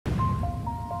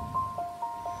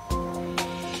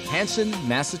Anson,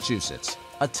 Massachusetts,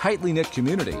 a tightly knit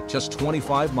community just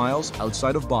 25 miles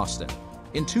outside of Boston.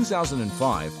 In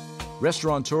 2005,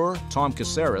 restaurateur Tom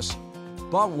Caceres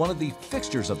bought one of the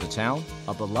fixtures of the town,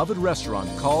 a beloved restaurant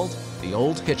called the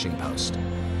Old Hitching Post.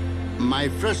 My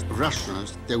first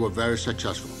restaurants, they were very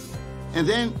successful. And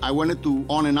then I wanted to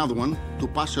own another one to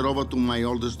pass it over to my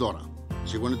oldest daughter.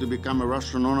 She wanted to become a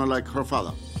restaurant owner like her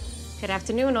father. Good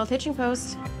afternoon, Old Hitching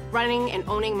Post. Running and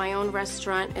owning my own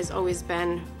restaurant has always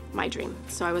been my dream.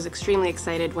 So I was extremely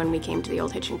excited when we came to the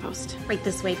Old Hitching Post. Right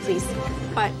this way, please.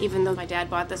 But even though my dad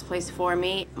bought this place for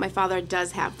me, my father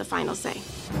does have the final say.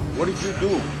 What did you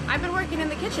do? I've been working in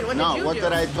the kitchen. What did you do? No, what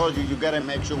did I told you? You gotta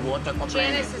make sure water comes in.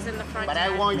 Janice is in the front. But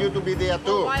Dad. I want you to be there too.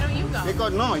 Well, why don't you go?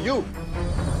 Because, no, you.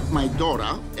 My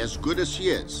daughter, as good as she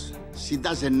is, she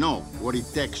doesn't know what it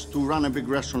takes to run a big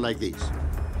restaurant like this.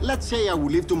 Let's say I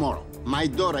will leave tomorrow. My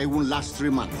daughter, it will last 3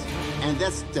 months. And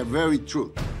that's the very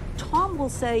truth. Tom will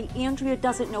say Andrea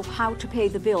doesn't know how to pay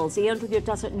the bills. Andrea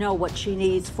doesn't know what she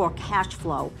needs for cash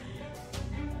flow.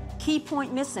 Key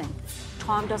point missing.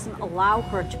 Tom doesn't allow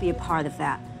her to be a part of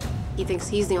that. He thinks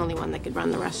he's the only one that could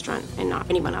run the restaurant and not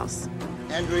anyone else.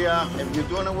 Andrea, if you're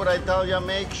doing what I tell you,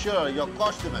 make sure your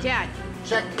customers... Dad.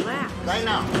 Check. Relax. Right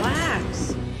now.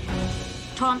 Relax.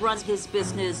 Tom runs his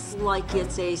business like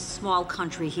it's a small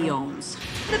country he owns.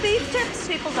 The beef tips,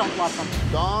 people don't love them.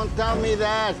 Don't tell me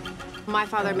that. My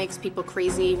father makes people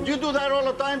crazy. You do that all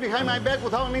the time behind my back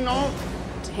without me knowing?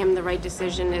 To him, the right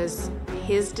decision is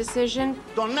his decision.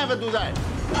 Don't never do that.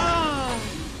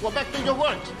 Go back to your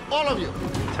work, all of you.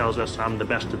 He tells us I'm the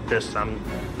best at this,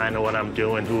 I know what I'm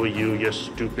doing, who are you, you're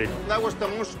stupid. That was the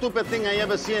most stupid thing I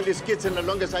ever seen in these kids in the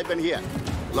longest I've been here.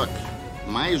 Look,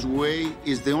 my way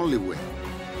is the only way.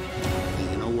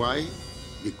 And you know why?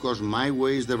 Because my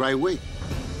way is the right way.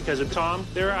 Because of Tom,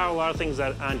 there are a lot of things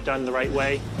that aren't done the right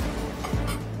way.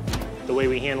 The way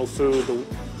we handle food,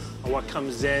 what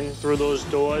comes in through those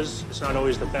doors, it's not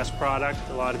always the best product.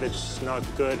 A lot of it's not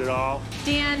good at all.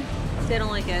 Dan, they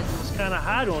don't like it. It's kind of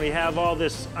hard when we have all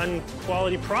this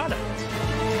unquality product.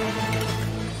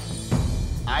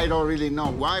 I don't really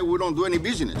know why we don't do any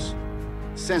business.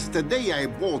 Since the day I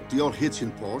bought the Old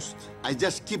Hitching Post, I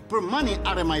just keep putting money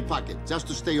out of my pocket just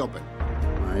to stay open.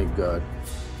 My God.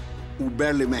 We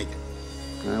barely make it.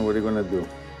 What are you gonna do?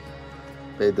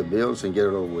 Pay the bills and get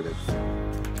it over with it.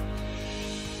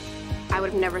 I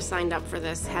would have never signed up for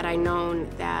this had I known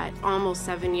that almost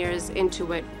 7 years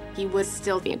into it, he would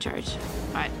still be in charge.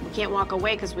 But we can't walk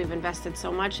away because we've invested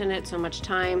so much in it, so much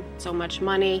time, so much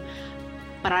money.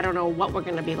 But I don't know what we're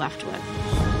going to be left with.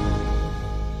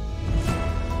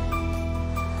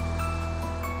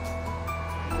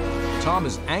 Tom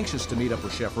is anxious to meet up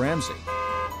with Chef Ramsay.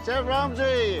 Chef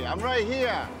Ramsay, I'm right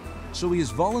here. So he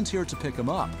has volunteered to pick him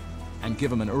up and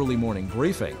give him an early morning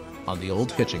briefing on the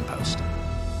Old Hitching Post.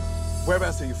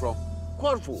 Whereabouts are you from?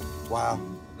 Corfu. Wow.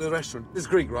 The restaurant is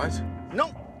Greek, right?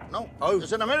 No. Oh.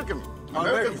 It's an American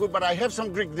food, but I have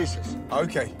some Greek dishes.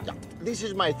 Okay. Yeah. This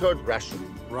is my third restaurant.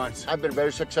 Right. I've been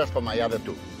very successful my other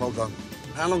two. Well done.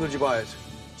 How long did you buy it?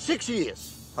 6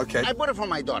 years. Okay. I bought it for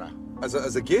my daughter.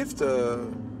 As a gift?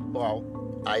 Well,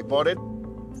 I bought it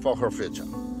for her future.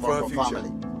 For her future.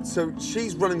 family. So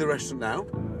she's running the restaurant now?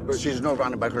 But She's not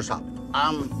running by herself.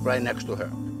 I'm right next to her.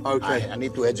 Okay. I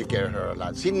need to educate her a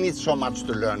lot. She needs so much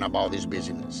to learn about this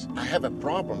business. I have a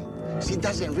problem. She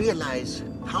doesn't realize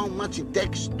how much it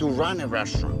takes to run a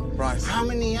restaurant. Right. How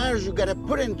many hours you gotta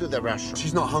put into the restaurant.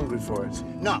 She's not hungry for it?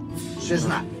 No, she's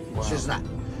not. Wow. She's not.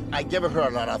 I gave her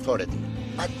a lot of authority.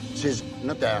 But she's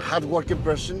not a hard-working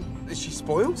person. Is she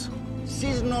spoiled?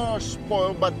 She's not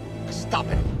spoiled, but stop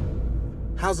it.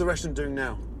 How's the restaurant doing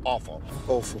now? Awful.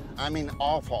 Awful. I mean,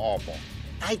 awful.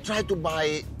 I try to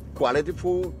buy quality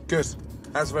food. Good.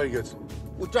 That's very good.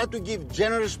 We try to give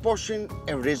generous portion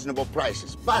and reasonable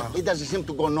prices, but Wow. it doesn't seem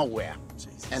to go nowhere.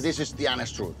 Jesus. And this is the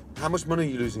honest truth. How much money are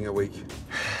you losing a week?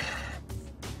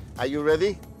 Are you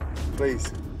ready?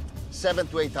 Please.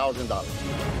 $7,000 to $8,000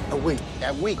 A week?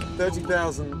 a week.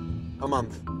 30,000 a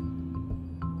month?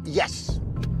 Yes,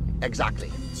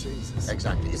 exactly. Jesus.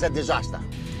 Exactly. It's a disaster.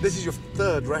 This is your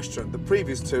third restaurant. The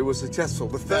previous two were successful.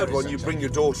 The third Very one, you bring your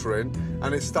daughter in,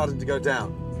 and it's starting to go down.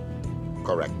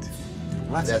 Correct.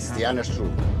 Well, That's the honest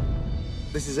truth.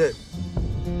 This is it.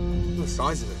 The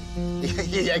size of it.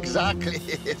 Yeah, exactly.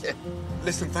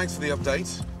 Listen, thanks for the update.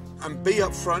 And be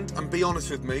upfront and be honest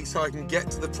with me so I can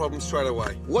get to the problem straight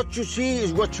away. What you see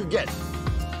is what you get.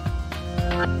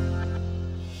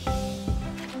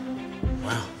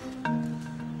 Wow.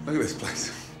 Look at this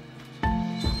place.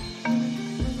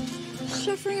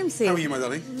 Chef Ramsay. How are you, my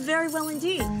darling? Very well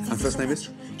indeed. And first name is?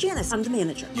 Janice, I'm the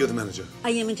manager. You're the manager.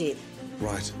 I am indeed.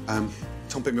 Right.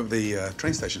 Tom picked me up at the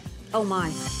train station. Oh,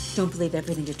 my. Don't believe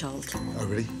everything you're told. Oh,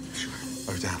 really?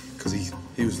 Oh, damn. Because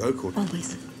he was vocal.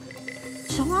 Always.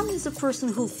 Tom is a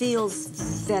person who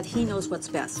feels that he knows what's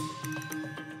best.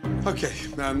 Okay,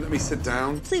 let me sit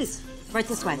down. Please, right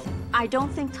this way. I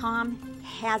don't think Tom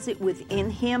has it within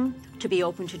him to be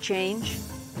open to change.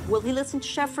 Will he listen to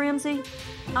Chef Ramsay?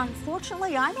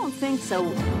 Unfortunately, I don't think so.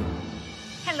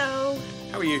 Hello.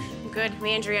 How are you? Good. I'm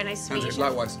Andrea. Nice to meet you.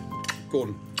 Likewise.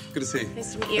 Gordon, good to see you.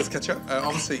 Nice to meet you. Let's catch up.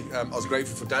 Obviously, I was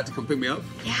grateful for Dad to come pick me up.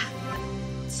 Yeah.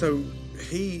 So,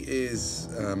 he is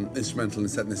instrumental in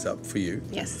setting this up for you.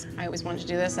 Yes. I always wanted to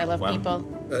do this. I love people.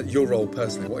 Your role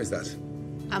personally, what is that?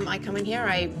 I come in here.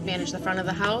 I manage the front of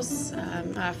the house,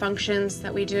 functions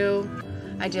that we do.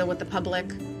 I deal with the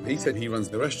public. He said he runs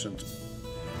the restaurant.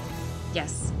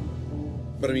 Yes.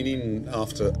 But I mean, even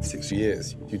after 6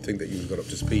 years, you'd think that you got up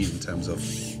to speed in terms of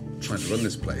trying to run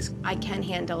this place. I can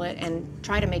handle it and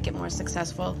try to make it more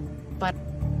successful, but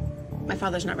my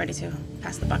father's not ready to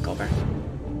pass the buck over.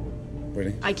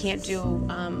 Really? I can't do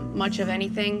much of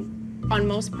anything. On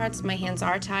most parts, my hands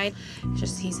are tied.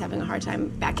 Just he's having a hard time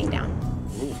backing down.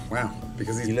 Ooh, wow.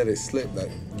 Because he let it slip that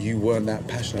you weren't that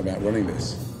passionate about running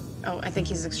this. Oh, I think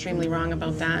he's extremely wrong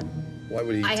about that. Why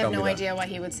would he tell me that? I have no idea why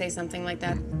he would say something like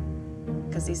that.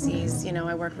 Because he sees, you know,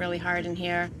 I work really hard in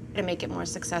here to make it more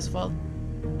successful.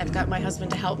 I've got my husband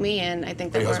to help me, and I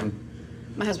think that Your husband?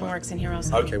 My husband works in here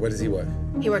also. Okay, where does he work?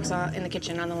 He works in the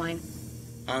kitchen on the line.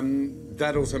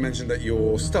 Dad also mentioned that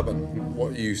you're stubborn.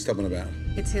 What are you stubborn about?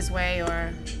 It's his way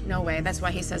or no way. That's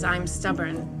why he says I'm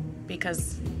stubborn,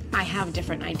 because I have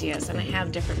different ideas and I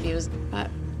have different views. But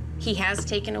he has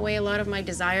taken away a lot of my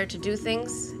desire to do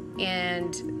things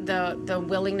and the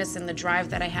willingness and the drive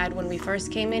that I had when we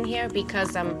first came in here,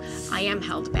 because I am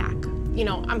held back. You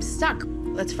know, I'm stuck.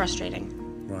 That's frustrating.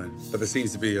 Right, but there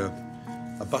seems to be a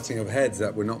butting of heads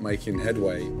that we're not making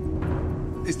headway.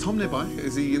 Is Tom nearby?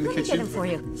 Is he in the kitchen? Let me get him for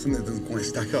you. Something that doesn't quite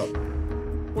stack up.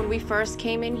 When we first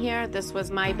came in here, this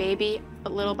was my baby.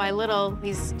 But little by little,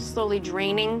 he's slowly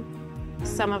draining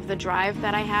some of the drive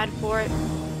that I had for it.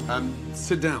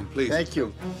 Sit down, please. Thank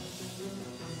you.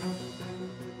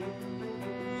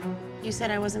 You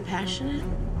said I wasn't passionate?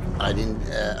 I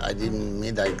didn't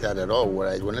mean like that at all. What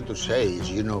I wanted to say is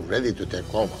you're not ready to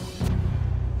take over.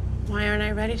 Why aren't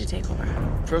I ready to take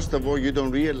over? First of all, you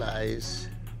don't realize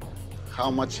how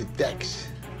much it takes.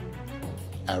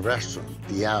 A restaurant,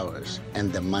 the hours,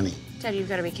 and the money. Dad, you've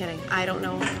got to be kidding. I don't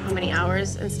know how many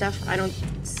hours and stuff. I don't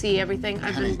see everything.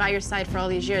 I've been by your side for all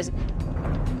these years.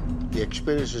 The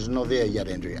experience is not there yet,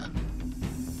 Andrea.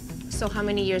 So how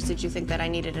many years did you think that I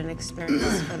needed an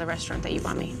experience for the restaurant that you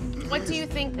bought me? What do you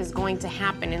think is going to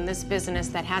happen in this business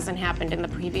that hasn't happened in the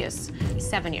previous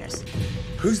 7 years?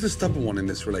 Who's the stubborn one in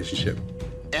this relationship?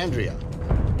 Andrea.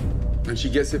 And she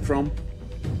gets it from?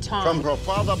 Tom. From her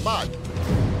father, Bud.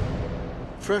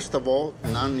 First of all,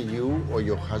 none of you or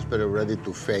your husband are ready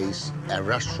to face a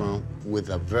restaurant with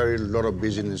a very lot of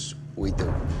business we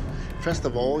do. First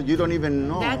of all, you don't even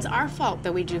know. That's our fault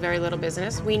that we do very little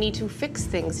business. We need to fix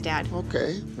things, Dad.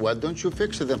 Okay, why don't you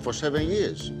fix it then for 7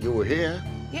 years? You were here.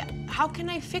 Yeah, how can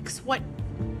I fix what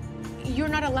you're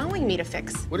not allowing me to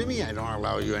fix? What do you mean I don't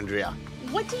allow you, Andrea?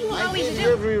 What do you allow I me to gave do?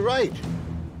 you every right.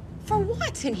 For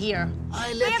what in here?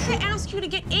 I I have to ask you to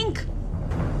get ink.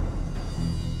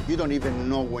 You don't even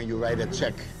know when you write a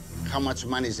check how much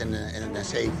money is in the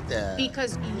safe there.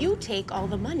 Because you take all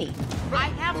the money. I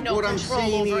have But no what I'm control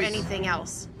saying over is- anything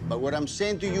else. But what I'm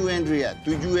saying to you, Andrea,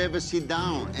 do you ever sit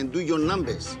down and do your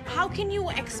numbers? How can you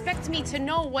expect me to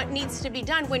know what needs to be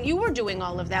done when you were doing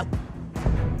all of that?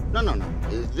 No.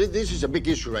 This is a big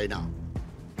issue right now.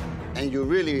 And you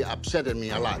really upsetted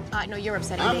me a lot. No, you're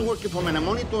upsetting I'm me. working from a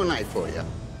morning to a night for you.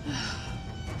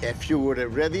 If you were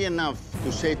ready enough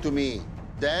to say to me,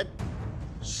 Dad,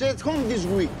 sit home this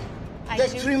week.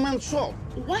 That's 3 months off.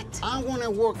 What? I want to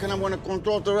work and I want to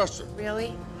control the restaurant.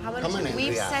 Really? How many Come on, times?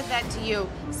 We've Andrea. said that to you.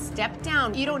 Step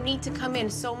down. You don't need to come in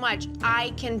so much.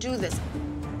 I can do this.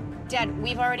 Dad,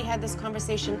 we've already had this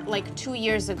conversation like 2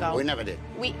 years ago. We never did.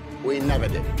 We never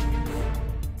did.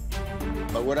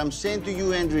 But what I'm saying to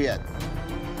you, Andrea,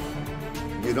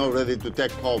 you're not ready to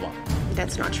take over.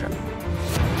 That's not true.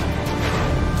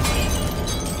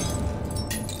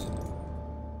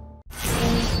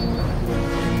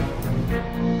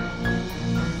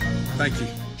 Thank you.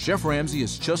 Chef Ramsay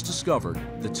has just discovered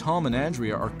that Tom and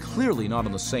Andrea are clearly not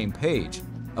on the same page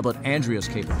about Andrea's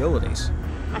capabilities.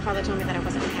 My father told me that I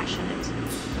wasn't passionate.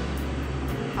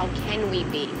 How can we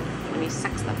be when he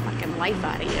sucks the fucking life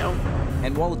out of you?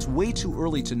 And while it's way too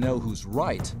early to know who's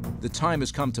right, the time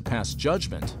has come to pass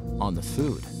judgment on the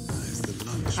food.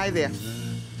 Hi there.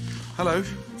 Hello.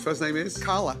 First name is?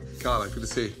 Carla. Carla, good to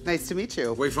see you. Nice to meet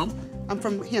you. Where you from? I'm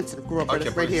from Hanson. Grew up Okay,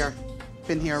 right nice. here.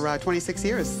 Been here 26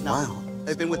 years now. Wow.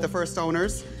 I've been with the first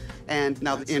owners, and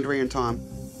now Andrea and Tom.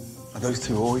 Are those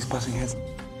two always butting heads?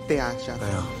 They are, Chef.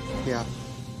 They are. Yeah.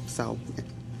 So,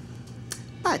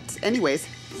 but anyways,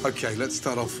 Okay, let's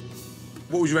start off.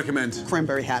 What would you recommend?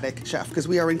 cranberry haddock, Chef, because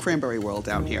we are in cranberry world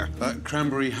down here.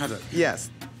 Cranberry haddock.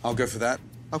 Yes. I'll go for that.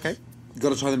 Okay. You've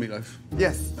got to try the meatloaf.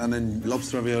 Yes. And then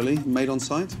lobster ravioli, made on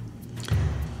site.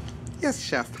 Yes,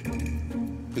 Chef.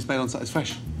 It's made on site. It's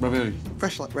fresh ravioli.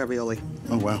 Fresh ravioli.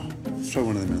 Oh wow. Throw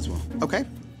one of them in as well. Okay.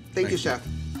 Thank you, you. Chef.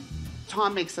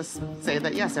 Tom makes us say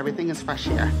that, yes, everything is fresh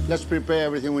here. Let's prepare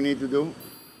everything we need to do.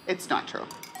 It's not true.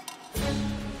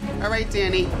 All right,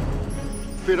 Danny.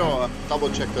 Pero, double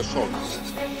check the salt.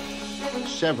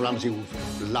 Chef Ramsay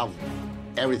would love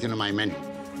everything on my menu.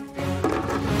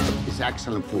 It's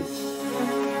excellent food.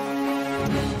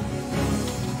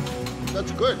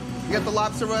 That's good. You got the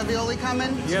lobster ravioli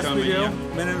coming? Yes, we do.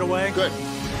 Minute away. Good.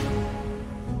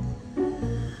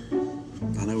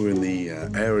 I know we're in the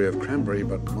area of cranberry,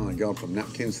 but my God, from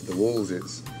napkins to the walls,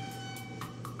 it's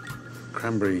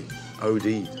cranberry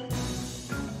OD.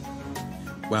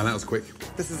 Wow, that was quick.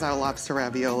 This is our lobster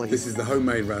ravioli. This is the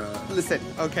homemade. Listen,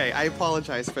 okay, I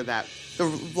apologize for that. The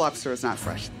lobster is not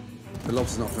fresh. The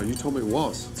lobster's not fresh. You told me it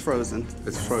was. It's frozen.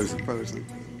 It's frozen. Frozen.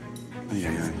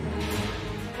 Yeah.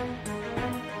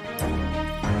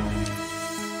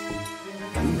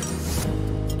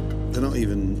 They're not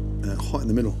even hot in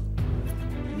the middle.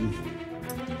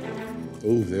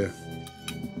 Oh, dear.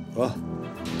 Oh,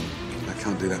 I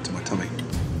can't do that to my tummy.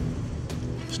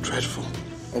 It's dreadful.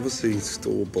 Obviously,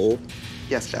 store-bought.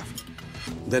 Yes, Chef.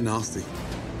 They're nasty.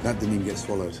 That didn't even get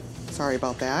swallowed. Sorry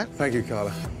about that. Thank you,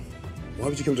 Carla. Why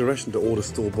would you come to a restaurant to order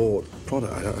store-bought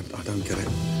product? I don't get it.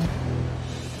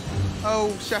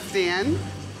 Oh, Chef Dan,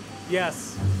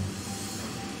 Yes.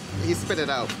 he spit it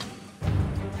out.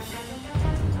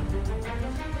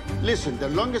 Listen, the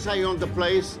longest I owned the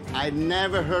place, I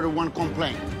never heard one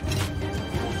complaint.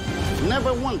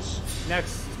 Never once.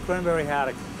 Next, cranberry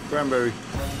haddock. Cranberry.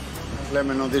 Let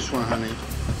me know this one, honey.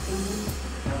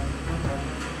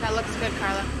 That looks good,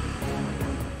 Carla.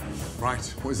 Right,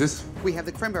 what is this? We have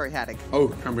the cranberry haddock. Oh,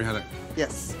 cranberry haddock.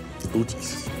 Yes. Oh,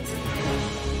 Jesus.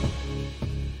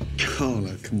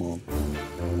 Carla, come on.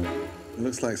 It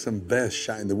looks like some bear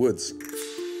shat in the woods.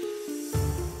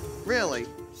 Really?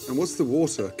 And what's the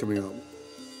water coming up?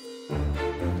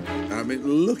 I mean,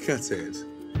 look at it.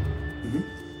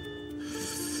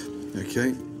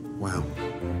 Okay, wow.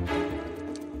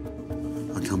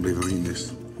 I can't believe I'm eating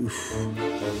this. Oof.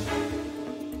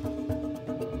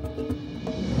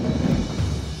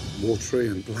 Watery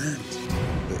and bland.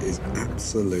 It is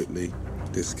absolutely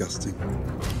disgusting.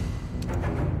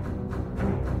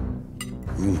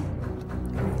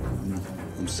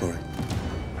 I'm sorry.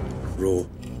 Raw.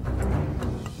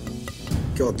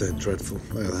 God, they're dreadful.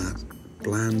 Look at that.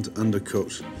 Bland,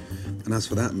 undercooked. And as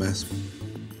for that mess,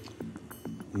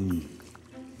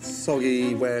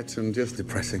 soggy, wet, and just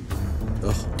depressing.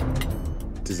 Ugh.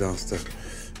 Disaster.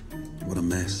 What a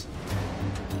mess.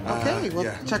 Okay, we'll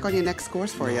yeah. check on your next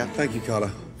scores for you. Thank you,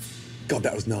 Carla. God,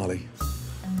 that was gnarly.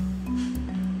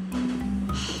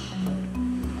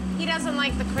 He doesn't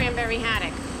like the cranberry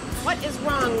haddock. What is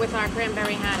wrong with our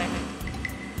cranberry haddock?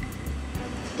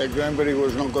 The cranberry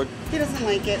was not good. He doesn't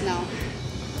like it, no.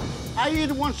 I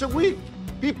eat once a week.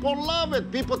 People love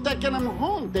it. People taking them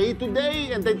home. They eat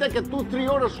today and they take it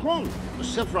 2-3 orders home.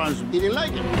 Chef Ramsay didn't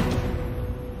like it.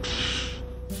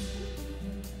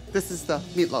 This is the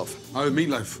meatloaf. Oh,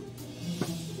 meatloaf.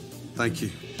 Thank you.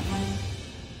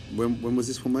 When was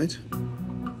this one made?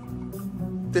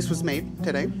 This was made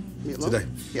today. Meatloaf. Today?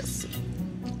 Yes.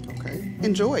 Okay.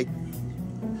 Enjoy.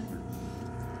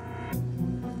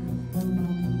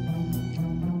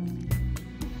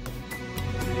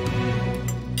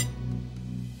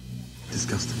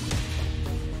 Disgusting.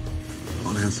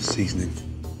 Not an ounce of seasoning.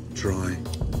 Dry.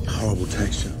 Horrible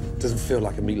texture. Doesn't feel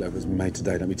like a meatloaf was made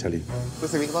today, let me tell you.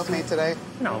 Was the meatloaf made today?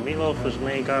 No, meatloaf was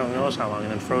made God knows how long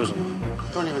and then frozen.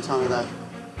 Don't even tell me that.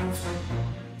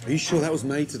 Are you sure that was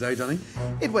made today, Danny?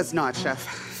 It was not,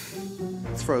 Chef.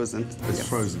 It's frozen. It's Yes,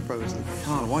 frozen. Frozen.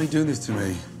 Carla, why are you doing this to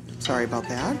me? Sorry about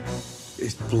that.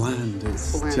 It's bland.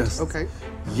 It's Bland, just okay.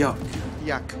 yuck.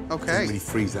 Yuck. Doesn't Okay. really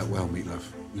freeze that well, meatloaf.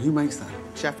 Who makes that?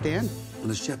 Chef Dan. And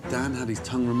has Chef Dan had his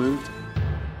tongue removed?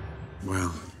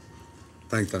 Wow.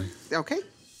 Thanks, Danny. Okay.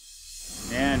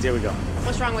 And here we go.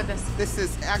 What's wrong with this? This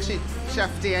is actually Chef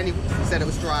Dan. He said it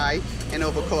was dry and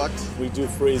overcooked. We do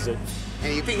freeze it.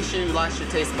 And he thinks you lost your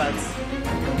taste buds.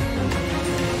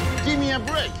 Give me a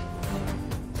break.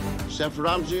 Chef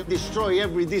Ramsay destroy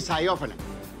every dish I offer him.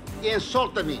 He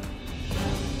insulted me.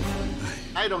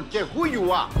 I don't care who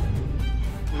you are,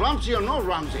 Ramsay or no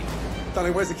Ramsay.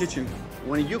 Darling, where's the kitchen?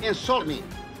 When you insult me,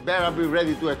 better be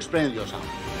ready to explain yourself.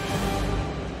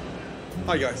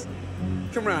 Hi, guys.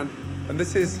 Come round. And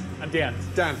this is? I'm Dan.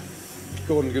 Dan.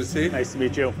 Gordon, good to see you. Nice to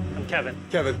meet you. I'm Kevin.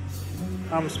 Kevin.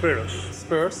 I'm Spiros.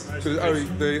 Spurs? Nice Oh,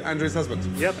 the Andrew's husband?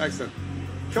 Yep. Excellent.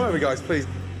 Come over, guys, please.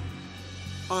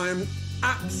 I'm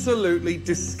absolutely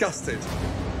disgusted.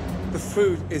 The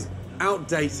food is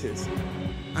outdated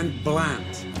and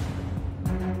bland.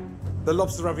 The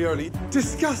lobster ravioli,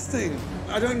 disgusting.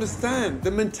 I don't understand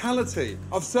the mentality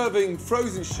of serving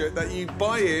frozen shit that you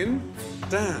buy in.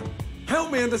 Dan,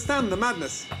 help me understand the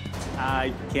madness.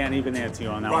 I can't even answer you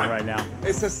on that one right now.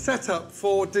 It's a setup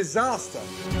for disaster.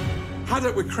 Had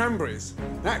it with cranberries.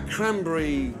 That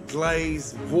cranberry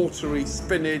glaze, watery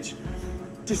spinach,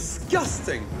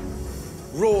 disgusting.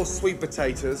 Raw sweet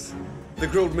potatoes, the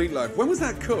grilled meatloaf. When was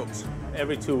that cooked?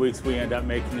 Every 2 weeks, we end up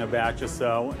making a batch or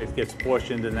so. It gets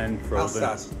portioned and then frozen.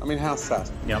 How sad. I mean, how sad.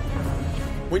 Yep.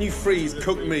 When you freeze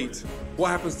cooked meat, what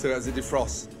happens to it as it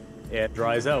defrosts? It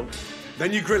dries out.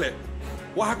 Then you grill it.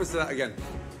 What happens to that again?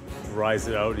 Dries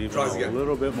it out even Dries a again.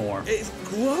 little bit more. It's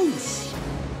gross.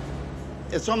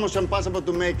 It's almost impossible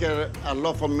to make a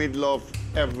loaf of meatloaf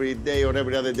every day or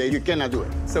every other day. You cannot do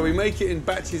it. So we make it in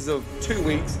batches of 2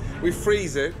 weeks, we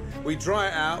freeze it, we dry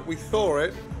it out, we thaw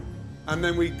it, and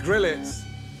then we grill it.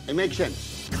 It makes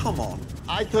sense. Come on.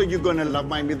 I thought you were gonna love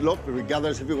my meatloaf,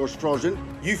 regardless if it was frozen.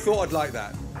 You thought I'd like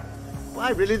that. Well,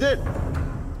 I really did.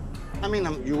 I mean,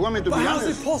 you want me to But be how's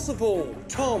honest? it possible,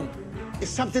 Tom?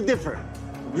 It's something different.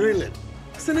 Grill it.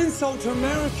 It's an insult to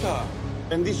America.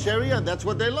 In this area, that's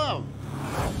what they love.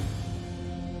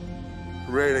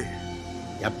 Really?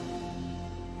 Yep.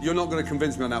 You're not going to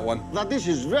convince me on that one. Now, this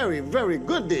is very, very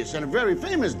good dish and a very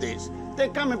famous dish. They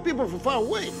come in people from far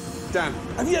away. Dan,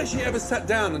 have you actually ever sat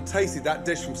down and tasted that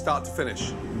dish from start to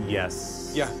finish?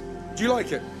 Yes. Yeah. Do you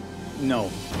like it? No.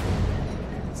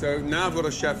 So now I've got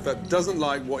a chef that doesn't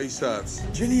like what he serves.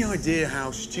 Do you have any idea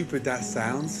how stupid that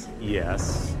sounds?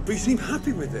 Yes. But you seem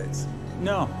happy with it.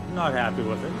 No, not happy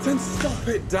with it. Then stop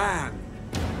it, Dan.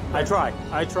 I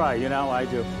try, you know, I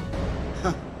do.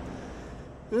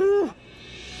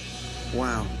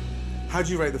 Wow. How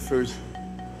do you rate the food?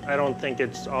 I don't think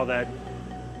it's all that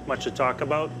much to talk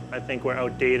about. I think we're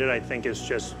outdated. I think it's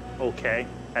just okay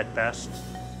at best.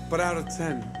 But out of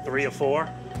 10? 3 or 4.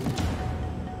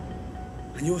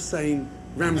 And you're saying,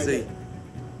 Ramsay,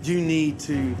 you need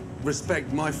to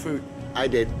respect my food. I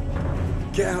did.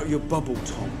 Get out your bubble,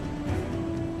 Tom.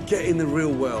 Get in the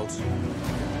real world.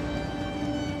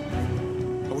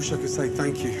 I wish I could say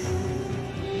thank you.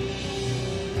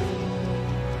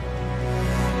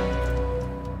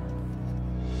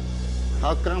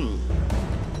 How come?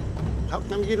 How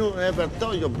come you don't ever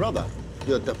tell your brother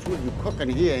that the food you cook in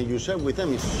here and you serve with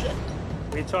him is shit?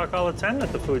 We talk all the time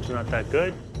that the food's not that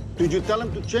good. Did you tell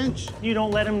him to change? You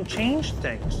don't let him change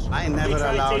things. I never He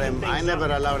tried allowed taking him. I things never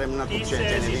off. allowed him not to He change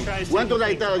says he anything. tries When taking did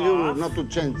I tell things you off. not to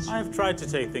change? I've tried to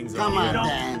take things Come off. on, Don't-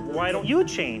 Dan. Why don't you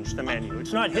change the menu?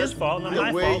 It's not his fault, not The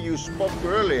my way fault. you spoke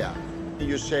earlier,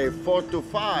 you say 4 to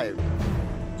 5.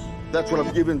 That's what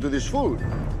I'm giving to this food.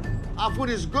 Our food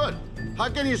is good. How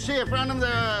can you say in front of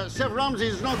the Chef Ramsay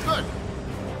is not good?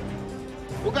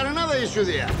 We got another issue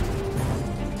there.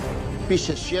 Piece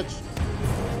of shit.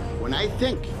 When I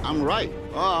think I'm right,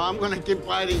 oh, I'm gonna keep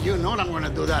fighting. You know I'm gonna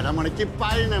do that. I'm gonna keep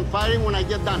fighting and fighting when I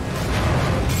get done.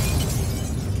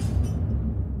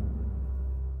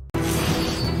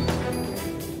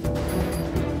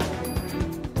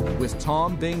 With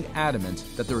Tom being adamant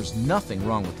that there is nothing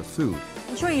wrong with the food,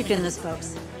 Enjoy your dinners,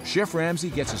 folks. Chef Ramsay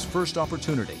gets his first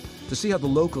opportunity to see how the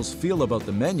locals feel about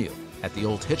the menu at the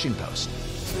old hitching post.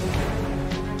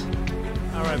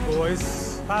 All right,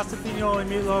 boys. Pasta pignoli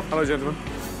meatloaf. Hello, gentlemen.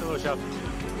 Hello, chef.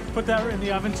 Put that in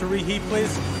the oven to reheat,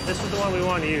 please. This is the one we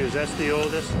want to use. That's the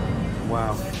oldest.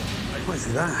 Wow. What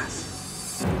is that?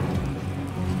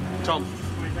 Tom,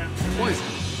 what is it?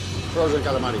 Frozen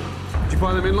calamari. Do you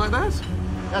buy them in like that?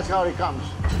 That's how it comes.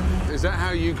 Is that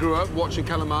how you grew up, watching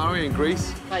calamari in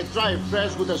Greece? I try it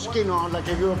fresh with the skin on like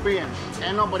a European,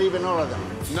 and nobody even ordered them.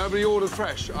 Nobody ordered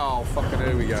fresh? Oh, fucking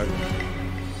here we go.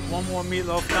 One more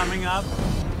meatloaf coming up.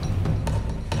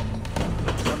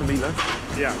 Is that the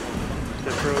meatloaf? Yeah,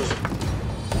 the frozen.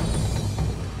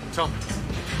 Tom,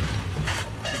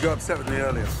 you got upset with me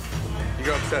earlier. You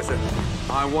got obsessive.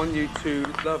 I want you to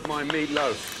love my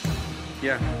meatloaf.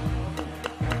 Yeah.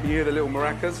 You hear the little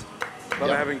maracas that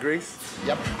they have in Greece?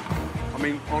 Yep. I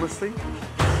mean, honestly,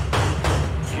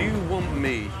 do you want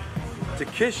me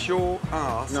to kiss your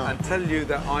ass and tell you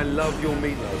that I love your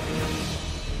meatloaf.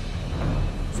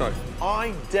 So,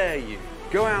 I dare you,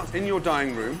 go out in your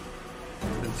dining room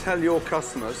and tell your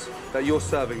customers that you're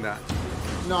serving that.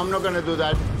 No, I'm not gonna do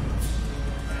that.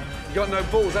 You got no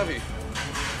balls, have you?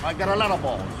 I got a lot of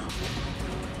balls.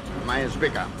 Mine is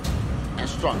bigger and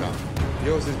stronger.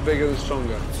 Yours is bigger and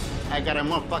stronger. I got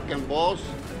more fucking balls,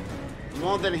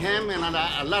 more than him, and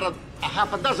a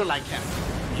half a dozen like him.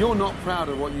 You're not proud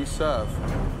of what you serve.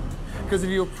 Because if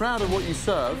you're proud of what you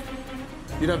serve,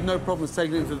 you'd have no problems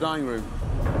taking it into the dining room.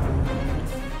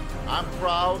 I'm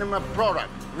proud of my product,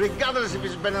 regardless if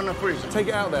it's been in a freezer. Take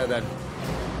it out there, then.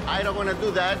 I don't want to do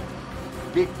that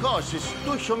because it's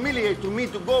too humiliating to me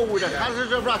to go with a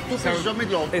hazardous of rock, 2 pieces of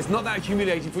meatloaf. It's not that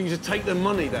humiliating for you to take the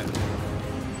money, then.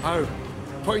 Oh,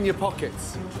 put it in your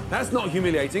pockets. That's not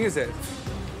humiliating, is it?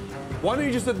 Why don't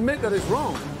you just admit that it's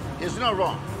wrong? It's not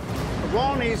wrong.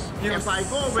 Wrong is if I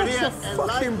go over here and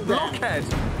lie to them. Blockhead,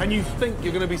 and you think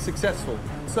you're going to be successful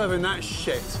serving that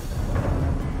shit.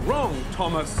 Wrong,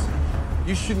 Thomas.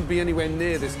 You shouldn't be anywhere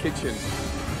near this kitchen.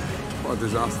 What a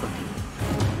disaster.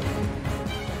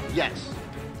 Yes.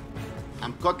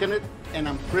 I'm cooking it and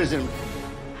I'm freezing it.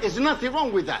 There's nothing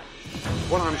wrong with that.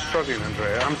 What I'm struggling,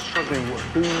 Andrea, I'm struggling with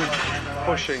who's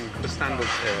pushing the standards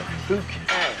here. Who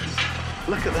cares?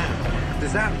 Look at that.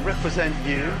 Does that represent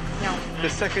you? No. The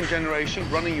second generation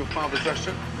running your father's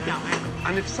restaurant? No.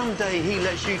 And if someday he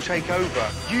lets you take over,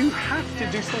 you have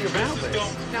to do something about this.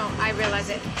 No, I realize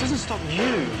it. It doesn't stop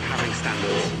you having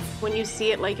standards. When you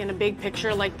see it like in a big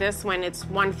picture like this, when it's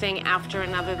one thing after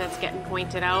another that's getting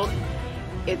pointed out,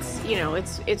 it's, you know,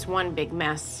 it's one big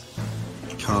mess.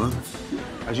 Carla,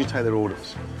 as you take their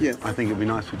orders, I think it'd be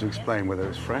nice for you to explain whether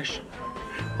it's fresh,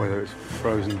 whether it's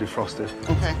frozen, defrosted.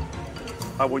 Okay.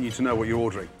 I want you to know what you're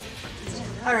ordering.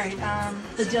 All right,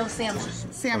 the dill salmon.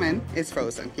 Salmon is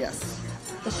frozen, yes.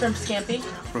 The shrimp scampi.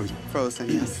 Frozen. Frozen,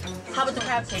 yes. How about the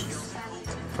crab cakes?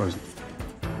 Frozen.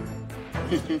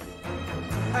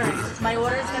 All right, my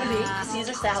order is going to be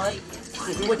Caesar salad,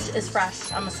 which is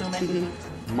fresh, I'm assuming.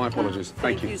 My apologies.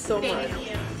 Thank you. So much.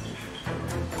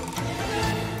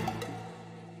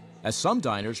 As some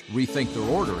diners rethink their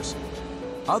orders,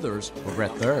 others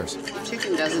regret theirs.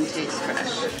 Chicken doesn't taste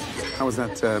fresh. How was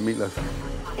that meatloaf?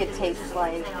 It tastes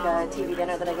like TV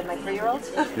dinner that I give my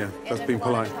 3-year-olds. Yeah, that's being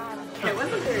polite. It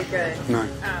wasn't very good. No.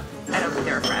 I don't think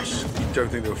they were fresh. You don't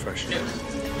think they were fresh?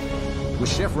 With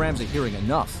Chef Ramsay hearing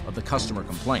enough of the customer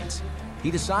complaints,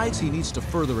 he decides he needs to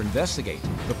further investigate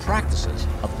the practices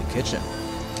of the kitchen.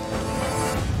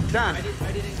 Dan,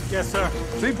 Yes, sir.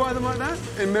 do you buy them like that,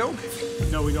 in milk?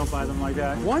 No, we don't buy them like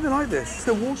that. Why are they like this? It's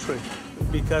still watery.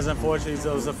 Because unfortunately,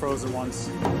 those are frozen ones.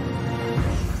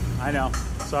 I know.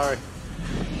 Sorry.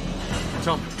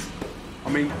 Tom, I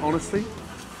mean, honestly,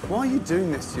 why are you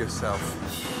doing this to yourself?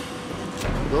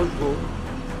 Those were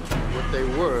what they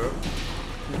were.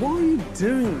 Why are you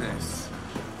doing this?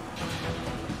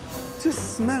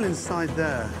 Just smell inside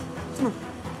there.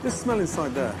 Just smell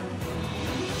inside there.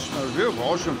 Smells beautiful,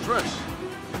 ocean fresh.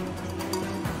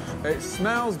 It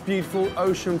smells beautiful,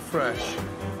 ocean fresh.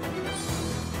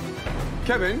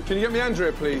 Kevin, can you get me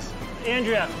Andrea, please?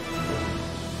 Andrea.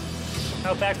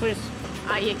 Out back, please.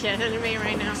 You're kidding me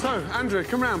right now. So, Andrea,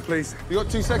 come round, please. You got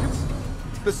 2 seconds?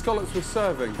 The scallops we're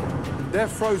serving, they're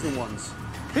frozen ones.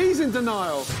 He's in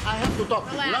denial. I have to talk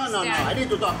to you. Relax, No, Dad. I need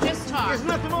to talk. Just talk. There's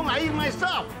nothing wrong. I eat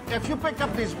myself. If you pick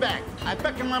up this bag, I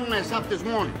picked them up myself this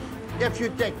morning. If you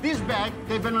take this bag,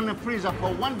 they've been in the freezer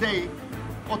for 1 day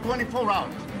or 24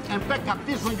 hours. And pick up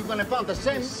this one, you're going to find the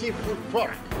same seafood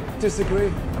product.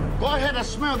 Disagree. Go ahead and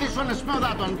smell this one and smell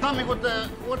that one. Tell me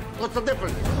what's the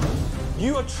difference.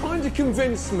 You are trying to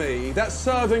convince me that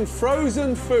serving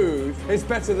frozen food is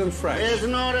better than fresh. It's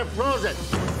not a frozen.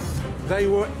 They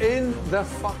were in the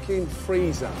fucking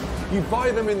freezer. You buy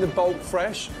them in the bulk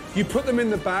fresh, you put them in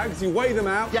the bags, you weigh them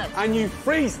out, Yes. and you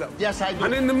freeze them. Yes, I do.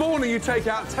 And in the morning, you take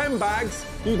out 10 bags,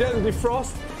 you let them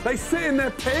defrost, they sit in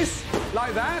their piss,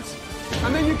 like that,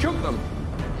 and then you cook them.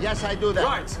 Yes, I do that.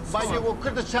 Right. But you will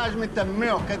criticize me the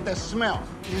milk and the smell.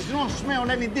 There's no smell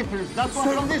any difference. That's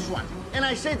one from this one. And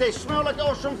I say they smell like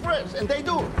ocean fresh, and they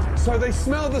do. So they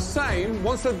smell the same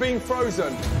once they've been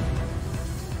frozen.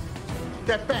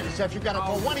 Depends if you got it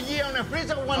for 1 year in the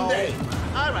freezer, 1 day.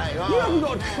 All right. You haven't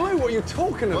got a clue what you're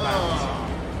talking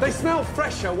about. They smell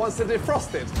fresher once they're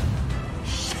defrosted.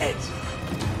 Shit.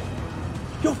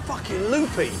 You're fucking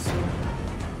loopy.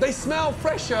 They smell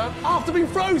fresher after being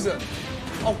frozen.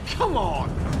 Oh, come on.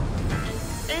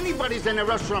 Anybody's in a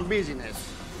restaurant business.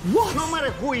 What? No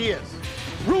matter who he is.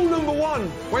 Rule number 1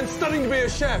 when studying to be a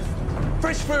chef.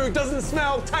 Fresh food doesn't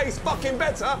smell, taste fucking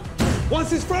better.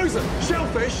 Once it's frozen,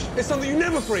 shellfish is something you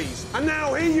never freeze. And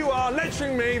now here you are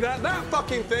lecturing me that that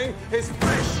fucking thing is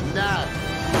fresh. Dad.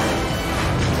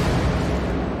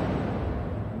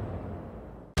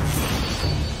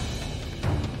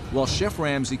 While Chef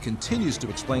Ramsay continues to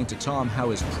explain to Tom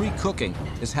how his pre-cooking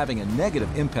is having a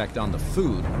negative impact on the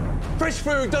food, Fresh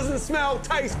food doesn't smell,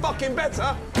 taste fucking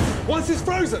better once it's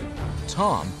frozen.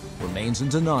 Tom remains in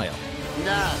denial.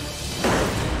 Dad.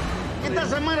 It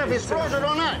doesn't matter if it's frozen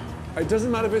or not. It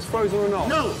doesn't matter if it's frozen or not.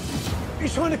 No.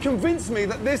 He's trying to convince me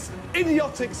that this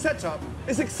idiotic setup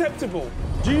is acceptable.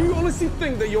 Do you honestly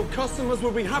think that your customers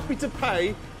will be happy to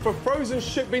pay for frozen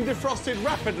shit being defrosted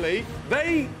rapidly?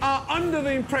 They are under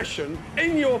the impression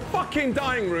in your fucking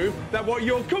dining room that what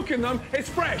you're cooking them is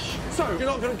fresh. So you're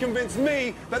not going to convince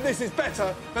me that this is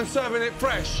better than serving it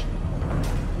fresh.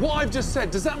 What I've just said,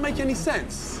 does that make any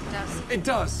sense? It does. It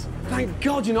does. Thank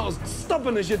God you're not as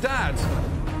stubborn as your dad.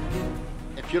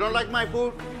 If you don't like my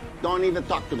food, don't even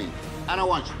talk to me. I don't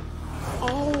want you.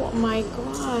 Oh my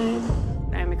God.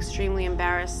 I'm extremely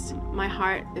embarrassed. My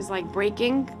heart is like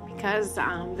breaking because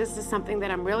this is something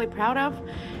that I'm really proud of.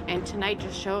 And tonight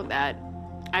just showed that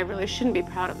I really shouldn't be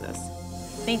proud of this.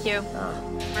 Thank you.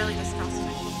 Really disgusting.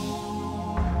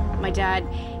 My dad,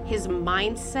 his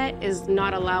mindset is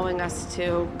not allowing us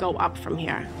to go up from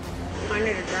here. I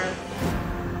need a drink.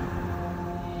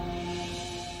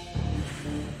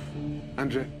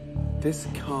 Andrea, this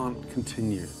can't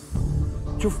continue.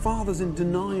 Your father's in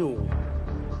denial.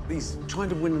 He's trying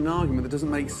to win an argument that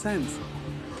doesn't make sense.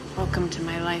 Welcome to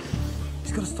my life.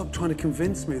 He's got to stop trying to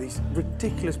convince me of these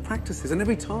ridiculous practices, and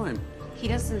every time. He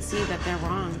doesn't see that they're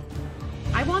wrong.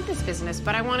 I want this business,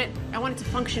 but I want it to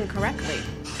function correctly.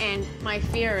 And my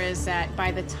fear is that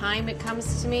by the time it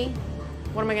comes to me,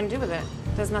 what am I going to do with it?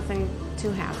 There's nothing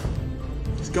to have.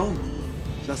 It's gone.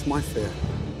 That's my fear.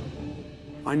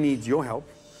 I need your help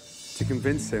to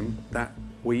convince him that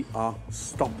we are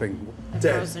stopping. The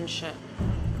Dead. frozen shit.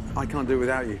 I can't do it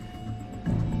without you.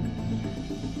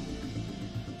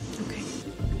 Okay.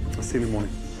 I'll see you in the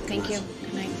morning. Thank you.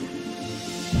 Good night.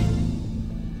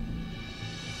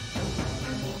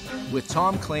 With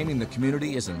Tom claiming the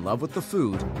community is in love with the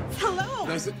food, Hello.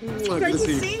 Nice to, Great to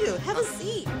see you. Have a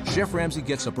seat. Chef Ramsay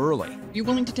gets up early You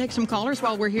willing to take some callers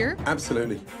while we're here?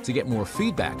 Absolutely. to get more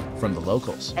feedback from the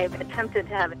locals. I've attempted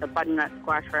to have a butternut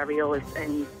squash raviolis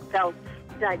and felt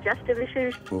digestive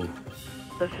issues. Oh.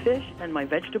 The fish and my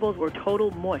vegetables were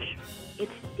total mush.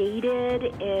 It's dated,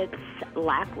 it's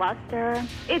lackluster,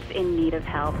 it's in need of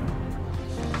help.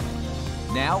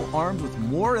 Now armed with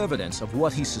more evidence of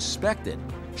what he suspected,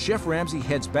 Chef Ramsay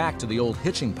heads back to the old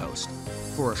hitching post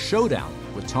for a showdown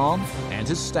with Tom and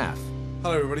his staff.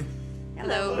 Hello, everybody.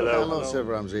 Hello. Hello, Chef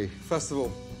Ramsay. First of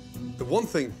all, the one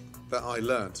thing that I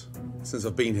learned since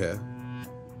I've been here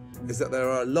is that there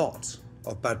are a lot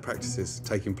of bad practices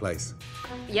taking place.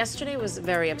 Yesterday was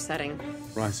very upsetting.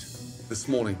 Right. This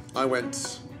morning, I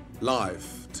went live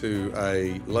to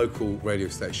a local radio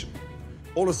station.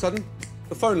 All of a sudden,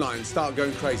 the phone lines start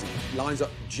going crazy. Lines are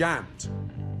jammed.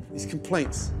 These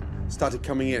complaints started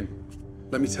coming in.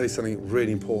 Let me tell you something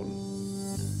really important.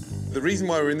 The reason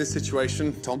why we're in this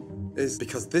situation, Tom, is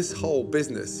because this whole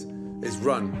business is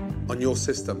run on your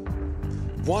system.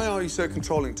 Why are you so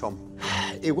controlling, Tom?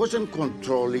 It wasn't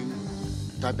controlling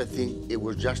type of thing. It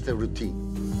was just a routine.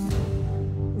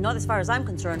 Not as far as I'm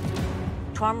concerned.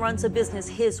 Tom runs a business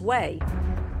his way,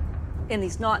 and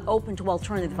he's not open to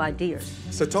alternative ideas.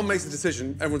 So Tom makes a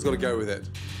decision, everyone's got to go with it.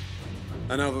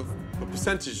 And out of a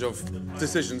percentage of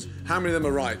decisions, how many of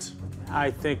them are right? I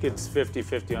think it's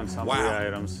 50-50 on some of the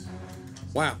items.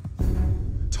 Wow.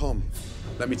 Tom,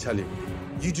 let me tell you,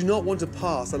 you do not want to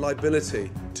pass a liability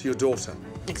to your daughter.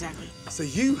 Exactly. So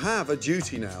you have a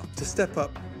duty now to step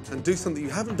up and do something you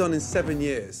haven't done in 7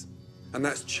 years, and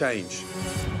that's change.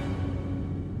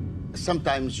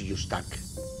 Sometimes you're stuck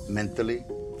mentally,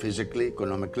 physically,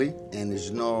 economically, and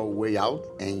there's no way out,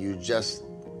 and you just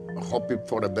hoping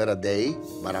for a better day.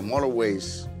 But I'm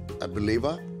always a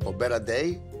believer of better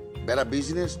day, better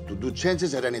business, to do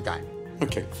changes at any time.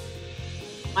 Okay.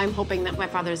 I'm hoping that my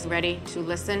father's ready to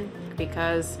listen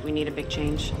because we need a big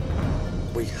change.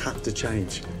 We have to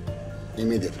change.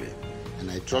 Immediately. And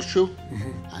I trust you.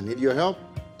 I need your help.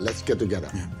 Let's get together.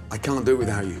 Yeah. I can't do it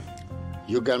without you.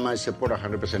 You got my support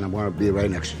 100%. I'm going to be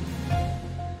right next to you.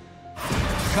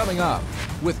 Coming up,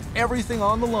 with everything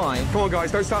on the line, Come on,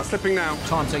 guys, don't start slipping now.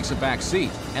 Tom takes a back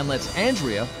seat and lets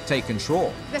Andrea take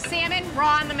control. The salmon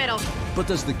raw in the middle. But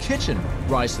does the kitchen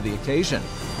rise to the occasion?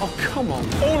 Oh, come on.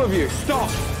 All of you, stop.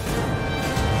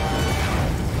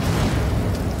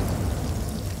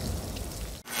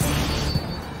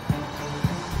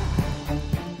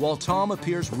 while Tom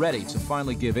appears ready to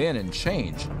finally give in and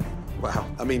change. Wow,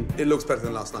 I mean, it looks better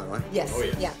than last night, right? Yes. Oh,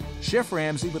 yes. Yeah. Chef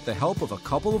Ramsay, with the help of a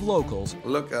couple of locals,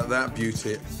 Look at that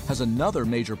beauty. has another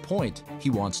major point he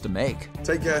wants to make.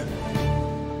 Take care.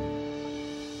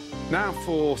 Now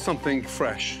for something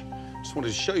fresh. Just wanted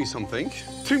to show you something.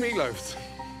 2 meatloaves.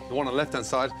 The one on the left-hand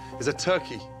side is a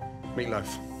turkey meatloaf.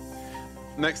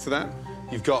 Next to that,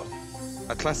 you've got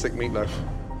a classic meatloaf.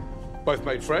 Both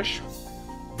made fresh.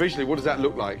 Visually, what does that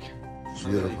look like?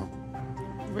 Beautiful.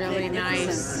 Really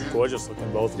nice. Gorgeous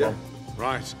looking, both of them.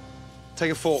 Right.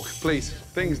 Take a fork, please.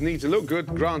 Things need to look good,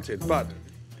 granted, but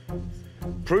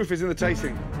proof is in the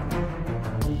tasting.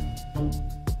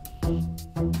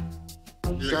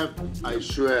 Chef, I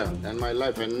swear, in my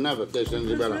life I never tasted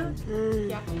anything better.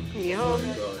 Yum.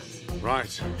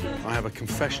 Right. I have a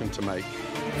confession to make.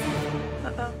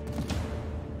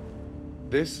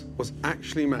 This was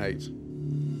actually made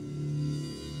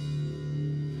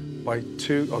by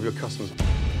 2 of your customers.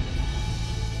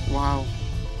 Wow.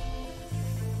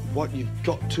 What you've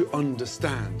got to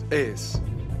understand is,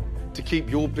 to keep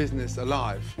your business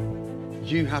alive,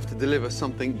 you have to deliver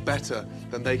something better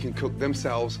than they can cook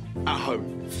themselves at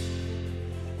home.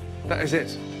 That is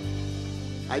it.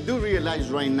 I do realize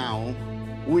right now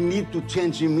we need to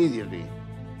change immediately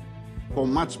for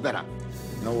much better.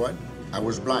 You know what? I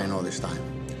was blind all this time.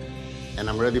 And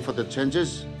I'm ready for the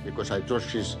changes because I trust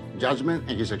his judgment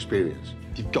and his experience.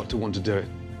 You've got to want to do it.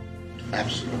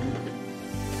 Absolutely.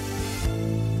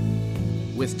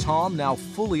 With Tom now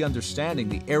fully understanding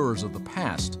the errors of the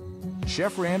past,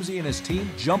 Chef Ramsay and his team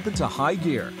jump into high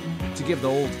gear to give the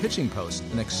old hitching post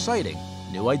an exciting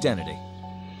new identity.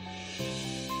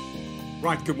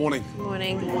 Right, good morning. Good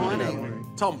morning. Good morning.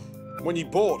 Tom, when you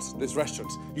bought this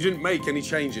restaurant, you didn't make any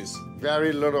changes.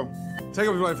 Very little. Take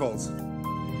off your blindfolds.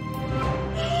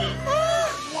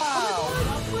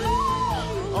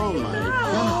 Oh my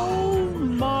God. Oh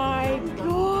my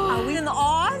God. Are we in the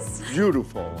Oz?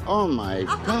 Beautiful. Oh my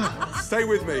God. Stay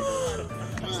with me.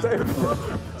 Stay with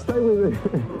me. Stay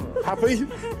with me. Happy?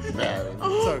 Very.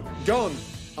 So, gone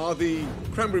are the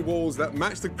cranberry walls that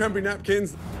match the cranberry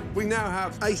napkins. We now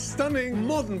have a stunning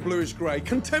modern bluish grey,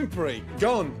 contemporary.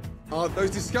 Gone are those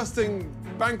disgusting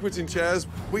banqueting chairs.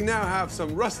 We now have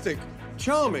some rustic,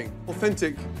 charming,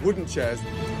 authentic wooden chairs.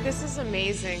 This is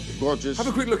amazing. Gorgeous. Have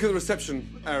a quick look at the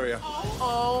reception area.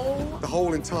 Oh. The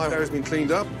whole entire area has been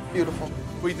cleaned up. Beautiful.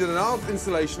 We did an art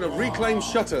installation of reclaimed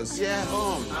shutters. Yeah.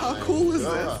 Oh, How cool is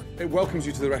this? It welcomes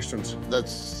you to the restaurant.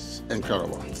 that's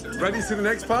incredible. Ready to see the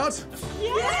next part?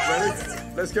 Yes.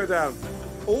 Ready? Let's go down.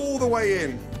 All the way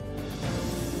in.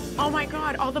 Oh my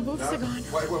God, all the booths are gone.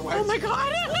 Wait. Oh my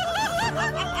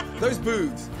God. Those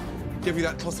booths give you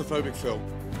that claustrophobic feel.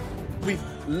 We've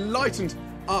lightened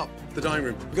up the dining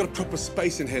room. We've got a proper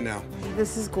space in here now.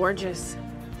 This is gorgeous.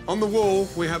 On the wall,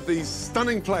 we have these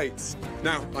stunning plates.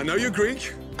 Now, I know you're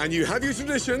Greek and you have your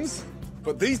traditions,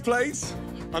 but these plates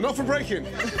are not for breaking.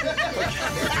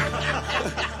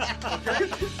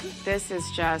 This is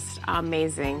just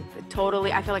amazing.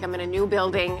 Totally, I feel like I'm in a new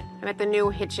building. I'm at the new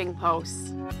hitching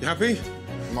post. You happy?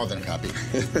 More than happy.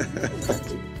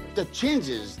 The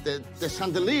changes, the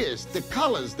chandeliers, the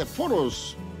colors, the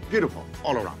photos, beautiful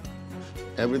all around.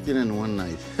 Everything in one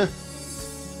night.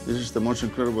 This is the most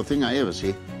incredible thing I ever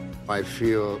see. I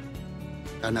feel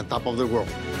on the top of the world.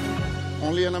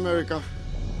 Only in America.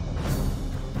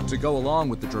 To go along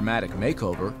with the dramatic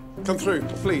makeover Come through,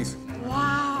 please.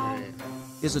 Wow.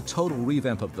 is a total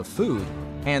revamp of the food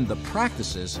and the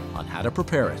practices on how to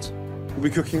prepare it. We'll be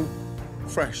cooking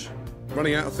fresh.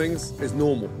 Running out of things is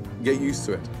normal. Get used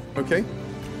to it, okay?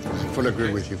 I fully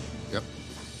agree with you. Yep.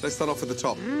 Let's start off at the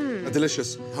top. A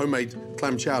delicious homemade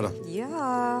clam chowder.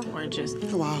 Yeah. Gorgeous.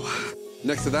 Wow.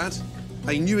 Next to that,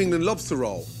 a New England lobster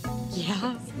roll.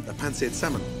 Yeah. A pan-seared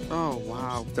salmon. Oh,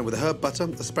 wow. Then with herb butter,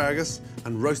 asparagus,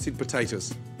 and roasted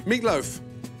potatoes. Meatloaf.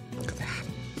 Look at that.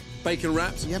 Bacon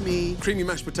wrapped. Yummy. Creamy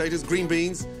mashed potatoes, green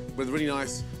beans, with a really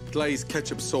nice glazed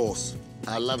ketchup sauce.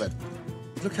 I love it.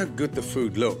 Look how good the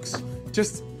food looks.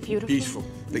 Just Beautiful. beautiful.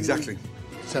 Exactly.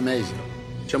 It's amazing.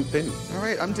 Jump in. All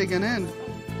right, I'm digging in.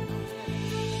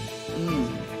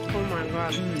 Oh my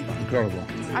God. Incredible.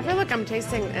 I feel like I'm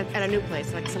tasting at a new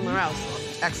place, like somewhere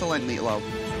else. Excellent meatloaf.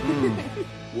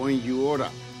 When you order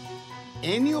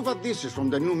any of the dishes from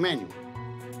the new menu,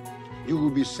 you will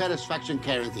be satisfaction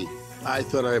guaranteed. I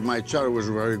thought my chowder was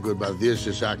very good, but this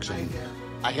is excellent.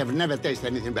 I have never tasted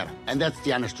anything better, and that's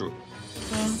the honest truth.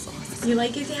 You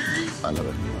like it, Dad? I love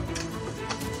it.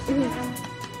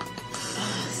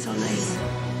 So nice.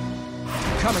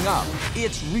 Coming up,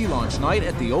 it's relaunch night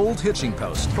at the old hitching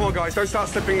post. Come on, guys, don't start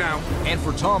slipping now. And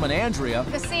for Tom and Andrea,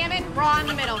 The salmon, raw in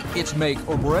the middle. it's make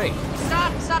or break.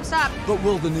 Stop, stop, stop. But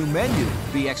will the new menu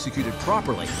be executed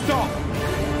properly? Stop!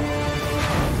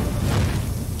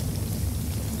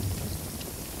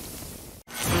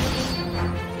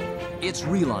 It's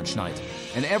relaunch night,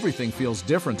 and everything feels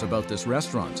different about this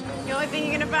restaurant. The only thing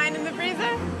you're gonna find in the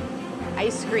freezer?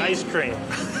 Ice cream. Ice cream.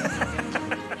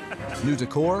 New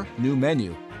decor, new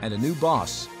menu, and a new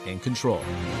boss in control.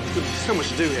 There's so much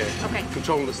to do here. Okay.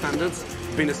 Controlling the standards,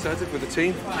 being assertive with the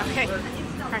team. Okay,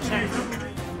 pressure.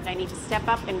 I need to step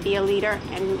up and be a leader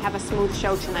and have a smooth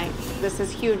show tonight. This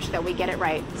is huge that we get it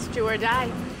right. It's do or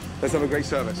die. Let's have a great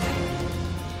service.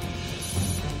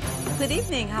 Good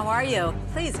evening. How are you?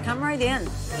 Please come right in.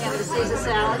 Yeah, the Caesar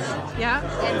salad. Yeah?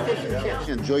 And fish and chips.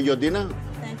 Enjoy your dinner.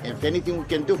 If anything we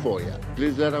can do for you,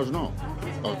 please let us know.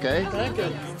 Okay? Thank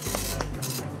you.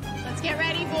 Let's get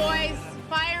ready, boys.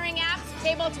 Firing apps,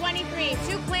 table 23.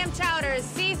 2 clam chowders,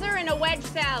 Caesar, and a wedge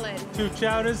salad. 2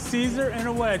 chowders, Caesar, and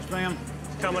a wedge, ma'am.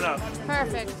 Coming up.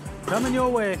 Perfect. Coming your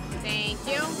way. Thank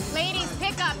you. Ladies,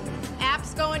 pick up.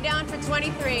 Apps going down for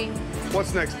 23.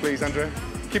 What's next, please, Andrea?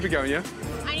 Keep it going, yeah?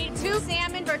 I need 2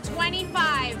 salmon for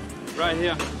 25. Right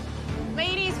here.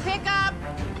 Ladies, pick up.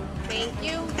 Thank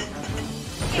you.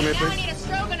 Come Okay, here, now I please. need a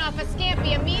stroganoff, a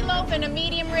scampi, a meatloaf, and a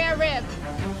medium rare rib.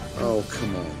 Oh,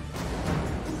 come on.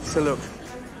 So look,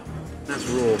 that's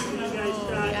raw.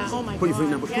 Yeah. Oh my Put your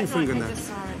finger, God. put your finger in there.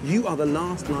 You are the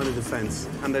last line of defense,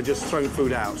 and they're just throwing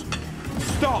food out.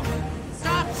 Stop!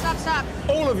 Stop, stop, stop.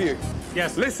 All of you.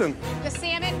 Yes. Listen. The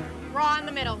salmon, raw in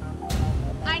the middle.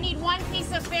 I need 1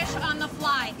 piece of fish on the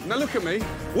fly. Now look at me.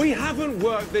 We haven't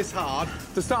worked this hard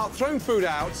to start throwing food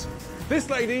out. This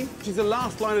lady, she's the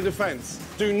last line of defense.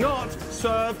 Do not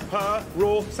serve her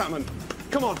raw salmon.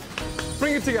 Come on,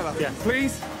 bring it together. Yeah.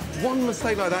 Please. One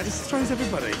mistake like that just throws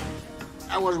everybody.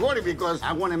 I was worried because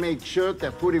I want to make sure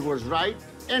the food was right.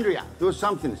 Andrea, do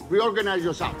something. Reorganize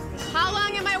yourself. How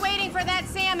long am I waiting for that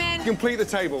salmon? Complete the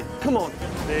table. Come on.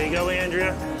 There you go,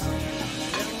 Andrea.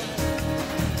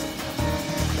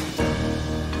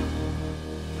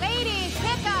 Ladies,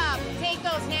 pick up. Take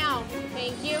those now.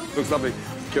 Thank you. Looks lovely.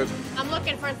 Good. I'm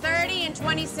looking for 30 and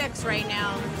 26 right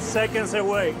now. Seconds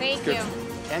away. Thank Good. you.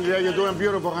 Andrea, you're doing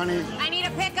beautiful, honey. I need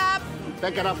a pickup.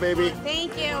 Pick it up, baby.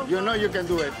 Thank you. You know you can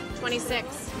do it.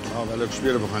 26. Oh, that looks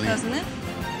beautiful, honey. Doesn't it?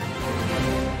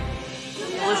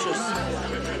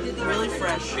 Delicious. Really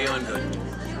fresh. Beyond good.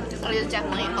 It is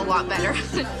definitely a lot better.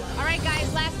 All right,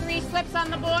 guys, last 3 slips on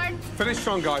the board. Finish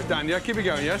strong, guys. Dan, yeah? Keep it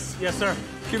going, yes? Yes, sir.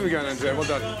 Keep it going, Andrea. Well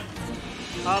done.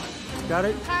 Up. Got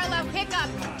it? Carlo, pick up.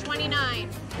 29.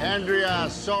 Andrea,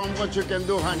 show 'em what you can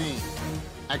do, honey.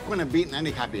 I couldn't beat any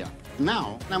happier.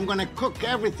 Now, I'm gonna cook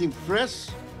everything fresh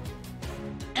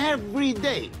every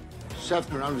day.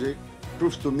 Chef Ramsay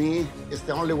proves to me it's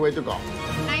the only way to go.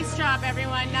 Nice job,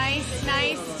 everyone. Nice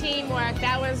teamwork.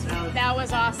 That was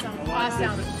awesome.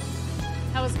 Awesome.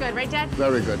 That was good, right, Dad?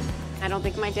 Very good. I don't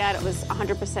think my dad was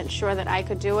 100% sure that I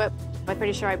could do it, but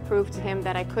pretty sure I proved to him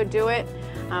that I could do it.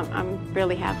 I'm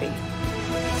really happy.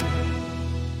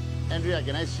 Andrea,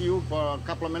 can I see you for a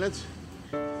couple of minutes?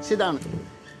 Sit down.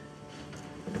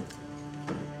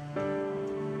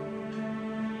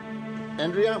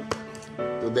 Andrea,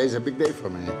 today's a big day for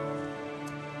me.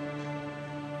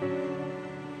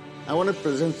 I want to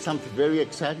present something very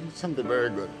exciting, something very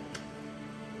good.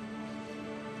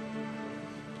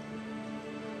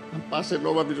 I'm passing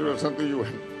over to something you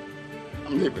want.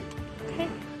 I'm leaving. Okay.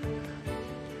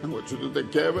 I want you to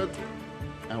take care of it.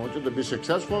 I want you to be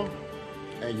successful.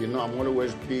 And you know I'm going to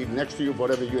always be next to you for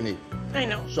whatever you need. I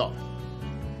know. So,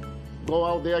 go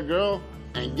out there, girl,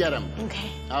 and get him. Okay.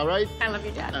 All right? I love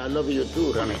you, Dad. I love you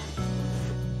too, honey.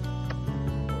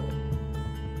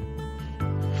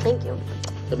 Thank you.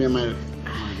 Come here, man.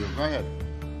 Go ahead.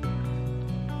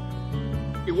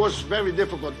 It was very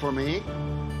difficult for me,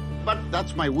 but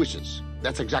that's my wishes.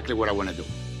 That's exactly what I want to do.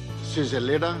 She's a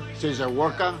leader, she's a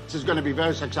worker, she's going to be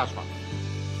very successful.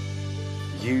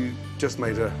 You just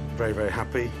made her very, very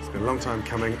happy. It's been a long time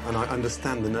coming, and I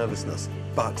understand the nervousness.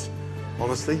 But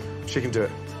honestly, she can do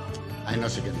it. I know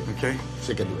she can do it. Okay?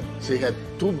 She can do it. She had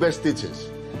 2 best teachers.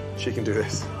 She can do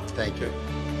this. Thank you.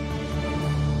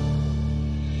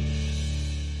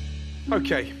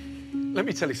 Okay, let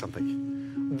me tell you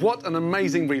something. What an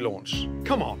amazing relaunch.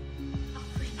 Come on.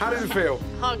 How did it feel?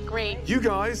 Oh, great. You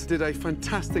guys did a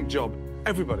fantastic job.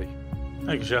 Everybody.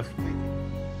 Thank you, Chef.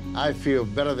 I feel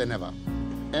better than ever.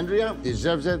 Andrea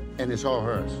deserves it, and it's all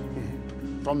hers.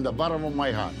 From the bottom of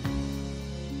my heart.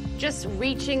 Just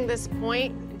reaching this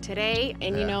point today.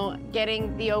 And, you know,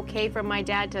 getting the okay from my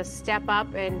dad to step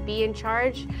up and be in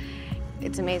charge,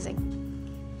 it's amazing.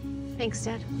 Thanks,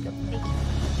 Dad. Thank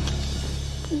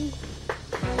you.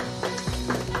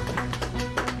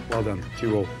 Well done to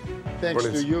you all. Thanks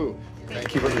Brilliant. to you.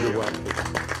 Keep up the good work.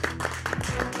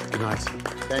 Good night.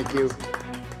 Thank you.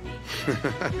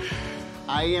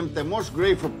 I am the most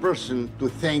grateful person to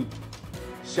thank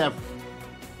Chef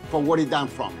for what he done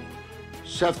for me.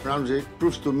 Chef Ramsay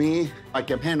proves to me I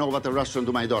can hand over the restaurant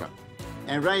to my daughter.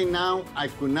 And right now, I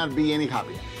could not be any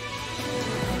happier.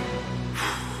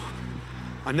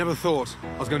 I never thought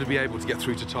I was going to be able to get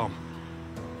through to Tom.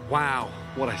 Wow,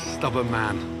 what a stubborn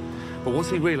man. But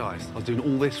once he realized I was doing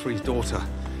all this for his daughter,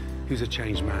 he was a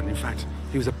changed man. In fact,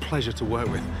 he was a pleasure to work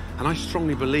with. And I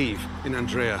strongly believe in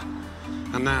Andrea.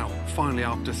 And now, finally,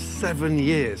 after 7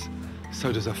 years,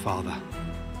 so does her father.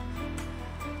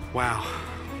 Wow.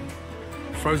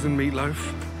 Frozen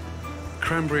meatloaf,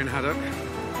 cranberry and haddock.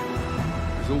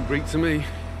 It's all Greek to me.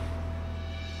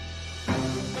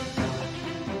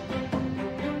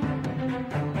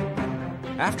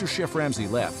 After Chef Ramsay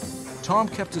left, Tom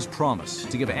kept his promise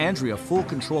to give Andrea full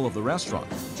control of the restaurant.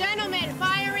 Gentlemen,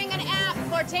 firing an app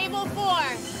for table 4,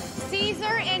 Caesar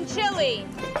and chili.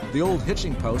 The old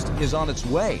hitching post is on its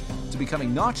way to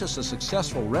becoming not just a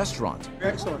successful restaurant,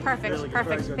 Excellent. Perfect,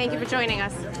 perfect. Thank you for joining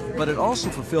us. but it also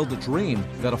fulfilled the dream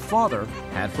that a father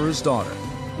had for his daughter.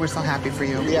 We're so happy for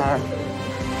you. We are.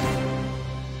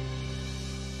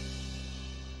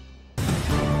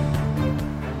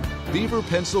 Beaver,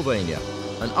 Pennsylvania,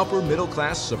 an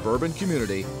upper-middle-class suburban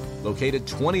community located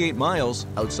 28 miles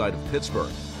outside of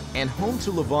Pittsburgh and home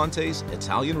to Levante's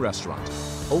Italian restaurant,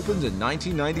 opened in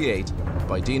 1998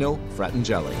 by Dino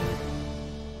Fratangeli.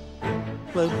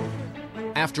 Hello.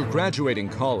 After graduating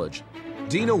college,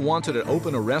 Dino wanted to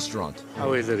open a restaurant.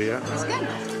 How is it here? It's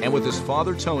good. And with his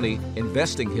father, Tony,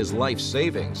 investing his life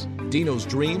savings, Dino's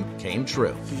dream came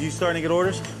true. Did you starting to get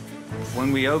orders?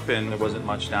 When we opened, there wasn't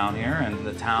much down here, and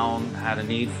the town had a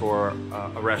need for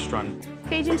a restaurant.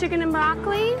 Cajun chicken and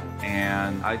broccoli.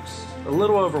 And I was a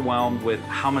little overwhelmed with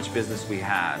how much business we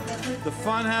had. The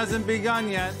fun hasn't begun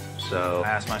yet. So I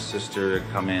asked my sister to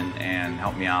come in and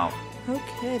help me out.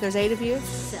 Okay, there's 8 of you.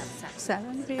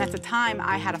 7. At the time,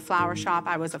 I had a flower shop.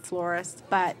 I was a florist,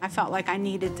 but I felt like I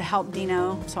needed to help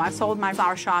Dino, so I sold my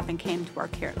flower shop and came to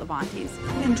work here at Levante's.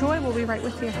 Enjoy, we'll be right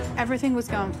with you. Everything was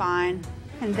going fine,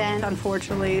 and then,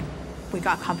 unfortunately, we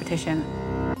got competition.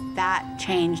 That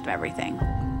changed everything.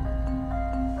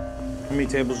 How many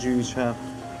tables do you each have?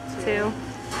 2.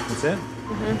 That's it?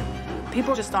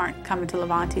 People just aren't coming to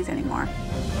Levante's anymore.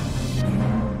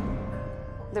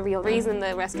 The real reason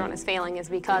the restaurant is failing is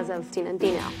because of Tina and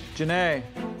Dino. Janae,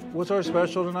 what's our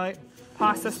special tonight?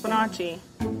 Pasta spinaci.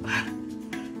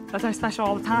 That's our special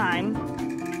all the time.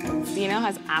 Dino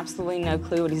has absolutely no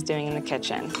clue what he's doing in the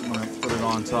kitchen. I'm gonna put it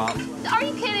on top. Are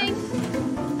you kidding?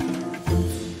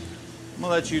 I'm gonna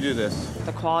let you do this.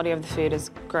 The quality of the food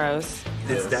is gross.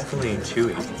 It's definitely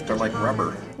chewy. They're like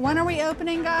rubber. When are we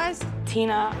opening, guys?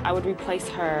 Tina, I would replace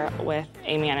her with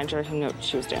a manager who knew what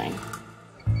she was doing.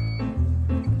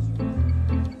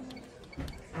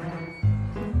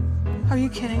 Are you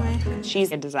kidding me?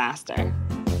 She's a disaster.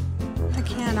 I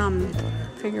can't,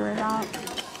 figure it out.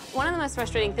 One of the most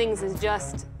frustrating things is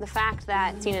just the fact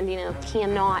that Tina and Dino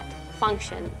cannot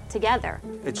function together.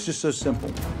 It's just so simple.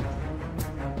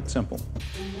 Simple.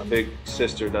 My big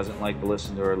sister doesn't like to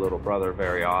listen to her little brother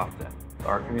very often.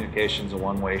 Our communication's a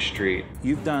one-way street.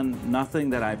 You've done nothing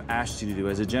that I've asked you to do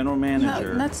as a general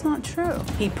manager. No, that's not true.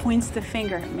 He points the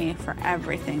finger at me for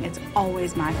everything. It's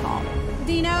always my fault.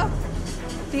 Dino?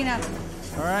 Dino.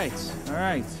 All right, all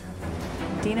right.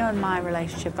 Dino and my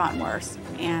relationship got worse,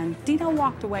 and Dino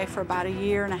walked away for about 1.5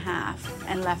 years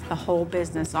and left the whole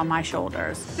business on my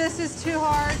shoulders. This is too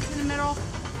hard in the middle.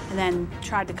 And then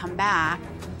tried to come back.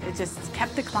 It just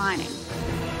kept declining.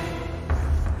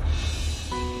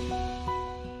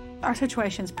 Our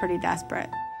situation's pretty desperate.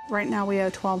 Right now we owe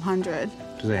 $1,200.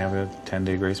 Do they have a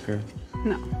 10-day grace period?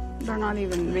 No, they're not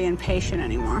even being patient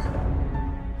anymore.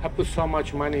 I put so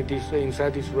much money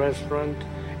inside this restaurant.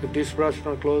 If this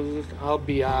restaurant closes, I'll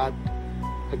be at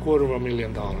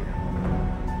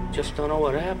 $250,000. Just don't know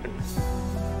what happened.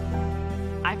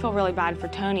 I feel really bad for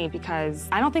Tony because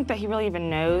I don't think that he really even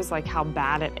knows like how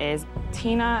bad it is.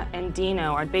 Tina and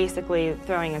Dino are basically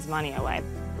throwing his money away.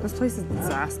 This place is a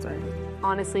disaster.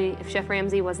 Honestly, if Chef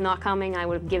Ramsay was not coming, I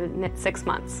would have given it 6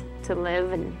 months to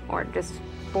live or just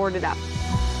board it up.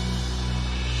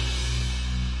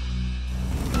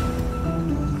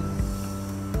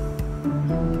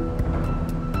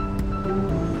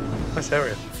 Nice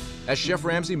area. As Chef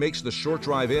Ramsay makes the short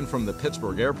drive in from the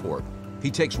Pittsburgh airport, He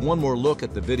takes one more look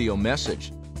at the video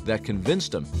message that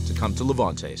convinced him to come to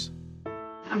Levante's.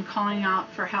 I'm calling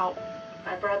out for help.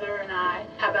 My brother and I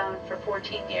have owned for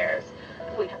 14 years.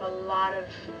 We have a lot of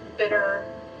bitter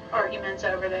arguments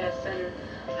over this, and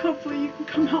hopefully you can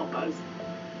come help us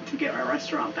to get our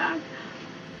restaurant back.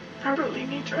 I really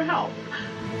need your help.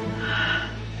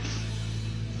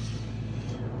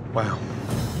 Wow.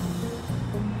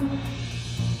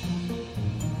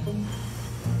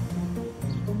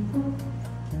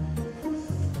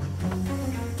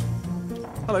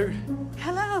 Hello.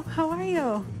 Hello, how are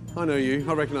you? I know you.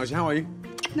 I recognise you. How are you?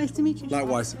 Nice to meet you.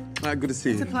 Likewise. Good to see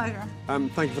you. It's a pleasure.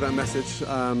 Thank you for that message.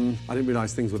 I didn't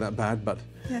realise things were that bad, but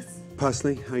Yes,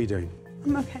 personally, how are you doing?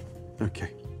 I'm okay.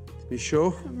 Okay. You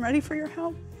sure? I'm ready for your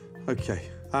help. Okay.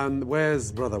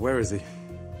 Where's brother? Where is he?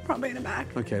 Probably in the back.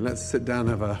 Okay, let's sit down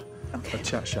and have a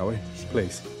chat, shall we?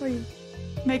 Please. Please.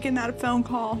 Making that phone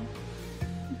call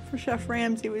for Chef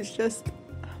Ramsay was just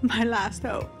my last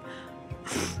hope.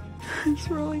 I just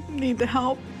really need the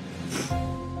help.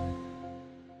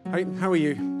 Hey, how are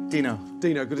you? Dino.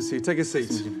 Dino, good to see you. Take a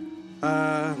seat.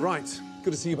 Right.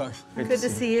 Good to see you both. Good to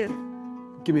see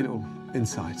you. Give me a little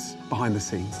insights behind the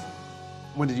scenes.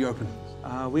 When did you open?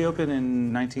 We opened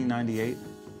in 1998.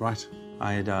 Right.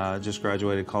 I had just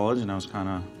graduated college, and I was kind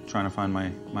of trying to find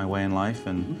my way in life.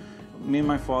 And me and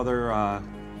my father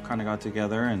kind of got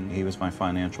together, and he was my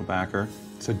financial backer.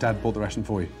 So Dad bought the restaurant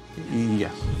for you?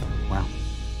 Yes. Wow.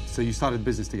 So you started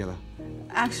business together?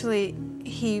 Actually,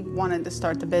 he wanted to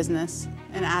start the business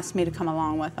and asked me to come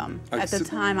along with him. Okay, At the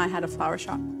time, I had a flower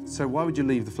shop. So why would you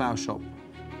leave the flower shop?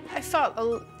 I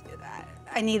felt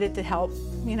I needed to help,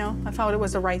 you know? I felt it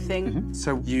was the right thing.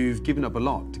 So you've given up a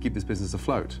lot to keep this business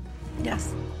afloat?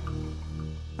 Yes.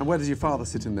 And where does your father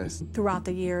sit in this? Throughout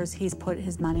the years, he's put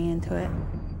his money into it.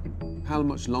 How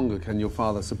much longer can your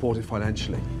father support it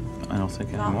financially? I don't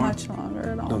think Not anymore. much longer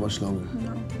at all. Not much longer.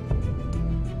 No.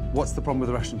 What's the problem with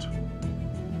the restaurant?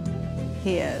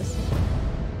 He is.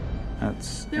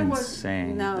 That's There was-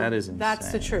 insane. No, That is insane.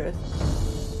 that's the truth.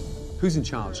 Who's in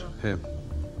charge here?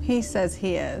 He says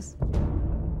he is.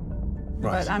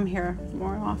 Right. But I'm here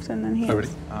more often than he is.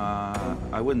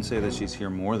 I wouldn't say that she's here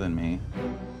more than me.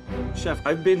 Chef,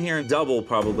 I've been here double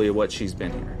probably what she's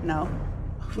been here. No.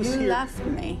 was You here. left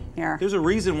me here. There's a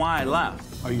reason why I left.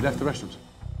 Oh, you left the restaurant?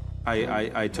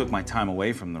 I took my time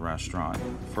away from the restaurant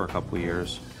for a couple of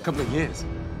years. A couple of years?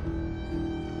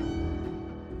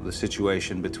 The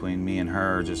situation between me and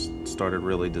her just started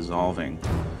really dissolving.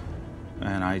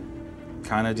 And I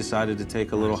kind of decided to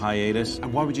take a little hiatus.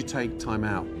 And why would you take time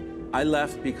out? I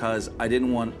left because I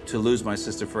didn't want to lose my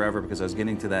sister forever, because I was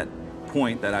getting to that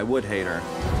point that I would hate her.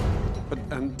 But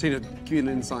Tina, give me an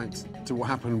insight to what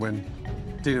happened when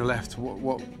Dina left.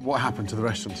 What happened to the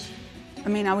restaurant? I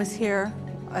mean, I was here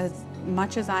as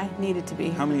much as I needed to be.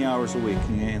 How many hours a week?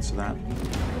 Can you answer that?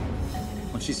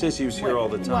 When she says she was here all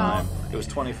the time, it was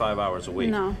 25 hours a week.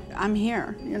 No, I'm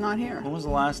here. You're not here. When was the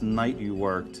last night you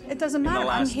worked? It doesn't matter. In the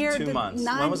last I'm here 2 months.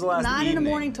 Nine, When was the last 9 in the evening?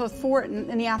 morning till 4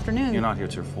 in the afternoon. You're not here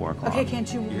till 4 o'clock. Okay,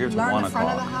 can't you You're here till learn 1 the front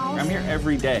of o'clock. the house? I'm here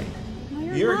every day.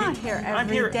 No, you're not here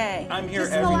every day. I'm here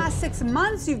Just every... in the last 6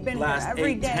 months you've been last here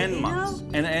every 8, day. 10 you months. know?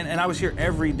 And I was here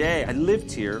every day. I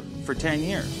lived here for 10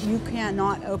 years. You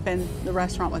cannot open the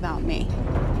restaurant without me.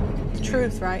 The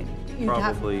truth, right? You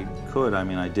Probably could. I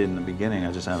mean, I did in the beginning.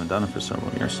 I just haven't done it for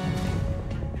several years.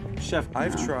 Chef,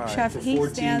 I've tried Chef, for he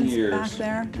 14 stands years. back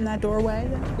there in that doorway,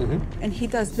 and he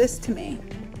does this to me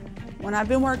when I've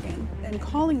been working and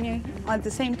calling me at the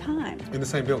same time. In the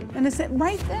same building? And it's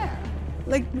right there.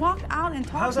 Like, walk out and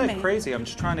talk How's to that me. crazy? I'm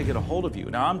just trying to get a hold of you.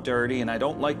 Now, I'm dirty, and I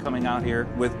don't like coming out here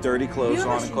with dirty clothes You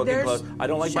know, on and cooking there's clothes. I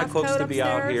don't like my chef cooks coat to be out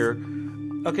upstairs. here.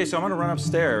 Okay, so I'm gonna run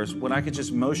upstairs when I could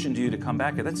just motion to you to come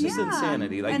back here. That's just Yeah.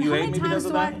 insanity. Like, And you how hate many me because times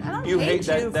of do I- that? I don't You hate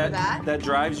hate you for that. That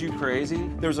drives you crazy?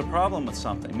 There's a problem with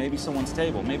something. Maybe someone's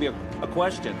table. Maybe a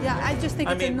question. Yeah, I just think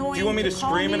I it's mean, annoying do you want me to call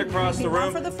scream it me, across make the me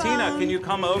run room? for the Tina, phone. can you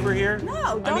come over here?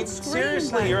 No, don't I mean, scream,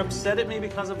 seriously, but- you're upset at me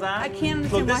because of that? I can't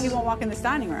Look, understand why this he is- won't walk in this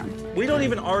dining room. We don't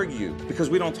even argue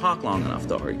because we don't talk long enough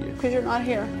to argue. Because you're not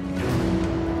here.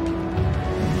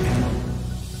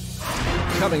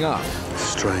 Coming up,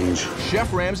 strange.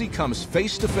 Chef Ramsay comes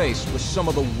face to face with some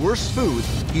of the worst food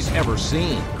he's ever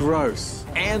seen. Gross.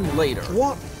 And later,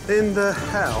 What in the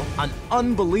hell? an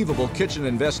unbelievable kitchen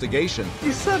investigation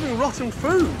You're serving rotten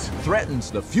food.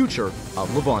 threatens the future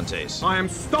of Levante's. I am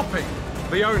stopping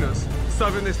the owners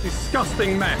serving this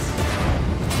disgusting mess.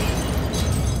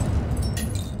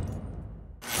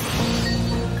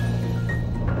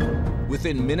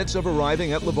 Within minutes of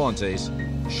arriving at Levante's,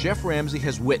 Chef Ramsay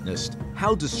has witnessed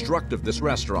how destructive this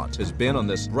restaurant has been on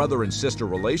this brother and sister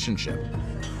relationship.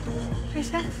 I Okay,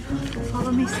 chef.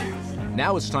 Follow me, sir.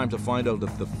 Now it's time to find out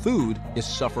if the food is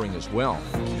suffering as well.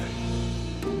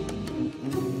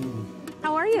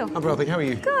 How are you? I'm well, thank you. How are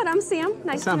you? Good, I'm Sam.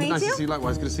 Nice to meet you. Nice to see you.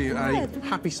 Likewise, good to see you. A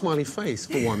happy, smiley face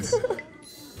for once.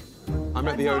 I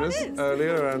met the owners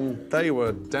earlier, and they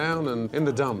were down and in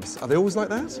the dumps. Are they always like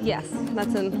that? Yes,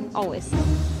 that's always.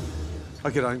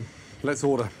 Okay, Diane, let's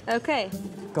order. Okay.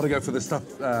 Got to go for the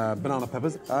stuffed banana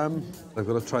peppers. I've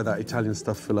got to try that Italian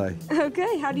stuffed fillet.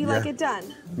 Okay, how do you like it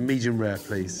done? Medium rare,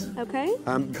 please. Okay.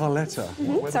 Carletta.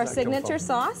 It's our signature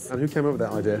sauce. And who came up with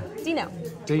that idea? Dino.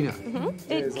 Dino.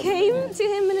 It came to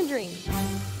him in a dream.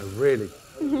 Oh, really?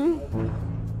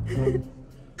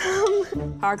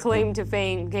 Our claim to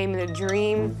fame came in a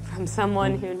dream from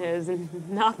someone who knows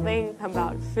nothing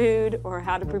about food or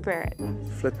how to prepare it.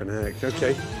 Flippin' heck,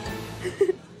 okay.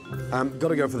 Got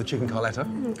to go for the chicken carletta,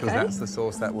 because that's the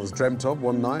sauce that was dreamt of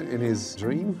one night in his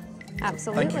dream.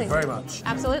 Absolutely. Thank you very much.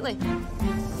 Absolutely.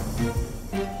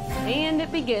 And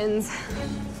it begins.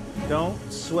 Don't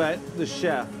sweat the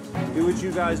chef. Do what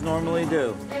you guys normally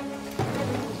do.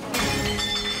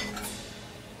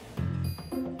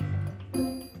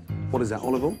 What is that,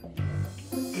 olive oil?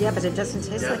 Yeah, but it doesn't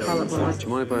taste like olive oil. Do you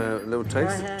mind if I have a little taste? Go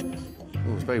ahead.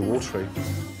 Oh, it's very watery.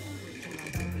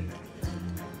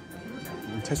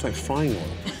 It tastes like frying oil.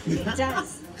 It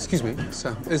does. Excuse me,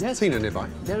 sir. Is Tina nearby?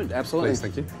 Yeah, absolutely. Please,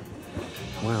 thank you.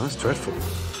 Wow, that's dreadful.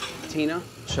 Tina,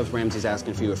 Chef Ramsay's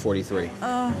asking for you at 43.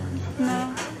 No.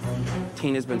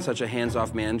 Tina's been such a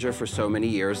hands-off manager for so many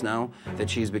years now that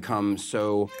she's become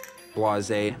so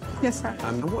blasé. Yes, sir.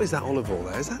 And what is that olive oil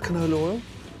there? Is that canola oil?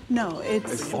 No,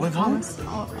 it's olive oil?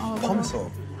 Pomace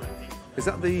oil. Is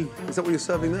that what you're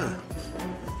serving there?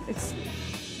 It's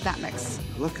that mix.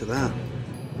 Look at that.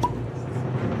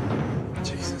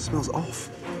 Jeez, it smells off.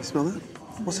 You smell that?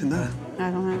 What's in there?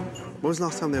 I don't know. When was the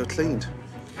last time they were cleaned?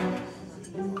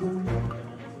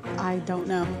 I don't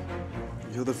know.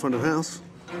 You're the front of house?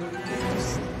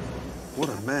 What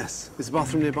a mess. Is the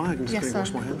bathroom nearby? I can just Yes, go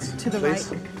wash sir. my hands. To the please.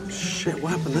 right. Shit,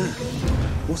 what happened there?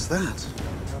 What's that?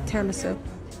 Tiramisu.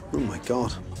 Oh, my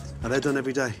God. Are they done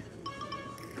every day?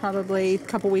 Probably a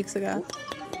couple weeks ago.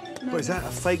 What, is that a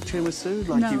fake tiramisu?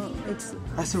 Like No, it's...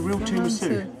 That's a real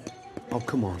tiramisu? Oh,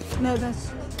 come on. No,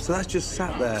 that's... So that's just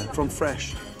sat there from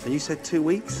fresh, and you said 2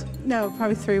 weeks? No,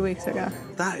 probably 3 weeks ago.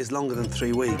 That is longer than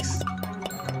 3 weeks.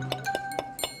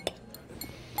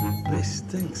 It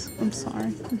stinks. I'm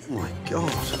sorry. Oh, my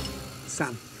God.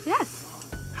 Sam. Yes.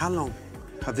 How long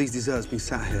have these desserts been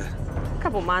sat here? A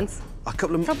couple months. A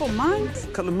couple of months? A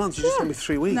couple of months? You just told me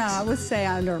 3 weeks. No, I would say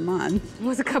under a month. It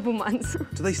was a couple months.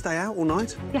 Do they stay out all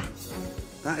night? Yeah.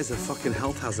 That is a fucking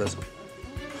health hazard.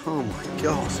 Oh, my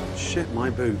God. Shit, my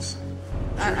boots.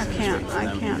 I can't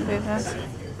do this.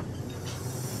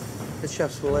 It's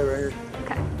chef's fillet right here.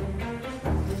 Okay.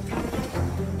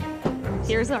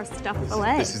 Here's our stuffed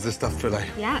fillet. This is the stuffed fillet.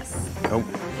 Yes. Oh,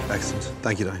 excellent.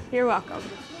 Thank you, Diane. You're welcome.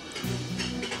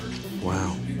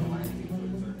 Wow.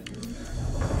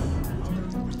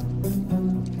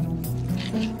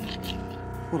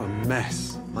 What a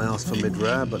mess. I asked for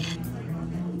mid-rare, but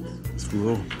it's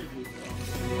raw.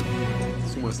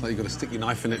 It's almost like you've got to stick your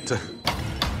knife in it to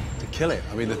kill it.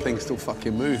 I mean, the thing's still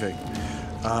fucking moving.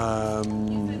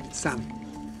 Sam,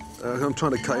 I'm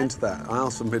trying to cut into that. I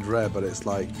asked for mid-rare, but it's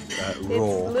like raw. It's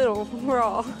a little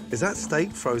raw. Is that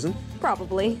steak frozen?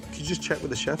 Probably. Could you just check with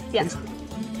the chef, Yes. please?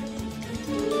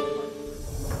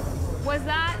 Was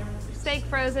that steak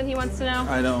frozen, he wants to know?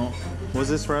 I don't. Was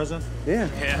this frozen? Yeah.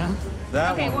 Yeah.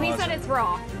 That Okay, one well, he wasn't. said it's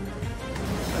raw.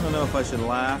 I don't know if I should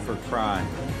laugh or cry.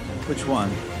 Which one?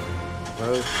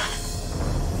 Both.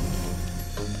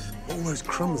 All those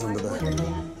crumbs under there.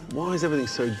 Why is everything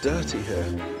so dirty here?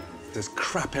 There's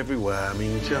crap everywhere. I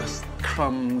mean, just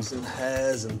crumbs and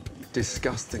hairs and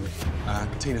disgusting.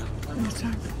 Tina,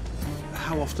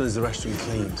 how often is the restaurant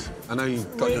cleaned? I know you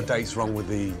got your dates wrong with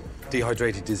the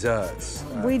dehydrated desserts.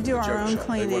 We do the our joke own shop. They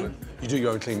cleaning. wanna- You do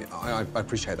your own cleaning. I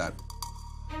appreciate that.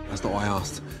 That's not what I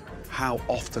asked. How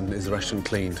often is the restaurant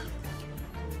cleaned?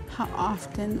 How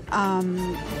often? I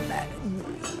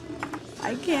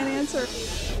can't answer.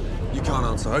 You can't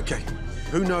answer. Okay.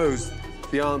 Who knows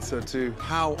the answer to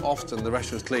how often the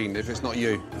restaurant's cleaned if it's not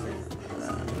you?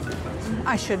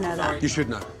 I should know that. You should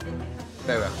know.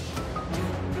 There we are.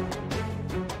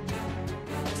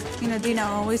 You know, Dino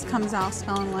always comes out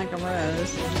smelling like a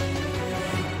rose.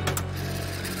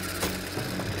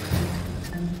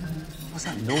 What's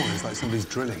that noise? Like somebody's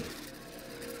drilling.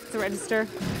 The register.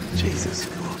 Jesus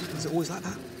God. Is it always like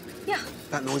that? Yeah.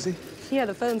 That noisy? Yeah,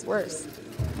 the phone's worse.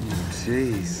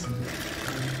 Jeez.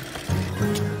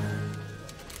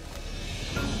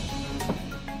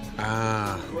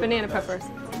 Ah. Banana peppers.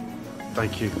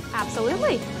 Thank you.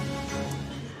 Absolutely.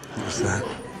 What's that?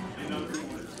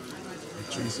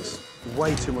 Jesus.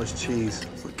 Way too much cheese.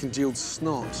 It's like congealed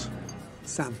snot.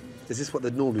 Sam, is this what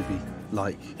they'd normally be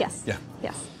like? Yes. Yeah.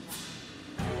 Yes.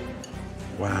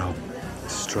 Wow.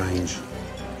 Strange.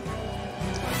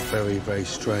 Very, very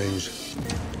strange.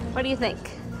 What do you think?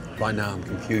 Right now, I'm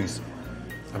confused.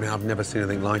 I mean, I've never seen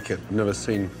anything like it. I've never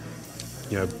seen,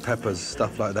 you know, peppers,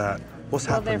 stuff like that. What's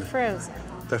happened? Well, they're frozen.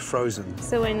 They're frozen.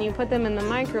 So when you put them in the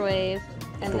microwave,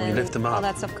 and But when then you lift them up, all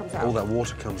that stuff comes out. all that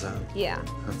water comes out. Yeah.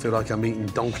 I feel like I'm eating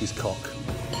donkey's cock.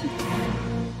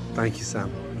 Thank you, Sam.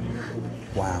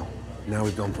 Wow. Now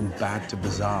we've gone from bad to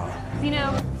bizarre.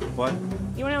 Dino, What?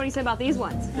 you wanna know what he said about these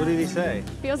ones? What did he say?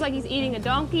 Feels like he's eating a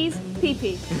donkey's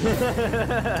pee-pee.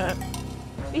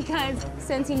 Because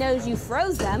since he knows you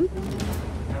froze them,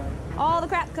 all the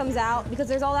crap comes out because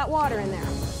there's all that water in there.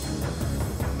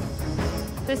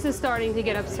 This is starting to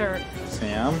get absurd.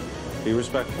 Sam, be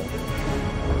respectful.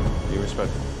 Be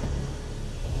respectful.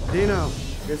 Dino,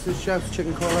 this is Chef's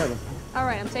chicken Corletto. All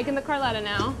right, I'm taking the Carletta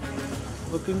now.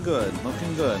 Looking good,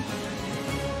 looking good.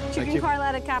 Chicken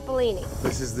Carletta Capellini.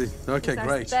 This is the... Okay,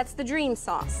 great. That's the dream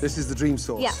sauce. This is the dream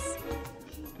sauce. Yes.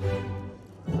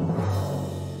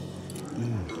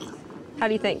 How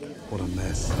do you think? What a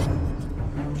mess.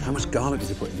 How much garlic did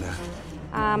you put in there?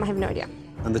 I have no idea.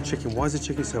 And the chicken, why is the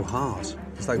chicken so hard?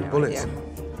 It's like bullets.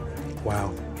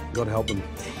 Wow, God help them.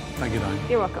 Thank you, Diane.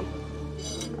 You're welcome.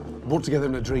 Brought together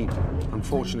in a dream.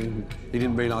 Unfortunately, he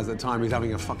didn't realize at the time he was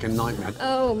having a fucking nightmare.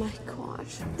 Oh my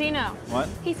gosh. Dino. What?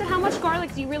 He said, how much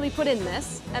garlic do you really put in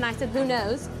this? And I said, who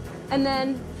knows? And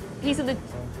then he said,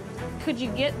 could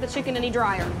you get the chicken any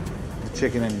drier? The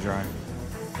chicken any dry.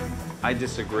 I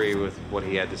disagree with what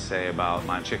he had to say about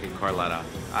my chicken Carletta.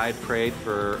 I prayed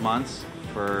for months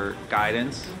for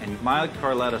guidance, and my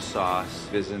Carletta sauce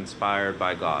is inspired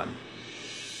by God.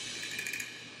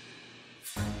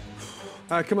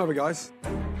 Come over, guys.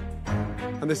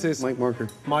 And this is... Mike Marker.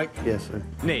 Mike? Yes, sir.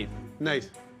 Nate. Nate.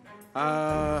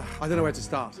 I don't know where to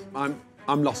start. I'm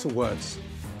lost for words.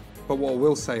 But what I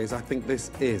will say is I think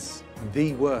this is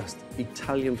the worst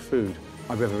Italian food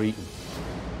I've ever eaten.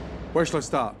 Where shall I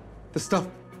start? The stuffed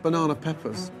banana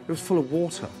peppers. It was full of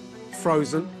water.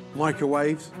 Frozen,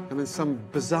 microwaved, and then some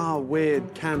bizarre,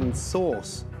 weird canned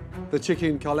sauce. The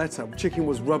chicken Carletta. Chicken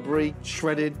was rubbery,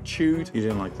 shredded, chewed. You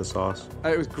didn't like the sauce?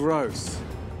 It was gross.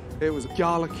 It was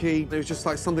garlicky. It was just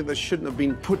like something that shouldn't have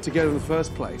been put together in the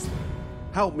first place.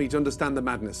 Help me to understand the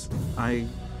madness. I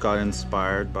got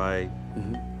inspired by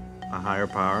a higher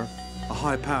power. A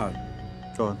higher power?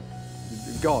 God.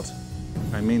 God?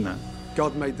 I mean that.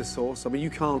 God made the sauce. I mean, you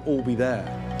can't all be there.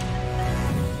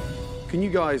 Can you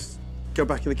guys go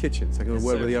back in the kitchen so I can have a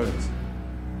word with the owners?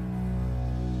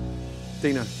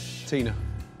 Dino, Tina,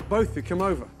 both of you come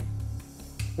over.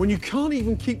 When you can't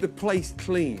even keep the place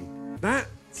clean, that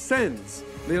sends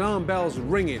the alarm bells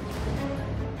ringing.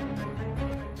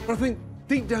 But I think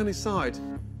deep down inside,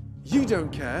 you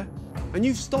don't care, and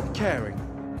you've stopped caring.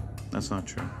 That's not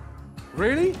true.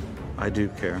 Really? I do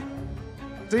care.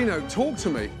 Dino, talk to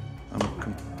me. I'm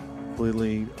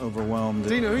completely overwhelmed.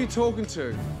 Dino, who are you talking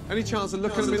to? Any chance of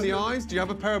looking them in the eyes? Do you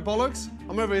have a pair of bollocks?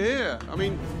 I'm over here. I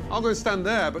mean, I'll go and stand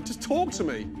there, but just talk to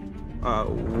me.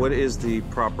 What is the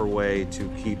proper way to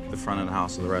keep the front of the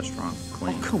house of the restaurant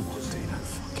clean? Oh, come on, Dino.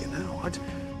 Fucking hell.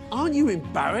 Aren't you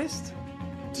embarrassed?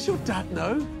 Does your dad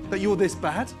know that you're this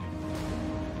bad?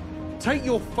 Take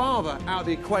your father out of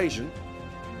the equation,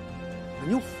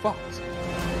 and you're fucked.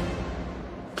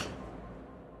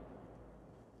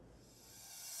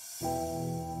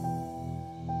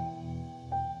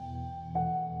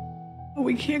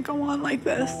 We can't go on like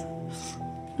this.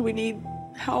 We need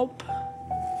help.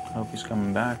 I hope he's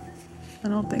coming back. I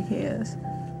don't think he is.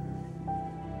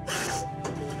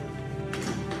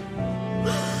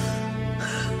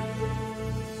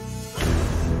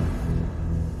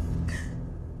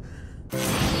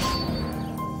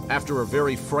 After a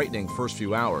very frightening first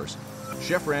few hours,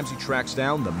 Chef Ramsay tracks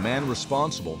down the man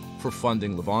responsible for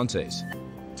funding Levante's.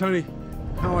 Tony,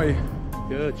 how are you?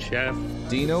 Good, Chef.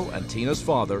 Dino and Tina's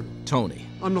father, Tony.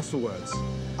 I'm lost for words.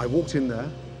 I walked in there,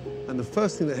 and the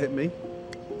first thing that hit me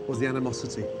was the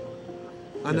animosity.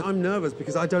 And I'm nervous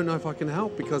because I don't know if I can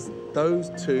help because those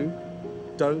two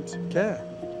don't care.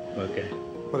 Okay.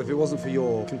 But if it wasn't for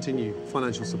your continued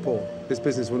financial support, this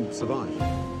business wouldn't survive.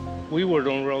 We were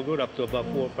doing real good up to about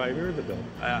 4 or 5 years ago.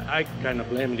 I kind of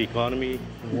blame the economy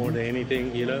more than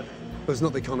anything, you know? But it's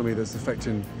not the economy that's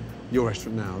affecting your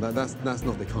restaurant now. That's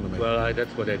not the economy. Well,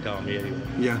 that's what they tell me anyway.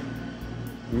 Yeah.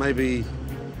 Maybe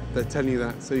they're telling you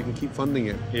that so you can keep funding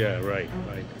it. Yeah, right.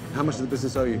 How much does the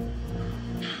business owe you?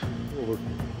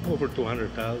 Over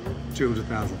 200,000.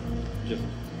 200,000. Just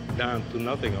down to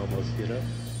nothing almost, you know?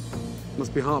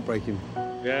 Must be heartbreaking.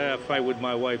 Yeah, I fight with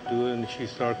my wife too, and she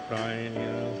starts crying, you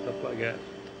know, stuff like that.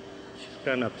 She's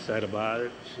kind of upset about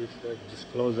it. She said,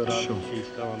 just close it up. Sure. She's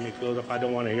telling me, close up. I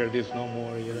don't want to hear this no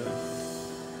more, you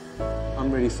know? I'm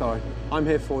really sorry. I'm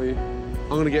here for you. I'm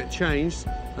going to get changed,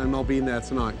 and I'll be in there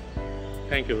tonight.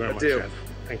 Thank you very much, deal. Chef.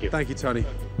 Thank you. Thank you, Tony.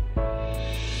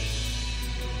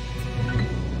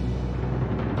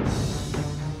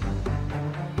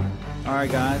 All right,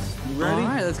 guys. You ready? All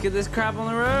right, let's get this crap on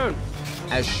the road.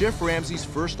 As Chef Ramsay's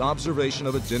first observation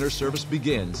of a dinner service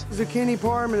begins, zucchini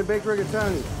parm and a baked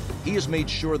rigatoni. he has made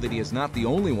sure that he is not the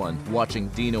only one watching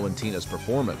Dino and Tina's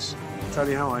performance.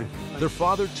 Tony, how are you? Their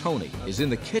father, Tony, is in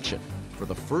the kitchen for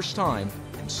the first time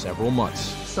in several months.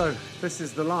 So, this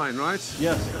is the line, right?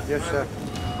 Yes. Yes, chef.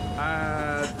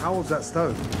 How old's that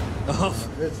stove? Oh,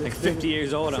 like 50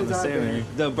 years old, I'm assuming.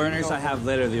 The burners I have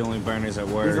lit are the only burners that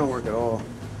work. These don't work at all.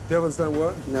 The ovens don't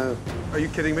work? No. Are you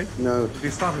kidding me? No. If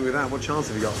you're starting with that, what chance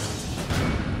have you got?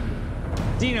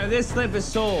 Dino, this slip is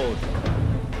sold.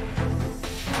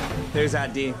 There's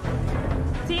that, D.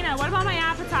 Tina, what about my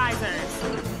appetizers?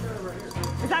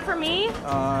 Is that for me?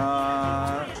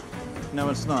 No,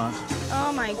 it's not.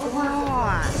 Oh my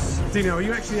gosh. Dino, are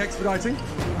you actually expediting?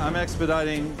 I'm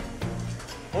expediting.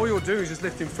 All you're doing is just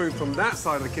lifting food from that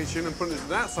side of the kitchen and putting it to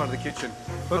that side of the kitchen.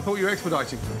 But I thought you were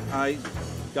expediting. I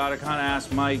gotta kind of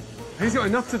ask Mike. He's got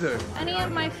enough to do. Any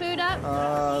of my food up?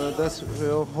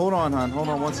 Hold on, hon. Hold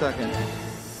on 1 second.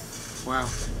 Wow.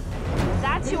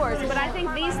 That's yours, but I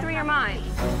think these 3 are mine.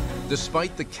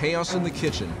 Despite the chaos in the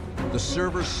kitchen, the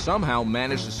servers somehow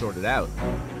managed to sort it out.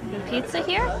 Pizza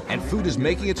here? And food is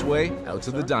making its way out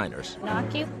to the diners.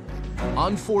 Knock you.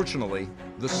 Unfortunately,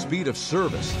 the speed of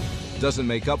service doesn't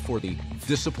make up for the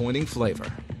disappointing flavor.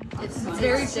 It's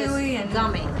very chewy and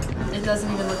gummy. It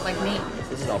doesn't even look like meat.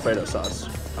 This is Alfredo sauce.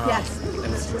 Yes.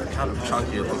 And it's kind of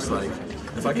chunky, it looks like.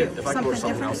 If I could order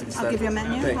something else instead. I'll give you a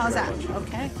menu. Thank How's you that? very much.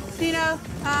 Okay. Dino,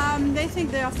 they think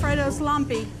the Alfredo's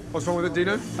lumpy. What's wrong with it,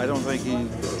 Dino? I don't think he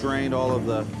drained all of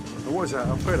the. What is that,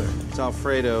 Alfredo? It's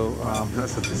Alfredo.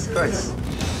 That's a disgrace.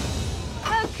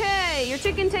 Okay, your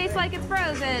chicken tastes like it's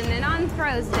frozen and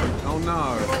unfrozen. Oh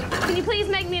no. Can you please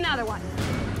make me another one?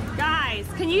 Guys,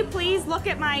 can you please look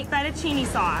at my fettuccine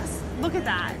sauce? Look at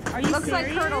that. Are you Looks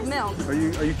serious? like curdled milk. Are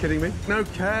you kidding me? No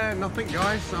care, nothing,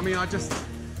 guys. I mean,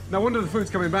 no wonder the food's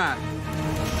coming back.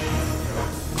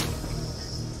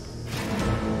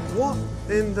 What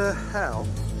in the hell?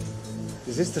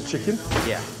 Is this the chicken?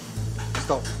 Yeah.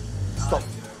 Stop. Stop.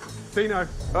 Dino,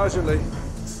 urgently.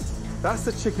 That's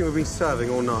the chicken we've been serving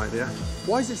all night, yeah?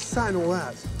 Why is it sat in all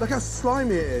that? Look how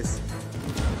slimy it is.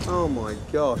 Oh my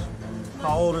God.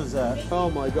 How old is that? Oh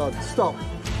my God. Stop.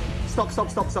 Stop, stop,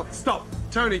 stop, stop, stop.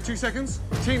 Tony, 2 seconds.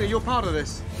 Tina, you're part of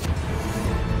this.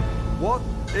 What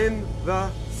in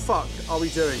the fuck are we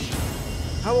doing?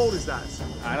 How old is that?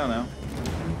 I don't know.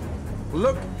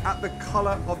 Look at the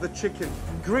color of the chicken.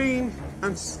 Green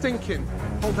and stinking.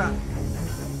 Hold that.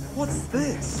 What's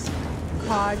this?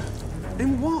 Cod.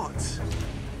 In what?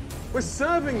 We're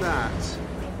serving that.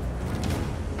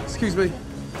 Excuse me.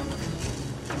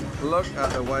 Look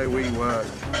at the way we work.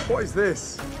 What is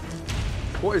this?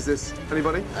 What is this?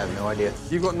 Anybody? I have no idea.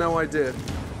 You've got no idea.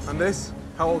 And this?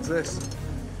 How old's this?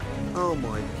 Oh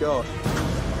my God.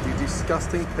 You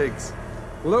disgusting pigs.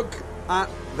 Look at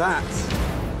that.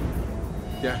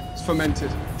 Yeah, it's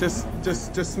fermented. Just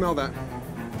smell that.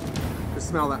 Just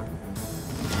smell that.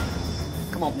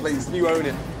 Come on, please, you own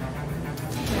it.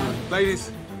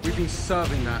 Ladies, we've been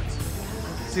serving that.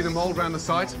 See the mold around the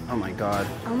side? Oh my God.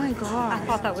 Oh my God. I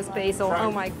thought that was basil.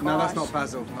 Oh my God. No, that's not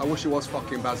basil. I wish it was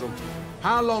fucking basil.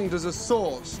 How long does a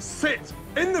sauce sit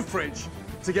in the fridge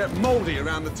to get moldy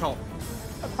around the top?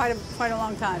 Quite a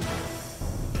long time.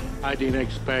 I didn't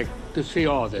expect to see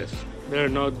all this. They're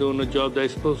not doing the job they're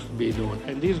supposed to be doing.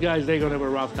 And these guys, they're gonna have a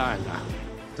rough time now.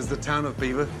 Does the town of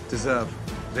Beaver deserve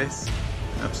this?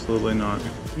 Absolutely not.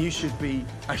 You should be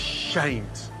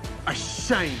ashamed.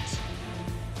 Ashamed.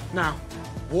 Now,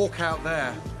 walk out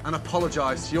there and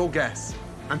apologize to your guests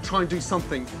and try and do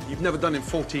something you've never done in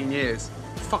 14 years.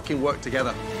 Fucking work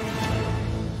together.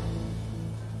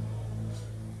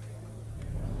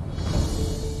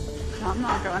 I'm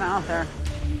not going out there.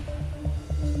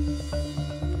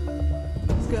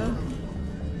 Let's go.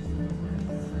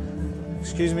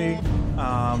 Excuse me.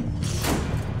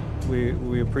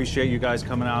 We appreciate you guys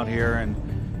coming out here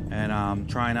and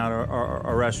trying out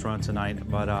our restaurant tonight,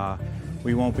 but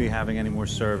we won't be having any more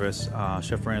service.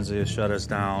 Chef Ramsay has shut us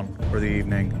down for the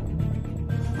evening.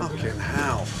 Fucking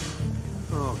hell.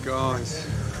 Oh, God.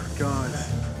 God.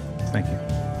 Thank you.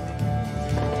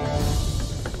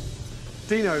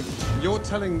 Dino, you're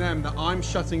telling them that I'm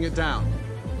shutting it down.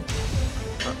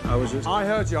 I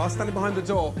heard you. I was standing behind the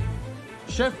door.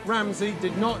 Chef Ramsay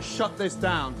did not shut this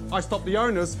down. I stopped the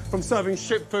owners from serving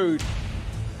shit food.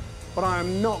 But I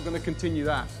am not going to continue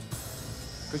that.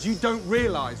 Because you don't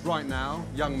realise right now,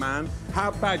 young man,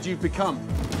 how bad you've become.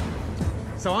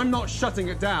 So I'm not shutting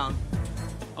it down.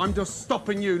 I'm just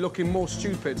stopping you looking more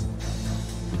stupid.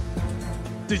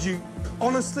 Did you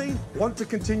honestly want to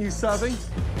continue serving?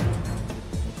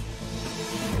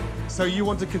 So you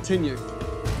want to continue?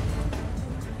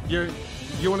 You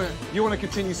want to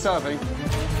continue serving?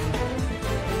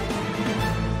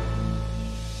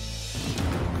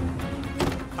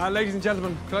 Ladies and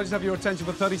gentlemen, could I just have your attention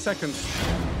for 30 seconds?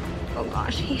 Oh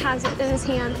gosh, he has it in his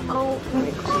hand. Oh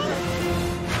my God.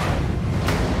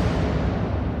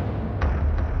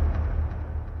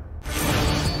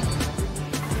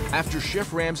 After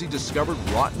Chef Ramsay discovered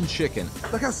rotten chicken.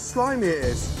 Look how slimy it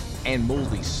is. And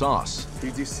moldy sauce.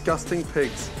 You disgusting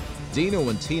pigs. Dino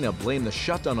and Tina blame the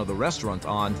shutdown of the restaurant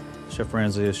on... Chef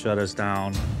Ramsay has shut us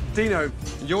down. Dino,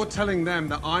 you're telling them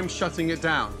that I'm shutting it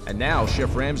down. And now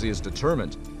Chef Ramsay is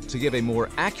determined to give a more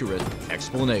accurate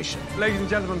explanation. Ladies and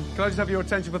gentlemen, can I just have your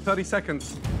attention for 30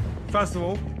 seconds? First of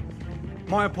all,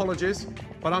 my apologies,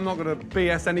 but I'm not going to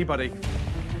BS anybody.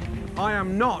 I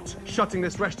am not shutting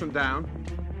this restaurant down.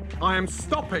 I am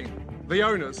stopping the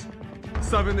owners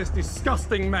serving this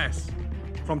disgusting mess.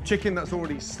 From chicken that's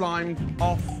already slimed,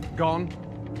 off, gone,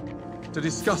 to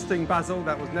disgusting basil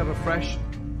that was never fresh,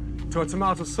 to a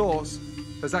tomato sauce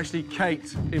that's actually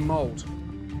caked in mold.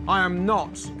 I am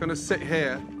not going to sit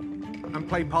here and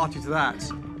play party to that.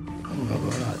 Oh my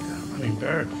God, I'm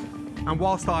embarrassed. And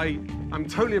whilst I'm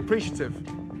totally appreciative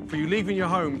for you leaving your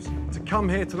homes to come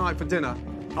here tonight for dinner,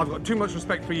 I've got too much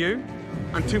respect for you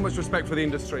and too much respect for the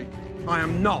industry. I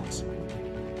am not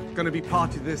going to be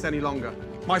party to this any longer.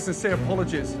 My sincere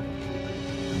apologies.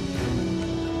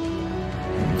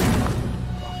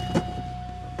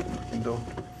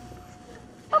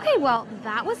 Okay, well,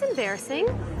 that was embarrassing.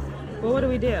 Well, what do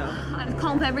we do?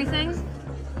 Comb everything.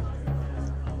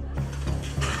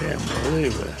 Can't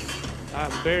believe it.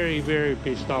 I'm very, very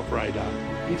pissed off right now.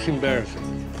 It's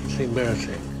embarrassing. It's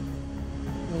embarrassing.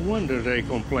 No wonder they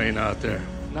complain out there.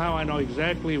 Now I know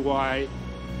exactly why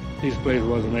this place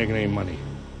wasn't making any money.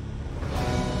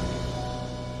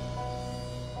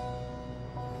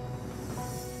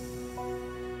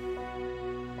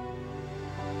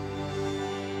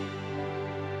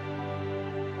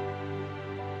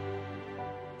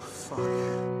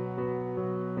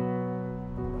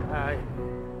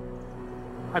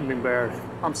 I'm embarrassed.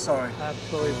 I'm sorry.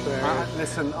 Absolutely embarrassed.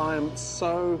 Listen, I am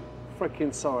so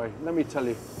freaking sorry. Let me tell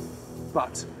you.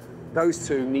 But those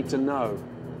two need to know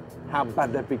how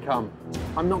bad they've become.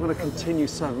 I'm not going to continue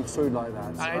serving food like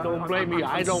that. I don't blame you.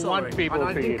 I don't want people to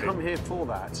eat it. I didn't come here for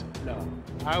that. No,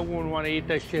 I wouldn't want to eat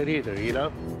that shit either, you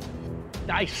know?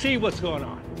 I see what's going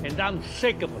on, and I'm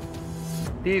sick of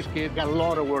it. These kids got a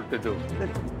lot of work to do.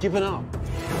 They're giving up.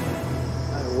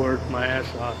 I worked my ass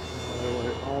off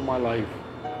all my life.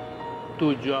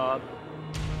 2 jobs.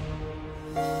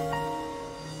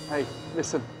 Hey,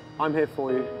 listen, I'm here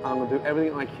for you, and I'm going to do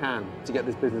everything I can to get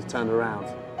this business turned around.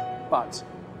 But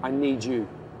I need you,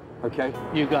 okay?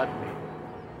 You got me.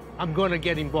 I'm going to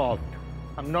get involved.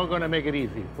 I'm not going to make it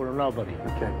easy for nobody.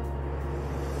 Okay.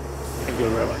 Thank you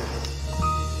very much.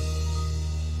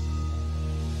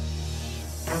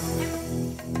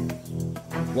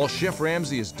 While Chef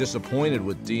Ramsay is disappointed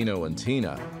with Dino and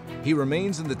Tina, he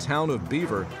remains in the town of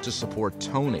Beaver to support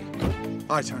Tony.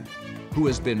 Hi, Tony. Who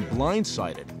has been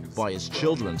blindsided by his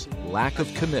children's lack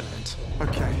of commitment.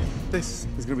 Okay, this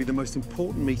is going to be the most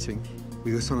important meeting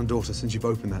with your son and daughter since you've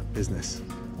opened that business.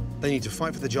 They need to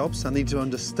fight for the jobs and need to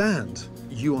understand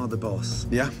you are the boss.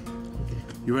 Yeah?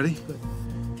 You ready?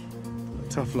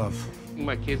 Tough love.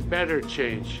 My kids better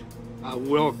change. I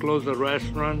will close the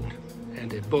restaurant,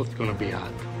 and they're both going to be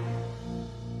out.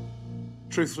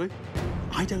 Truthfully,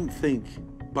 I don't think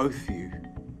both of you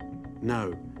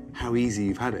know how easy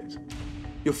you've had it.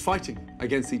 You're fighting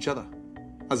against each other,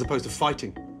 as opposed to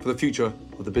fighting for the future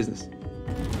of the business.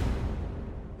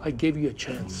 I gave you a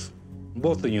chance,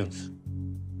 both of you.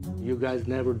 You guys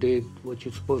never did what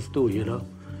you're supposed to do, you know?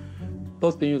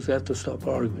 Both of you have to stop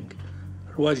arguing.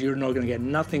 Otherwise, you're not going to get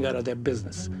nothing out of that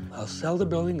business. I'll sell the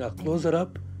building, I'll close it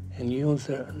up, and you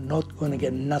are not going to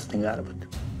get nothing out of it.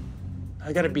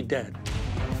 I got to be dead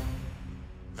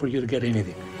for you to get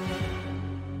anything.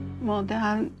 Well,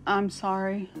 Dad, I'm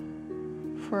sorry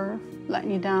for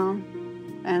letting you down,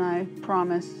 and I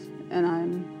promise, and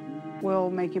I will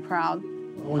make you proud.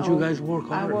 I want you guys to work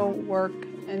hard. I will work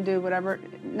and do whatever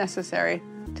necessary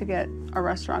to get our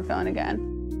restaurant going again.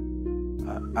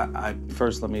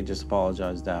 First, let me just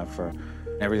apologize, Dad, for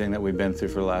everything that we've been through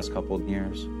for the last couple of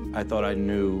years. I thought I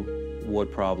knew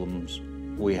what problems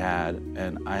we had,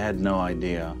 and I had no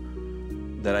idea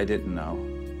that I didn't know.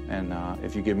 And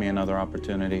if you give me another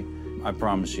opportunity, I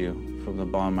promise you, from the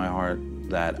bottom of my heart,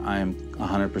 that I am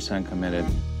 100% committed.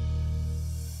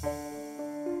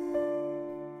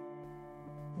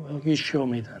 Well, you show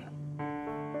me then.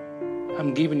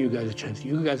 I'm giving you guys a chance.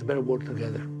 You guys better work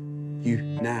together. You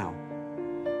now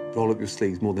roll up your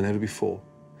sleeves more than ever before,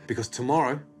 because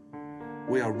tomorrow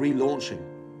we are relaunching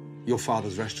your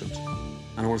father's restaurant.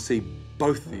 And I want to see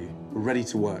both of you ready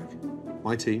to work.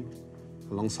 My team,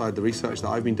 alongside the research that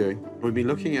I've been doing, we've been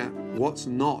looking at what's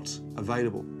not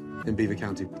available in Beaver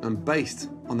County. And based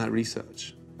on that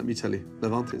research, let me tell you,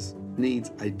 Levantes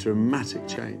needs a dramatic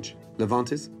change.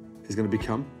 Levantes is going to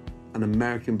become an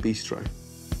American bistro.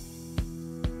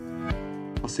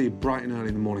 I'll see you bright and early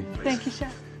in the morning. Thank you,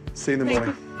 Chef. See you in the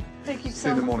morning. Thank you See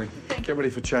you in the morning. Get ready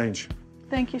for change.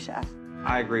 Thank you, Chef.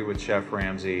 I agree with Chef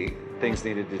Ramsay. Things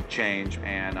needed to change,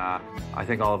 and I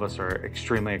think all of us are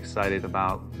extremely excited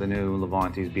about the new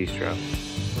Levantes Bistro.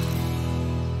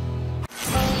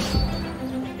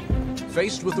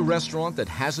 Faced with a restaurant that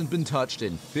hasn't been touched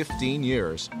in 15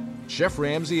 years, Chef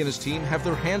Ramsay and his team have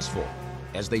their hands full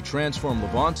as they transform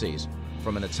Levantes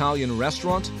from an Italian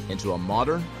restaurant into a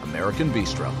modern American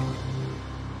bistro.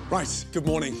 Right, good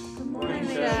morning. Good morning,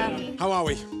 Chef. How are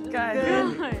we?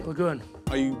 Good. We're good.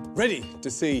 Are you ready to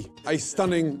see a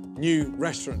stunning new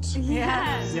restaurant?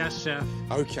 Yes. Yes, Chef.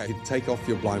 Okay, take off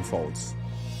your blindfolds.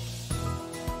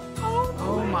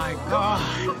 Oh my God.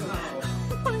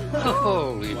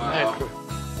 Holy mackerel.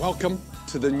 Welcome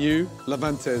to the new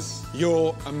Levantes,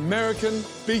 your American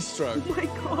bistro. Oh my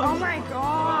God. Oh my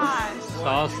gosh. It's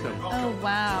awesome. Oh,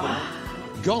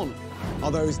 wow. Gone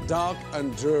are those dark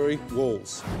and dreary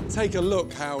walls. Take a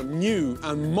look how new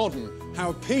and modern, how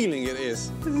appealing it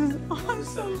is. This is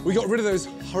awesome. We got rid of those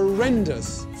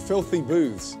horrendous, filthy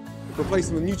booths, replaced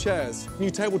them with new chairs,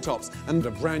 new tabletops, and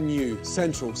a brand new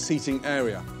central seating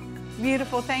area.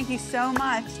 Beautiful. Thank you so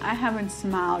much. I haven't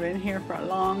smiled in here for a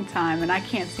long time, and I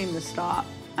can't seem to stop.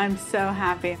 I'm so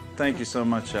happy. Thank you so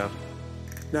much, Chef.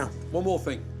 Now, one more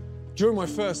thing. During my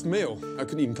first meal, I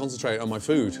couldn't even concentrate on my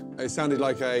food. It sounded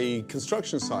like a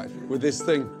construction site with this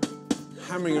thing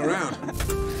hammering around.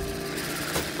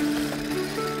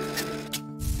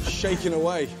 Shaking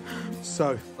away.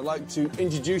 So, I'd like to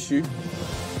introduce you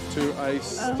to a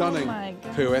stunning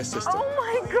POS system. Oh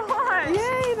my gosh!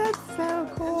 Yay, that's so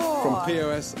cool. From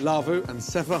POS, Lavu and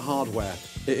Sefer Hardware.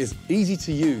 It is easy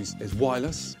to use, it's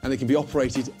wireless, and it can be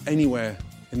operated anywhere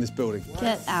in this building.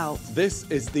 Get out. This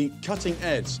is the cutting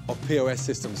edge of POS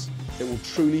systems. It will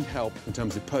truly help in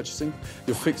terms of purchasing,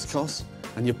 your fixed costs,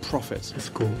 and your profit. That's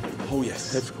cool. Oh,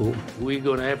 yes. That's cool. We're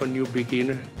gonna have a new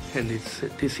beginner, and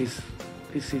this is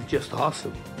just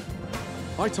awesome.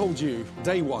 I told you,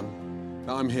 day one,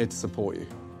 that I'm here to support you.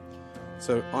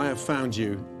 So I have found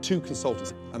you 2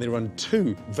 consultants, and they run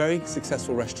 2 very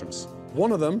successful restaurants.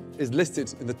 One of them is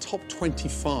listed in the top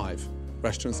 25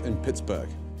 restaurants in Pittsburgh.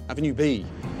 Avenue B.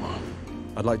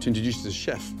 I'd like to introduce you to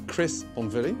Chef Chris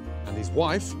Bonvilli and his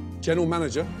wife, General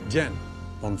Manager Jen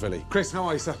Bonvilli. Chris, how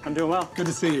are you, sir? I'm doing well. Good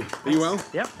to see you. Are you well?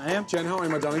 Yep, I am. Jen, how are you,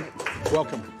 my darling?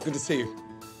 Welcome. Good to see you.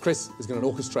 Chris is going to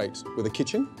orchestrate with the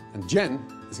kitchen, and Jen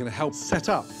is going to help set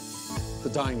up the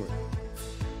dining room.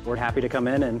 We're happy to come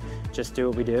in and just do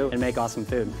what we do and make awesome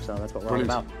food. So that's what we're all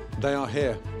about. They are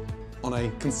here on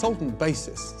a consultant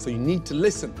basis, so you need to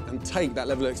listen and take that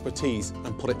level of expertise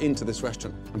and put it into this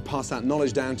restaurant and pass that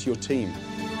knowledge down to your team.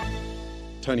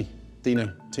 Tony,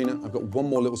 Dino, Tina, I've got one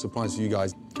more little surprise for you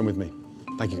guys. Come with me.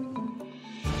 Thank you.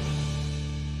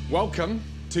 Welcome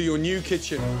to your new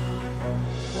kitchen.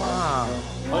 Wow.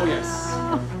 Oh, yes.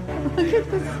 Look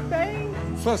at the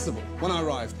space. First of all, when I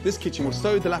arrived, this kitchen was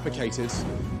so dilapidated,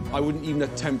 I wouldn't even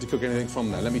attempt to cook anything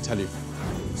from there, let me tell you.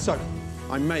 So,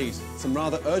 I made some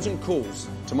rather urgent calls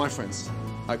to my friends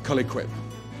at Cully Quip,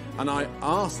 and I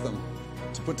asked them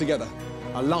to put together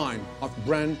a line of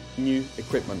brand new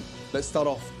equipment. Let's start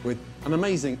off with an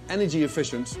amazing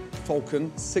energy-efficient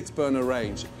Falcon 6-burner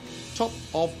range. Top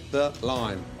of the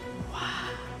line. Wow.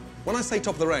 When I say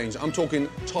top of the range, I'm talking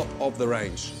top of the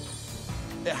range.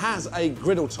 It has a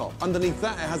griddle top. Underneath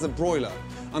that, it has a broiler.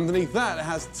 Underneath that, it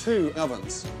has 2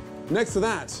 ovens. Next to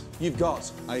that, you've got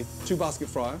a 2-basket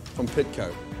fryer from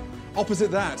Pitco.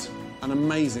 Opposite that, an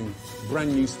amazing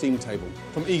brand new steam table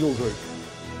from Eagle Group.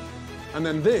 And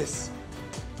then this,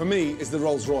 for me, is the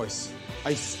Rolls Royce,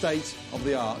 a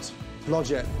state-of-the-art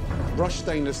Blodgett brushed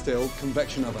stainless steel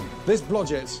convection oven. This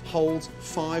Blodgett holds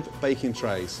 5 baking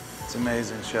trays. It's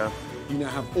amazing, Chef. You now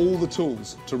have all the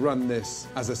tools to run this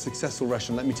as a successful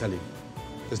restaurant, let me tell you.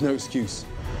 There's no excuse.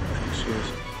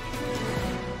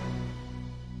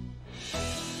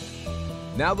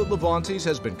 Now that Levante's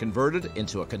has been converted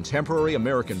into a contemporary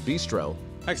American bistro,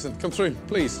 excellent, come through,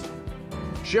 please.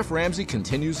 Chef Ramsay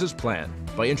continues his plan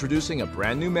by introducing a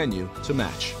brand new menu to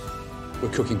match. We're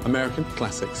cooking American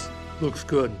classics. Looks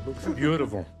good, looks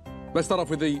beautiful. Let's start off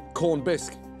with the corn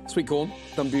bisque. Sweet corn,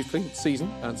 done beautifully,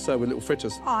 seasoned, and served with little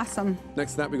fritters. Awesome.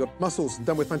 Next to that, we've got mussels,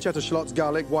 done with pancetta, shallots,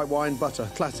 garlic, white wine, butter.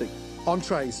 Classic.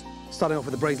 Entrees, starting off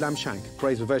with a braised lamb shank,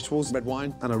 braised with vegetables, red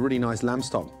wine, and a really nice lamb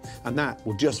stock. And that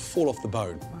will just fall off the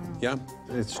bone. Yeah?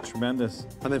 It's tremendous.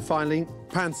 And then finally,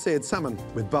 pan-seared salmon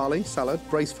with barley, salad,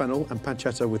 braised fennel, and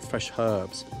pancetta with fresh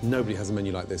herbs. Nobody has a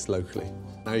menu like this locally.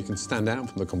 Now you can stand out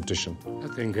from the competition. I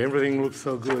think everything looks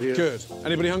so good here. Good.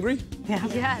 Anybody hungry? Yeah.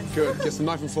 Yes. Good. Get some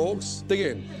knife and forks. Dig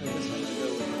in.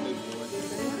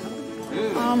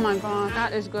 Oh my God,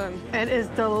 that is good. It is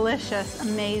delicious,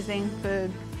 amazing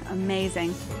food,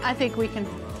 amazing. I think we can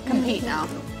compete now.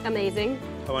 Amazing.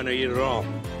 I want to eat it all.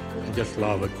 I just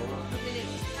love it.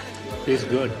 It's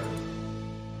good.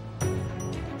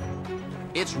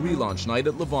 It's relaunch night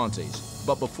at Levante's,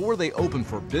 but before they open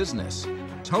for business,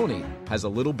 Tony has a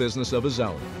little business of his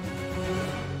own.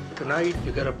 Tonight,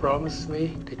 you gotta promise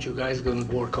me that you guys gonna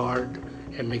work hard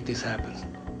and make this happen.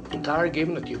 I'm tired of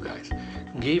giving it to you guys.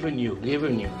 Giving you.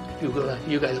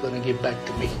 You guys gonna give back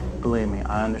to me. Believe me,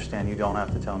 I understand you don't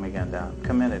have to tell me again, Dad.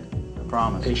 Committed. I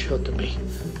promise. They show to me.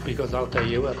 Because I'll tell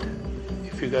you what,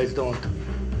 if you guys don't,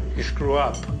 you screw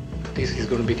up, this is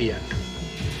gonna be the end.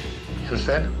 You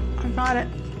understand? I got it.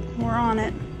 We're on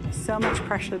it. So much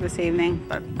pressure this evening,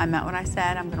 but I meant what I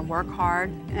said. I'm gonna work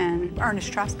hard and earn his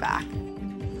trust back.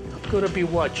 I'm gonna be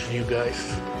watching you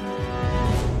guys.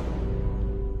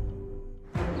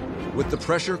 With the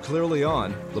pressure clearly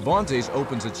on, Levante's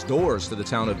opens its doors to the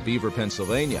town of Beaver,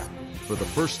 Pennsylvania, for the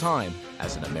first time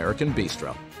as an American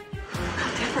bistro.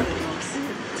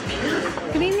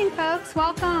 Good evening, folks.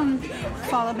 Welcome.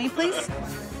 Follow me, please.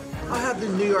 I have the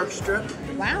New York strip.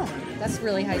 Wow, that's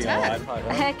really high tech.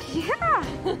 Heck yeah.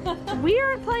 We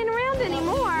aren't playing around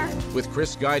anymore. With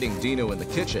Chris guiding Dino in the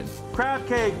kitchen. Crab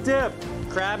cake, dip.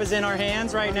 Crab is in our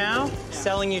hands right now,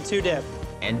 selling you 2 dip.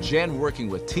 And Jen working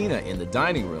with Tina in the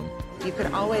dining room. You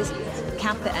could always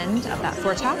cap the end of that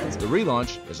foretop. The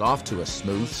relaunch is off to a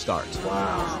smooth start.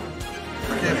 Wow.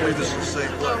 I can't believe this is the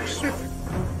same place.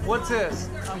 What's this?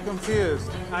 I'm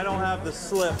confused. I don't have the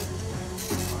slip.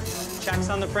 Checks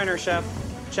on the printer, Chef.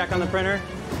 Check on the printer.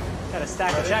 Got a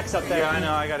stack of checks up there. Yeah, I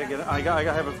know. I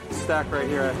gotta have a stack right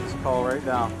here. I have to call right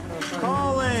now.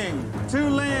 Calling 2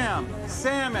 lamb,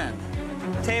 salmon.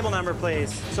 Table number,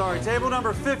 please. Sorry, table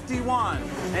number 51.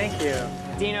 Thank you.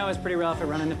 Dino is pretty rough at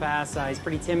running the pass. He's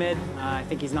pretty timid. I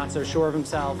think he's not so sure of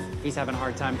himself. He's having a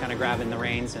hard time kind of grabbing the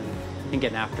reins and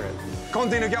getting after it. Come on,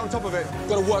 Dino, get on top of it.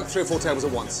 Got to work 3 or 4 tables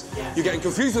at once. Yeah. You're getting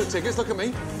confused with the tickets. Look at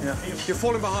me. Yeah. You're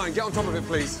falling behind. Get on top of it,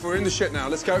 please. We're in the shit now.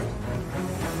 Let's go.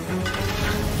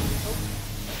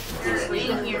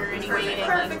 Waiting here and waiting.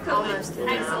 Perfect. Almost.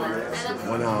 Excellent.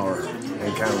 1 hour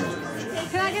and counting.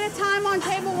 Can I get a time on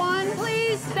table 1,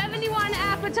 please? 71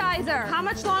 appetizer. How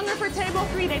much longer for table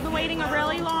 3? They've been waiting a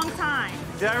really long time.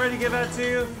 Did I already give that to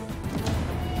you?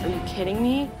 Are you kidding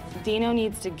me? Dino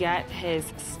needs to get his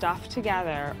stuff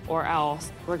together or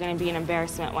else we're going to be an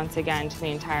embarrassment once again to the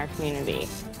entire community.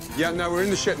 Yeah, no, we're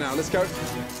in the shit now. Let's go.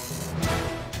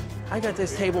 I got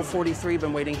this table 43,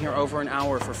 been waiting here over an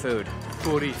hour for food.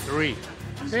 43.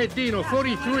 Hey, Dino,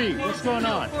 43. What's going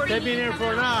on? They've been here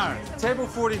for an hour. Table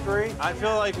 43. I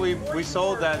feel like we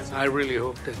sold that. I really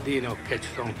hope that Dino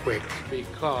catches on quick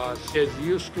because if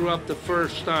you screw up the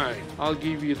first time, I'll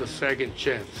give you the second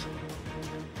chance.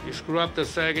 You screw up the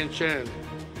second chance,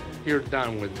 you're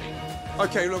done with me.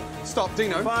 Okay, look, stop,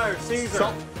 Dino. Fire, Caesar.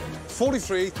 Stop.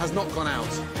 43 has not gone out.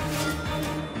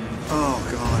 Oh,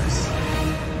 guys.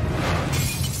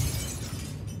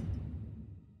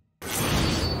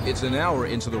 It's an hour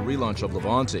into the relaunch of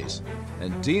Levante's,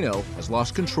 and Dino has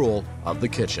lost control of the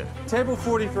kitchen. Table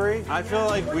 43. I feel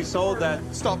like we sold that.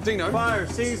 Stop, Dino. Fire,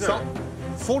 Caesar. Stop.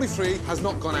 43 has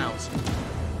not gone out.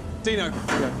 Dino,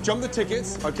 jump the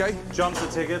tickets, okay? Jump the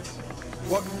tickets.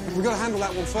 What? We've got to handle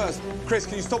that one first. Chris,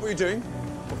 can you stop what you're doing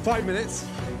for 5 minutes?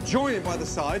 Join it by the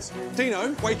sides.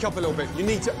 Dino, wake up a little bit. You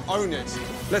need to own it.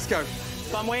 Let's go.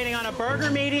 So I'm waiting on a burger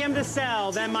medium to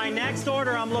sell. Then my next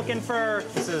order, I'm looking for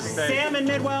salmon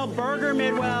midwell, burger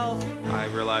midwell. I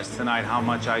realized tonight how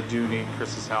much I do need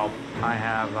Chris's help. I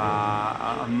have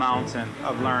a mountain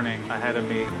of learning ahead of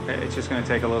me. It's just going to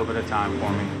take a little bit of time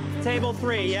for me. Table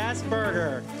 3, yes,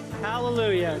 burger.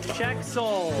 Hallelujah. Check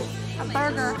sold. A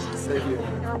burger. Save you.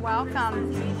 You're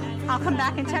welcome. I'll come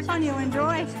back and check on you.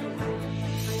 Enjoy.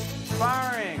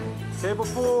 Firing. Table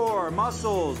 4,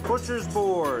 muscles, butcher's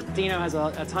board. Dino has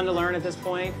a ton to learn at this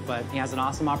point, but he has an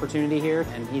awesome opportunity here,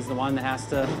 and he's the one that has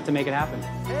to make it happen.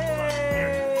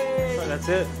 Hey! That's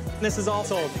it. This is all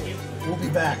sold. We'll be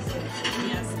back.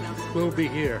 We'll be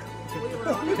here.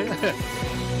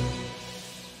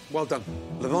 Well done.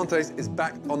 Levante's is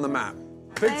back on the map.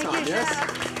 Big time, yes?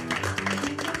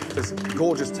 This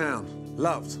gorgeous town.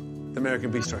 Loved the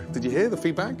American Bistro. Did you hear the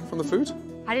feedback from the food?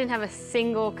 I didn't have a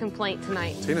single complaint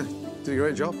tonight. Tina, did a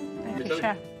great job. Thank you,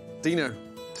 Chef. Dino,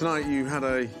 tonight you had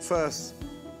a first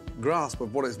grasp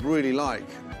of what it's really like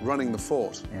running the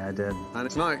fort. Yeah, I did. And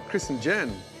tonight, Chris and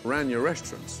Jen ran your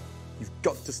restaurants. You've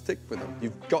got to stick with them.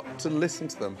 You've got to listen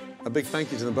to them. A big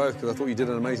thank you to them both, because I thought you did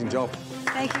an amazing job.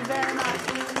 Thank you very much.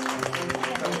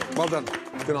 Well done.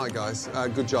 Good night, guys.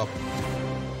 Good job.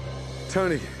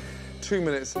 Tony, 2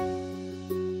 minutes.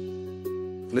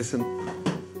 Listen,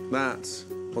 that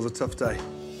was a tough day.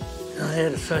 I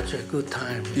had such a good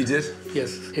time. You did?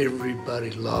 Yes, everybody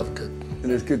loved it.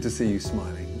 And it's good to see you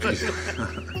smiling.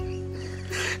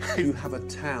 You have a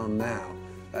town now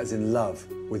that is in love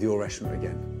with your restaurant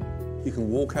again. You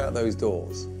can walk out those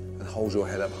doors and hold your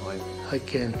head up high. I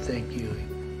can't thank you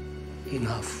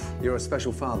enough. You're a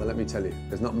special father, let me tell you.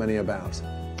 There's not many about.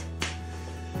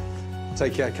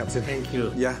 Take care, Captain. Thank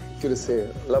you. Yeah, good to see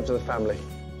you. Love to the family.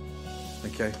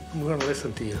 Okay. I'm going to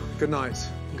listen to you. Good night.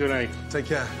 Good night. Take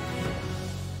care.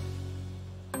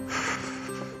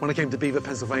 When I came to Beaver,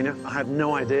 Pennsylvania, I had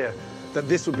no idea that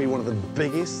this would be one of the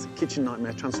biggest kitchen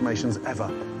nightmare transformations ever.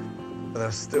 But there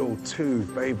are still 2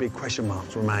 very big question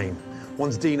marks remain.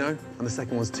 One's Dino, and the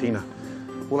second one's Tina.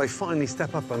 Will they finally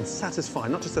step up and satisfy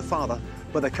not just their father,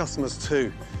 but their customers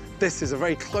too? This is a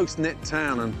very close-knit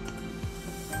town, and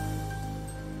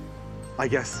I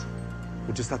guess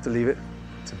we'll just have to leave it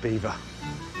to Beaver.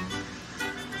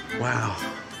 Wow.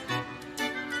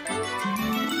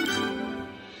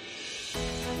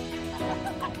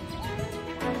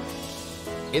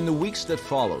 In the weeks that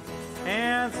followed,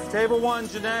 Hands, table 1,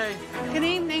 Janae. Good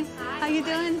evening. How you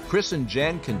doing? Chris and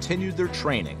Jen continued their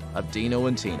training of Dino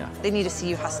and Tina. They need to see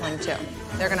you hustling too.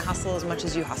 They're gonna hustle as much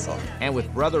as you hustle. And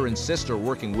with brother and sister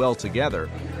working well together,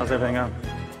 How's everything going?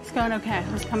 It's going okay.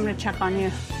 I was coming to check on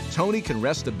you. Tony can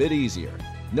rest a bit easier,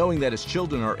 knowing that his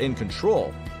children are in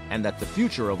control and that the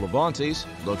future of Levante's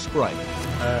looks bright.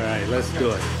 All right, let's do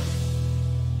it.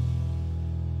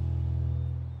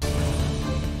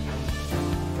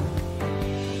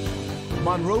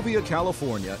 Monrovia,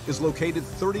 California is located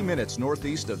 30 minutes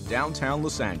northeast of downtown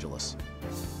Los Angeles.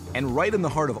 And right in the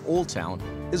heart of Old Town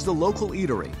is the local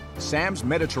eatery, Sam's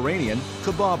Mediterranean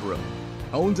Kebab Room,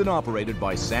 owned and operated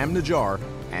by Sam Najjar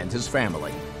and his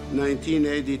family.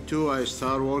 1982, I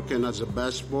started working as a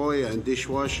busboy and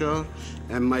dishwasher,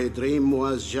 and my dream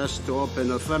was just to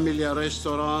open a family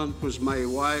restaurant with my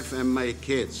wife and my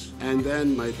kids. And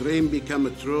then my dream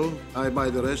became true. I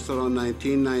buy the restaurant in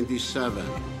 1997.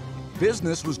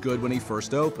 Business was good when he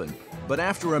first opened, but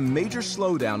after a major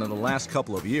slowdown in the last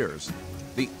couple of years,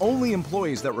 the only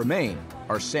employees that remain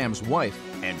are Sam's wife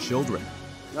and children.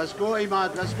 Let's go,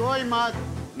 Imad. Let's go, Imad.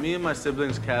 Me and my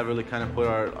siblings, Kat, really kind of put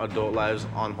our adult lives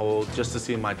on hold just to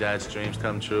see my dad's dreams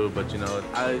come true. But, you know,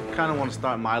 I kind of want to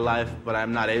start my life, but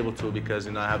I'm not able to because,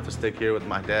 you know, I have to stick here with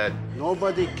my dad.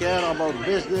 Nobody care about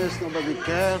business. Nobody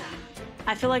care.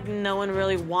 I feel like no one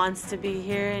really wants to be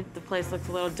here. The place looks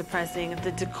a little depressing.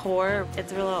 The decor,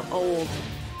 it's a little old.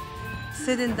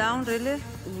 Sitting down, really?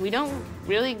 We don't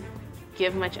really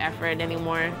give much effort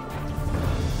anymore.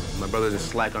 My brother's just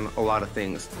slack on a lot of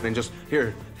things. And just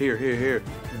here.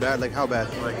 Bad, like how bad?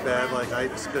 Like bad, like I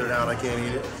spit it out, I can't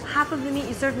eat it. Half of the meat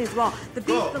you served me is raw. The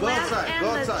beef, the lamb,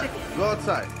 and the chicken. Go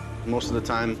outside. Most of the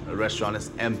time, the restaurant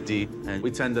is empty, and we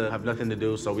tend to have nothing to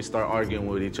do, so we start arguing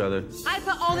with each other. I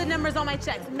put all the numbers on my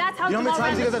checks, and that's how You know how many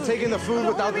times you guys have taken the food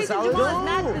without the salad?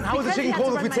 How was the chicken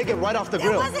cold if we take it right off the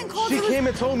grill? It wasn't cold. She came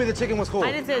and told me the chicken was cold.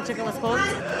 I didn't say the chicken was cold.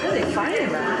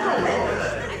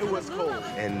 It was cold.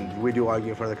 And we do argue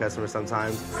in front of the customer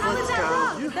sometimes. How is that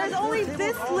wrong? There's only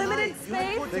this limited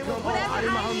space. Whatever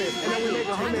I need. And then we make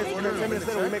a hummus, and then 10 minutes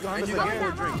later we make a hummus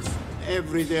again.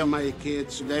 Every day my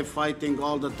kids, they're fighting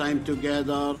all the time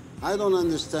together. I don't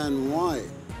understand why.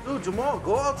 Dude, Jamal,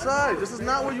 go outside. This is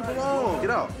not where you belong.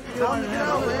 Get out. Tell him to get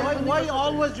out, man. Why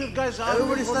always you guys are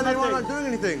Everybody's standing around not doing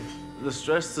anything. The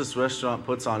stress this restaurant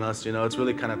puts on us, you know, it's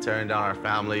really kind of tearing down our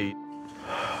family.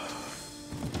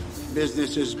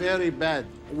 Business is very bad.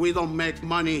 We don't make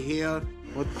money here.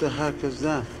 What the heck is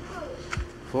that?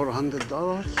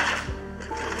 $400?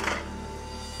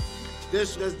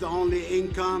 This is the only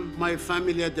income. My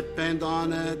family depend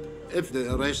on it. If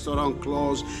the restaurant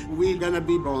closed, we're gonna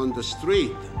be on the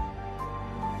street.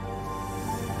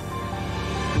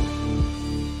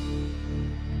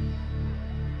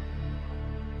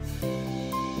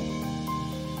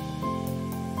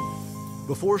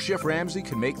 Before Chef Ramsay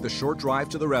can make the short drive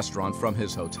to the restaurant from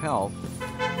his hotel,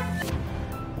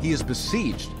 he is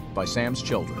besieged by Sam's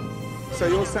children. So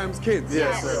you're Sam's kids?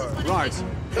 Yes. Right.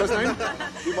 First name?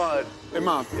 Imad.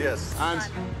 Imad. Yes. And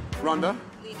Rhonda?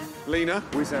 Lena?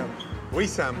 Wissam.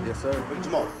 Wissam? Yes, sir.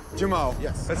 Jamal. Jamal?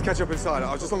 Yes. Let's catch up inside.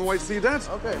 I was just on the way to see your dad.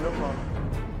 Okay, no problem.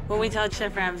 When we tell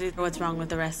Chef Ramsay what's wrong with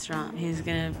the restaurant, he's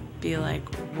gonna be like,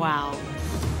 wow.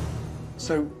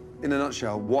 So, in a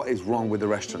nutshell, what is wrong with the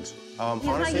restaurant?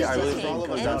 Honestly, I really thought it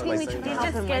was down to my He's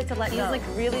just scared to let go. He's like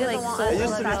really like so It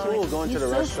used to be cool going to the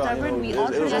restaurant. You know,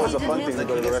 it was always a fun thing to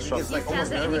go to the restaurant. It's like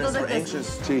almost nervous or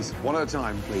anxious. Jeez, one at a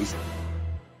time, please.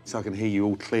 So I can hear you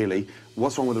all clearly.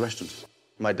 What's wrong with the restaurant?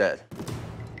 My dad.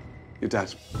 Your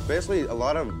dad? Basically, a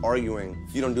lot of arguing.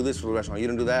 You don't do this for the restaurant, you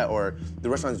don't do that, or the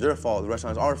restaurant's your fault, the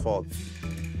restaurant's our fault.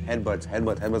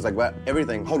 Headbutts, like that,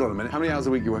 everything. Hold on a minute. How many hours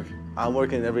a week you work? I'm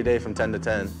working every day from 10 to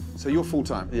 10. So you're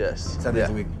full-time? Yes. 7 days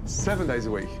a week. 7 days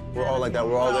a week? We're all like that.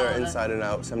 We're all there inside and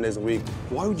out, 7 days a week.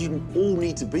 Why would you all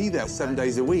need to be there 7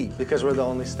 days a week? Because we're the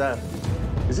only staff.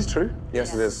 Is this true?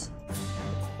 Yes, it is.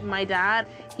 My dad,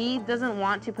 he doesn't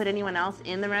want to put anyone else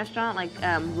in the restaurant,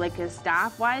 like his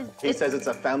staff-wise. He says it's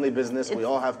a family business. We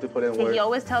all have to put in work. He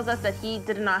always tells us that he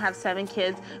did not have 7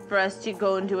 kids for us to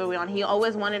go and do what we want. He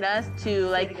always wanted us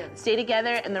to stay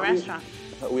together in the restaurant.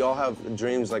 We all have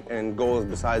dreams and goals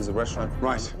besides the restaurant.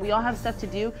 Right. We all have stuff to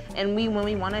do, and when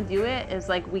we want to do it, it's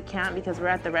like we can't because we're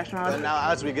at the restaurant. And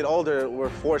now as we get older, we're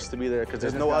forced to be there because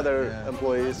there's no other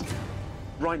employees.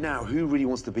 Right now, who really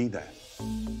wants to be there?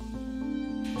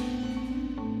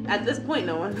 At this point,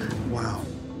 no one. Wow.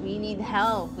 We need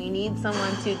help. We need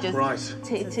someone to just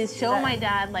to show my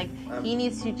dad he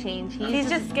needs to change. He's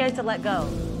just scared to let go.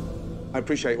 I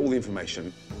appreciate all the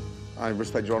information. I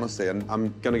respect your honesty, and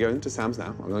I'm going to go into Sam's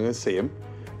now. I'm going to go see him.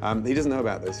 He doesn't know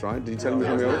about this, right? Did you tell him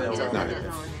before we went?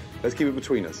 No. Let's keep it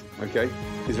between us, okay?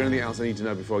 Is there anything else I need to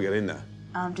know before I get in there?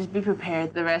 Just be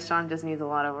prepared. The restaurant just needs a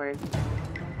lot of work.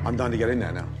 I'm dying to get in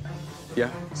there now. Yeah?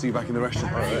 See you back in the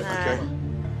restaurant. All right. Okay.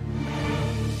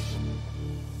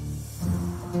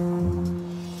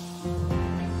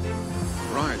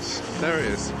 Right, there it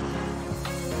is.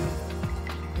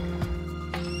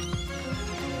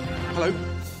 Hello.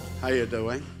 How you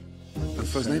doing? And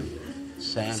first name?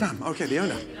 Sam. Sam, okay, the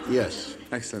owner. Yes.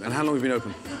 Excellent. And how long have you been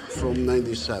open? From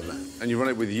 97. And you run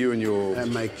it with you and your...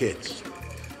 And my kids.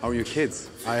 Oh, your kids?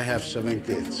 I have 7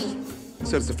 kids.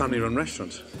 So it's a family-run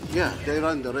restaurant? Yeah, they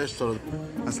run the restaurant.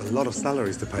 That's a lot of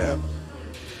salaries to pay out.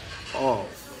 Oh,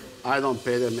 I don't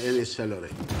pay them any salary.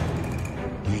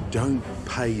 You don't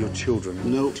pay your children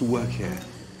to work here?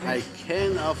 I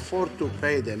can afford to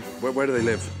pay them. Where do they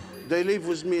live? They live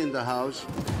with me in the house.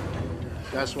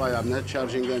 That's why I'm not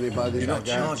charging anybody. You're not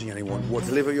charging anyone? What,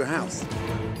 to live at your house?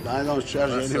 I don't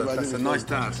charge anybody. That's a nice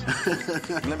dad.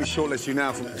 Let me shortlist you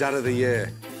now for Dad of the Year.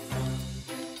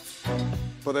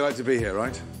 But they like to be here,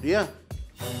 right? Yeah.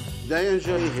 They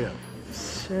enjoy here.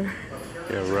 Sure.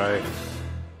 Yeah, right.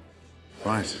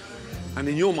 Right. And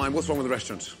in your mind, what's wrong with the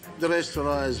restaurant? The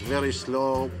restaurant is very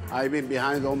slow. I've been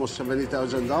behind almost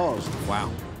 $70,000. Wow.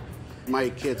 My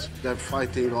kids, they're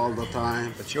fighting all the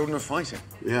time. The children are fighting?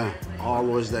 Yeah,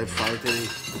 always they're fighting.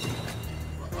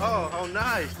 Oh, how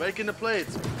nice. Making the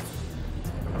plates.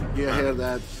 You hear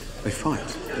that? They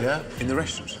fight? Yeah. In the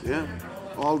restaurant? Yeah,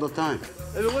 all the time.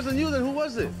 If it wasn't you, then who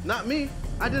was it? Not me.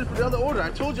 I did it for the other order. I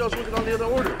told you I was working on the other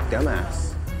order.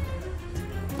 Dumbass.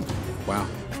 Wow.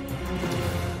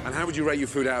 And how would you rate your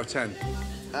food out of 10?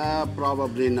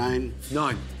 Probably 9.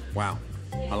 9? Wow.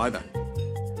 I like that.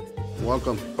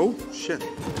 Welcome. Oh, shit.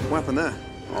 What happened there?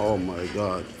 Oh, my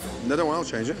God. No, don't worry, I'll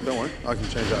change it. Don't worry. I can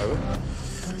change that over.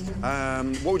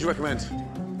 What would you recommend?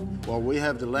 Well, we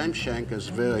have the lamb shank. It's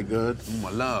very good. I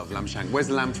love lamb shank. Where's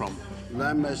the lamb from?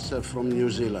 Lamb is from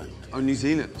New Zealand. Oh, New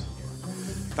Zealand.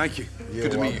 Thank you. You're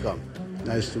Good to meet you. welcome.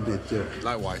 Nice to meet you.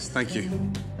 Likewise. Thank you.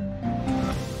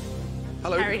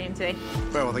 Hello. How are you doing today?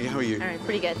 Very well, thank you. How are you? All right,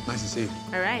 pretty good. Nice to see you.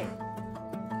 All right.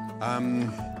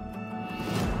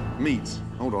 Meat.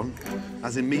 Hold on.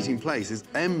 As in meeting place is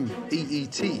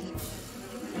M-E-E-T.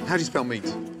 How do you spell meat?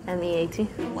 M-E-A-T.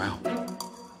 Wow. I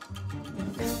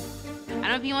don't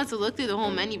know if he wants to look through the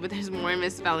whole menu, but there's more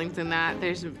misspellings than that.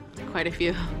 There's quite a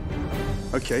few.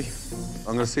 Okay.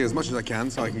 I'm going to see as much as I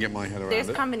can so I can get my head around There's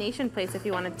it. combination plates if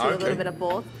you wanted to, Okay. a little bit of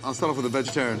both. I'll start off with a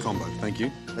vegetarian combo, thank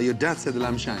you. Your dad said the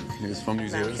lamb shank is from New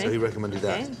Zealand, so he recommended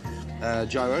that.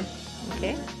 Gyro?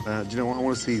 Okay. Do you know what? I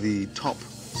want to see the top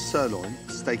sirloin,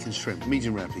 steak and shrimp.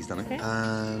 Medium rare, please, Danny. Okay.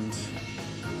 And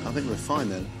I think we're fine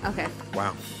then. Okay.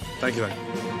 Wow. Thank you, Danny.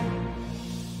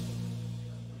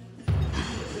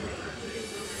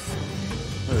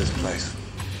 Look at this place.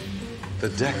 The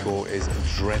decor is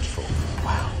dreadful.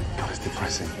 Wow. God, it's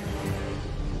depressing.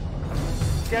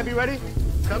 Gabby, ready?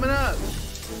 Coming up.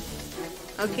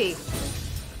 Okay.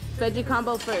 Veggie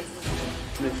combo first.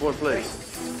 Need 4 plates.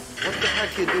 What the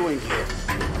heck are you doing here?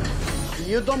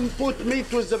 You don't put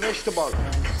meat with the vegetable.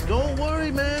 Don't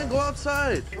worry, man. Go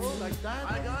outside. Oh, like that?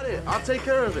 I got it. I'll take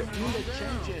care of it. You need to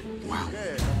change it. Wow.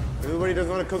 Okay. Everybody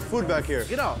doesn't want to cook food back here.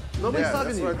 Get out. Nobody's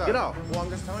stopping you. Get out. Well, I'm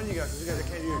just telling you guys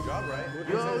can't do your job, right?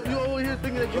 You over here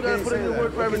thinking that you gotta put in your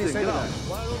word for everything. Get out.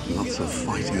 Lots of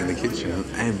fighting in the kitchen, and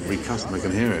every customer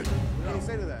can hear it. What do you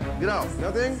say to that? Get out.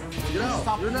 Nothing? Get out.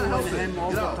 Stop You're not helping. him all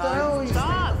Get the out. time.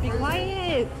 Stop. Be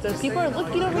quiet. The people are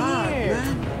looking over here.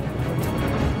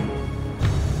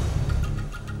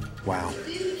 Wow.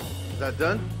 Is that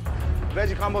done?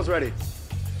 Veggie combo's ready.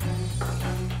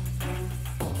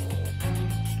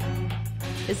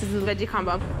 This is the veggie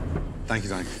combo. Thank you,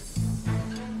 Danny.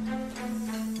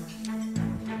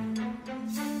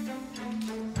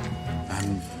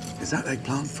 Is that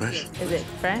eggplant fresh? Is it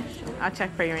fresh? I'll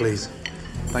check for you. Please.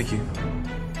 Thank you.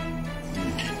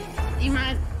 You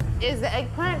mind? Is the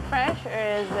eggplant fresh or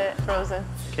is it frozen?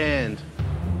 Canned.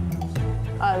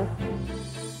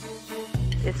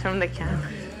 It's from the can.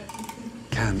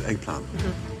 Canned eggplant?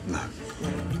 No.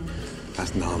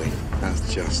 That's gnarly.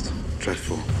 That's just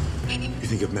dreadful. You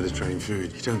think of Mediterranean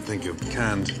food, you don't think of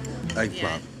canned eggplant.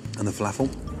 Yeah. And the falafel?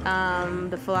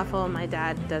 The falafel, my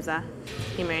dad does that.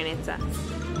 He marinates that.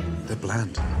 They're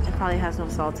bland. It probably has no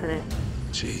salt in it.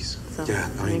 Jeez. So yeah,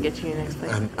 I'm gonna get you your next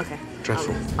plate. Okay.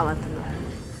 Dreadful. I'll let them know.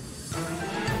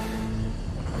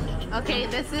 Okay,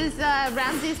 this is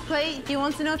Ramsay's plate. He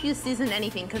wants to know if you seasoned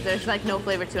anything, because there's like no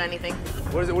flavor to anything.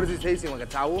 What is it? What is he tasting? Like a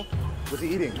towel? What's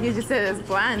he eating? He just said it's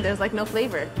bland. There's like no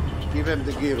flavor. Give him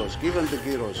the gyros. Give him the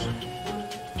gyros.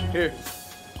 Here.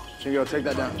 Chingo, take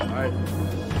that down. All right.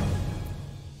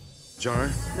 Jar?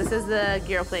 This is the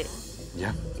gyro plate.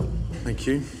 Yeah. Thank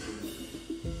you.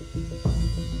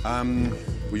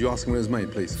 Will you ask him when it was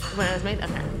made, please? When it was made?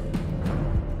 Okay.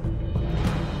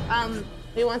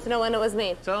 He wants to know when it was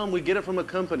made. Tell him we get it from a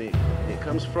company. It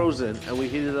comes frozen, and we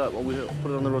heat it up, and we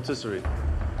put it on the rotisserie.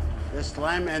 It's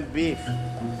lamb and beef.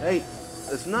 Hey,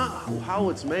 it's not how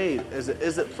it's made. Is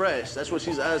it fresh? That's what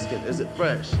she's asking. Is it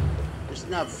fresh? It's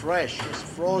not fresh. It's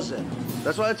frozen.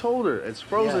 That's what I told her. It's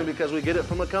frozen because we get it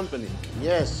from a company.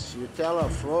 Yes, you tell her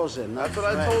frozen. That's what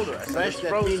I told her. I said Fresh, it's that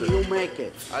frozen. means you make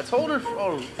it. I told her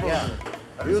frozen. Yeah.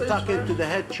 You talking to the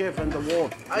head chef and the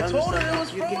ward. I told her it was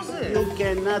frozen. You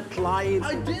cannot lie.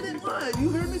 I didn't lie. You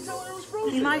heard me tell her it was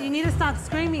frozen. Iman, you need to stop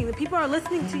screaming. The people are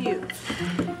listening to you.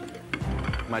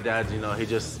 My dad, he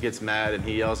just gets mad and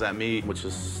he yells at me, which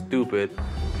is stupid.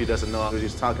 If he doesn't know what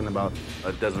he's talking about,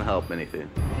 it doesn't help anything.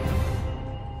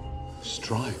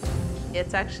 Stripe.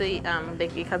 It's actually,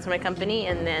 it comes from a company,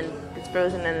 and then it's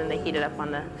frozen, and then they heat it up on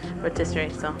the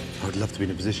rotisserie, so. I would love to be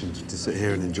in a position to sit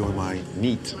here and enjoy my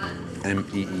meat,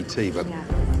 M-E-E-T, but yeah.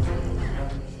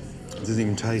 It doesn't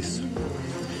even taste.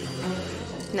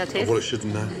 No taste? Well, it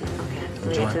shouldn't now. Okay, let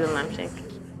me get you the lamb shake.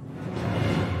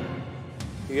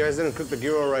 You guys didn't cook the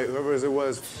gyro right, whoever it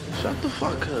was. Shut the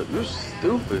fuck up. You're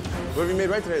stupid. What have you made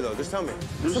right today, though? Just tell me.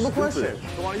 You're Simple stupid. question.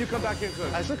 So why don't you come back here and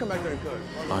cook? I should come back there and cook.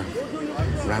 Fine.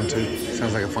 Round 2.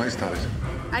 Sounds like a fight started.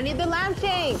 I need the lamb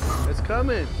shake. It's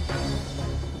coming.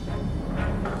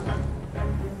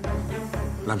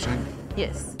 Lamb shank?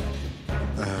 Yes.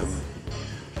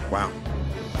 Wow.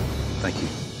 Thank you.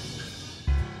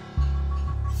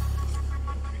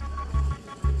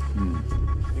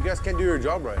 You guys can't do your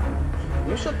job right.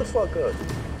 You shut the fuck up.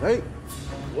 Hey.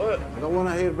 What? I don't want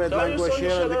to hear bad Tell your language son to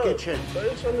here in the shut up. kitchen. Tell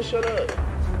your son to shut up.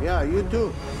 Yeah, you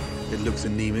do. It looks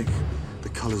anemic, the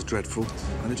color's dreadful,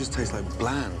 and it just tastes like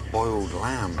bland, boiled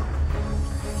lamb.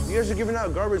 You guys are giving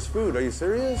out garbage food. Are you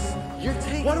serious? You're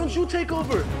taking. Why don't you take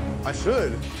over? I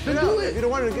should. Then Get do out. it. If you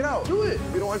don't want her to get out. Do it.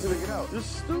 If you don't want her to get out. You're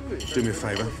stupid. Do me a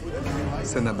favor.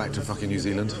 Send that back to fucking New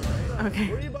Zealand. Okay.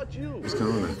 Worry about you. What's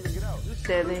going on there?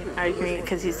 They're arguing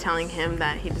because he's telling him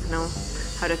that he doesn't know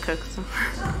how to cook, so.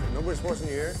 Nobody's forcing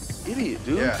you here? Idiot,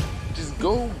 dude. Yeah. Just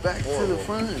go back to the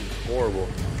front. Horrible.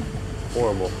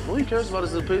 Horrible. Nobody cares about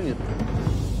his opinion.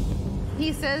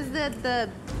 He says that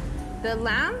the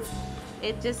lamb,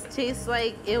 it just tastes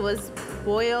like it was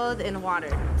boiled in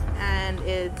water. And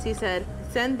he said,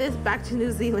 send this back to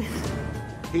New Zealand.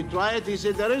 He tried, he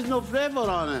said, there is no flavor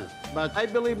on it. but I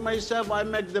believe myself I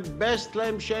make the best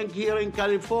lamb shank here in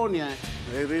California.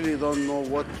 I really don't know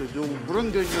what to do. Bring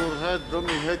in your head, let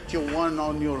me hit you one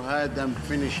on your head and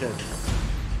finish it.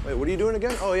 Wait, what are you doing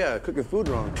again? Oh, yeah, cooking food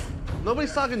wrong.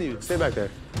 Nobody's talking to you. Stay back there.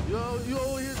 You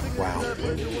always thinking Wow. you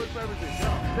work for everything.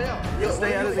 Stay out. Yo,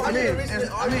 stay out of the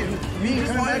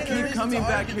me coming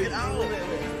back here.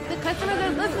 The customers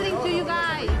are listening to you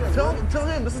guys. Tell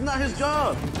him this is not his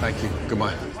job. Thank you.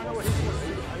 Goodbye.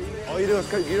 All you do is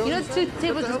cook. You know, 2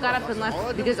 tables just got up and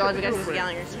left because all of you guys are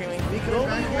yelling or screaming. Hey,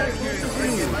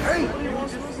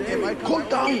 cool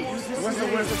down. Why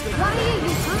are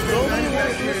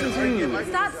you coming?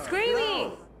 Stop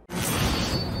screaming.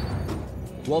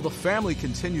 While the family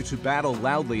continue to battle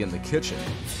loudly in the kitchen,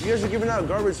 You guys are giving out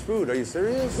garbage food. Are you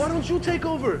serious? Why don't you take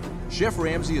over? Chef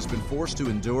Ramsay has been forced to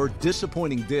endure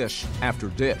disappointing dish after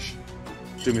dish.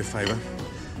 Do me a favor.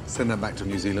 Send that back to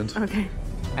New Zealand. Okay.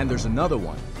 And there's another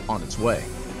one on its way.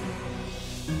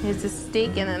 Here's the steak,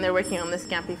 and then they're working on the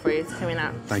scampi for you. It's coming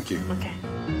out. Thank you. Okay.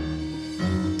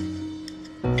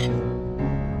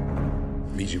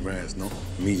 Medium rare is not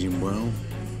medium well.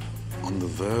 On the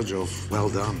verge of well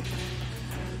done.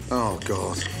 Oh,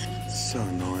 God. So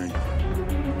annoying.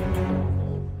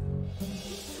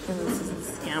 And this is the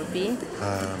scampi.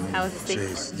 How was the steak?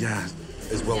 Jeez. Yeah,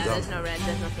 it's well done. There's no red,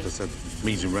 there's nothing. Just said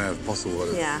medium rare if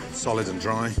possible. Yeah. Solid and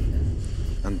dry.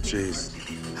 And jeez,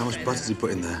 how much butter did he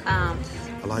put in there? I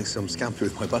like some scampi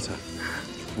with my butter.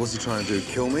 What's he trying to do,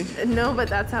 kill me? No, but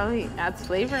that's how he adds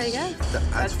flavor, I guess. That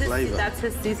adds flavor? That's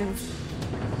his season.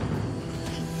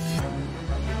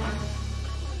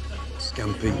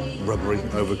 Scampi, rubbery,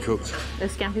 overcooked. The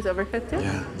scampi's overcooked too?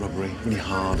 Yeah, rubbery, really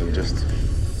hard and just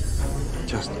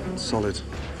solid.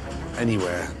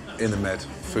 Anywhere in the Med,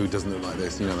 food doesn't look like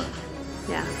this, you know that?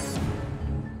 Yeah.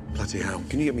 Bloody hell.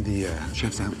 Can you get me the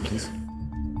chef's out, please?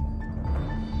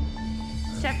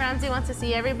 Chef Ramsay wants to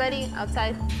see everybody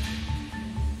outside.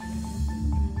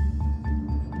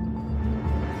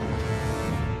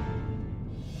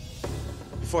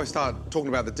 Before I start talking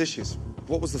about the dishes,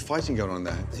 what was the fighting going on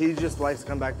there? He just likes to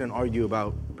come back there and argue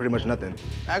about pretty much nothing.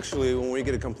 Actually, when we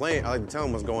get a complaint, I like to tell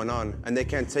them what's going on, and they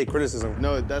can't take criticism.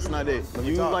 No, that's not it.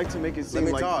 You like to make it seem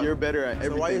like you're better at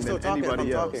everything so why are you still than talking anybody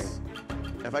if I'm else.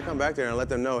 Talking? If I come back there and let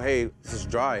them know, hey, this is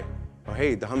dry, or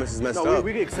hey, the hummus is messed No, up.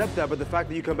 we can accept that, but the fact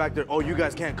that you come back there, oh, you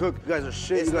guys can't cook, you guys are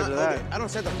shit, you guys are that. Okay, I don't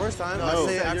say it the first time. No, I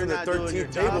say it after the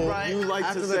 13th table. Right. You like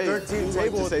after to the say, 13th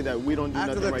table. Like to say that we don't do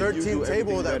after nothing the right. 13th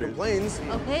table that better. complains.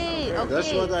 Okay, okay.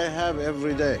 That's what I have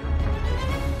every day.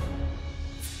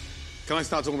 Can I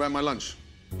start talking about my lunch?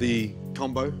 The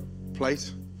combo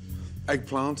plate,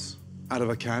 eggplant out of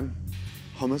a can,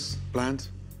 hummus, bland,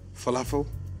 falafel,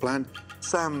 bland.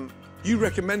 Sam, you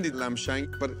recommended lamb shank,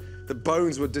 but the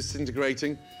bones were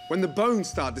disintegrating. When the bones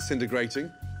start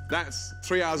disintegrating, that's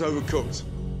 3 hours overcooked.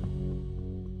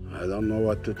 I don't know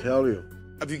what to tell you.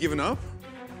 Have you given up?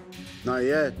 Not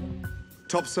yet.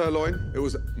 Top sirloin, it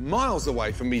was miles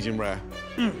away from medium rare.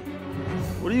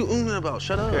 What are you ooming about?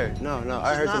 Shut up. Okay, no,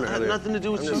 I heard something earlier. Nothing to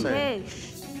do with you. Hey.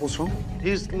 What's wrong?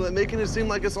 He's making it seem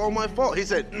like it's all my fault. He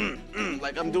said,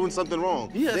 like I'm doing something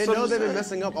wrong. Yeah, They know they've been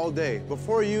messing up all day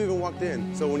before you even walked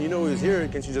in. So when you know he was here,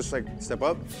 can't you just like step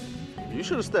up? You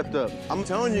should have stepped up. I'm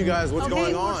telling you guys what's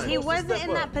going on. He wasn't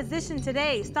in that position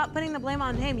today. Stop putting the blame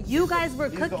on him. You guys were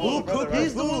cooking.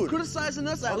 He's the one criticizing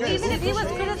us. Okay, Even if he was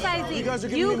criticizing, you guys are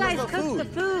giving me guys messed up cooked the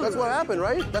food. That's what happened,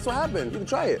 right? That's what happened. You can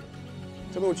try it.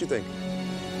 Tell me what you think.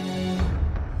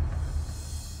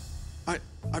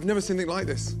 I've never seen anything like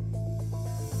this.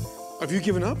 Have you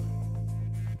given up?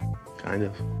 Kind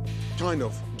of. Kind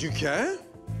of. Do you care?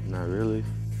 Not really.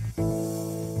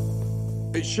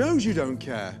 It shows you don't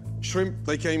care. Shrimp,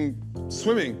 they came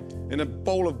swimming in a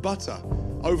bowl of butter,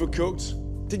 overcooked.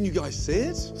 Didn't you guys see it?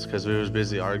 It's because we was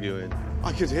busy arguing.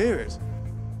 I could hear it.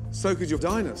 So could your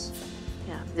diners.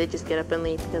 Yeah, they just get up and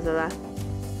leave because of that.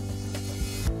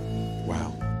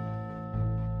 Wow.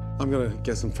 I'm gonna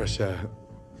get some fresh air.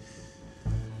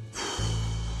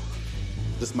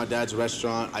 This is my dad's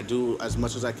restaurant. I do as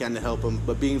much as I can to help him,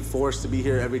 but being forced to be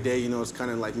here every day, you know, it's kind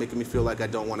of like making me feel like I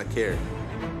don't want to care.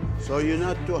 So you're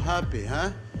not too happy, huh?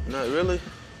 Not really.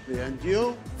 And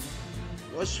you?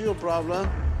 What's your problem?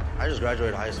 I just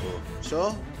graduated high school.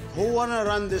 So, who wanna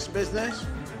run this business?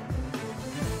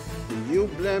 You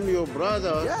blame your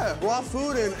brother. Yeah, raw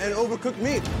food and overcooked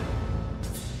meat.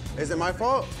 Is it my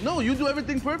fault? No, you do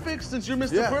everything perfect. Since you're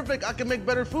Mr. Perfect, I can make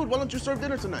better food. Why don't you serve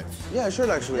dinner tonight? Yeah, I should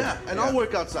actually. Yeah, and I'll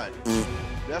work outside.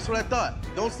 That's what I thought.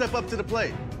 Don't step up to the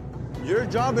plate. Your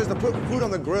job is to put food on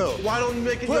the grill. Why don't you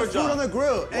make it your job? Put food on the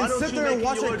grill and sit there and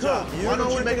watch it cook. Why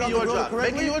don't you make it your job?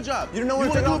 Make it your job. You don't know where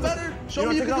to take it do off better? Show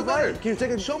me you can do better. Can you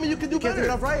take it? Show me you can do Can't better.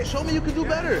 take it off right? Show me you can do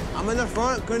better. I'm in the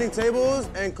front cleaning tables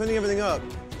and cleaning everything up.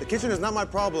 The kitchen is not my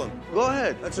problem. Go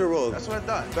ahead. That's your rule. That's what I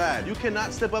thought. Bad. You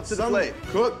cannot step up to the plate.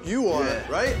 Cook, you are,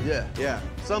 right? Yeah. Yeah.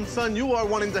 Some son, you are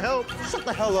wanting to help. Shut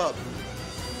the hell up.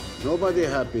 Nobody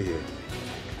happy here.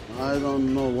 I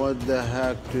don't know what the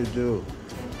heck to do.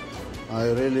 I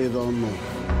really don't know.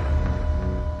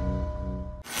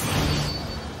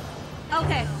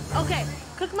 Okay.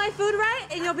 Cook my food right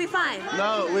and you'll be fine.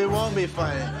 No, we won't be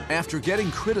fine. After getting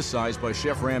criticized by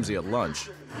Chef Ramsay at lunch,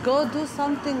 Go do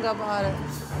something about it.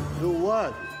 Do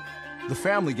what? the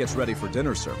family gets ready for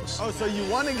dinner service, Oh, so you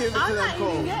want to give it to them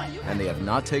cold. and they have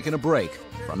not taken a break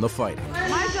from the fighting.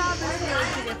 My job is here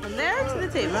to get from there to the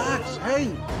table. Relax. Hey,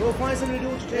 go find something to do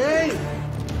with your Hey!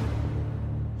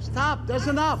 Stop. That's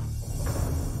enough.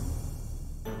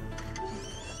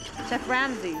 Chef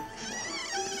Ramsay.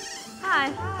 Hi.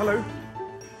 Hello.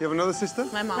 You have another sister?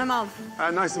 My mom.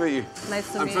 Nice to meet you.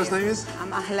 Nice to And meet first you. name is?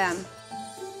 I'm Ahlam.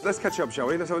 Let's catch up, shall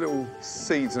we? Let's have a little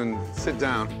seat and sit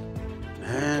down.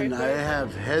 Man, I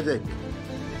have headache.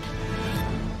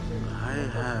 I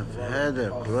have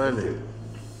headache, really.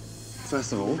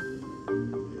 First of all,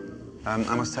 I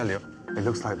must tell you, it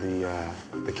looks like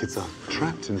the kids are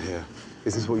trapped in here.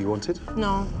 Is this what you wanted?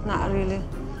 No, not really.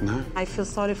 No? I feel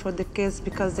sorry for the kids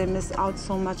because they miss out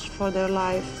so much for their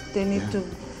life. They need to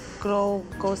grow,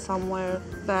 go somewhere,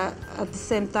 but at the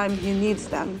same time, he needs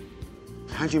them.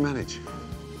 How do you manage?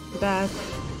 Bad.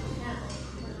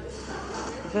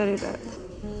 Very bad.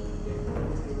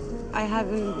 I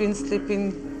haven't been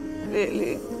sleeping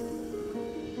lately.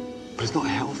 But it's not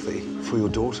healthy for your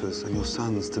daughters and your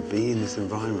sons to be in this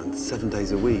environment 7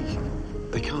 days a week.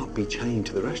 They can't be chained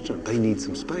to the restaurant. They need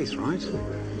some space, right?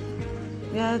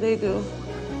 Yeah, they do.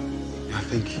 I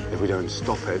think if we don't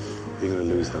stop it, you're going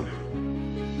to lose them.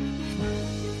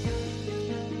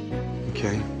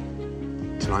 Okay.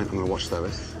 Tonight, I'm going to watch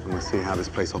service. I'm going to see how this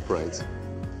place operates.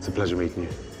 It's a pleasure meeting you.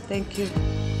 Thank you.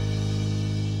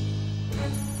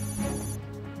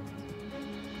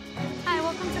 Hi,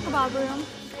 welcome to Kebab Room.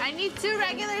 I need 2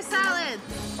 regular salads.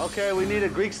 Okay, we need a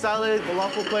Greek salad,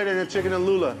 falafel plate, and a chicken and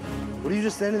lula. What are you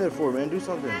just standing there for, man? Do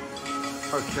something.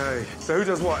 Okay. So who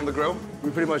does what on the grill?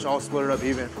 We pretty much all split it up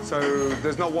even. So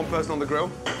there's not one person on the grill?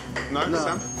 No, No.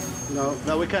 Sam?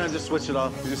 No, we kind of just switch it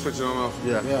off. You just switch it on and off?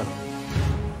 Yeah. Yeah.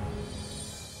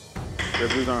 The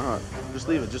food's not hot. Just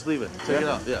leave it. Take it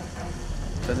out. Yeah.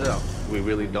 Send it out. We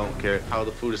really don't care how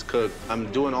the food is cooked.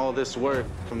 I'm doing all this work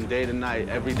from day to night,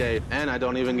 every day, and I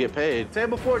don't even get paid.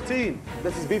 Table 14.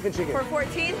 This is beef and chicken. For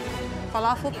 14?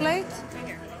 Falafel plate,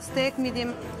 steak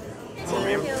medium.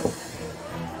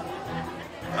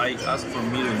 I asked for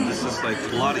medium. This is like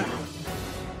bloody.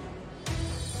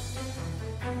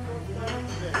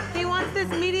 He wants this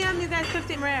medium, you guys cooked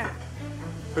it rare.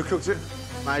 Who cooked it?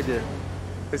 I did.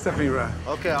 It's definitely rare.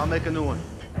 Okay, I'll make a new one.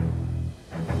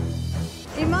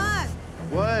 Iman,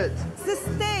 What? it's the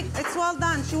steak. It's well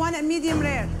done. She wanted medium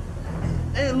rare.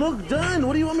 Hey, look done.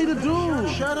 What do you want me to do?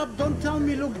 Shut up. Don't tell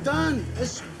me look done.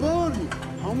 It's burn.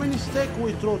 How many steak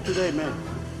we throw today, man?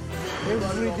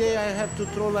 Every day I have to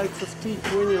throw like 15,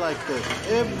 20 like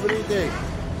this. Every day.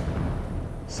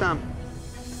 Sam.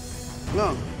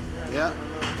 Look. Yeah.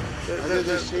 I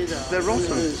didn't see that. They're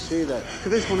rotten. I didn't see that. Look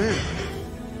at this one here.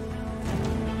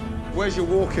 Where's your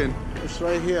walk-in? It's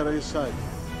right here inside.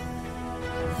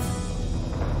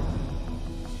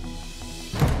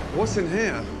 What's in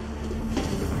here?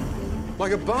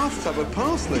 Like a bathtub of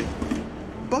parsley.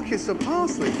 Buckets of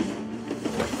parsley.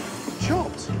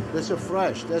 Chopped. This is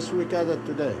fresh. That's we gathered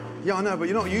today. Yeah, I know, but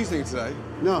you're not using it today.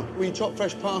 No. When you chop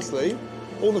fresh parsley,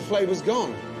 all the flavor's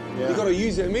gone. Yeah. You've got to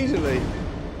use it immediately.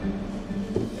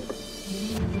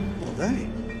 What are they?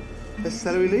 They're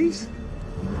celery leaves?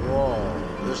 Whoa.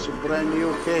 This is a brand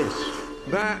new case.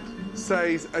 That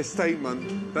says a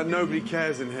statement that nobody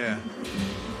cares in here.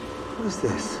 What is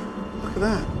this? Look at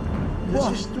that.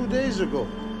 This is 2 days ago.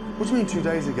 What do you mean 2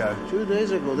 days ago? 2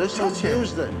 days ago. This is Touch it.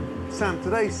 Tuesday. Sam,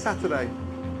 today's Saturday.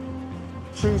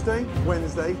 Tuesday,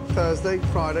 Wednesday, Thursday,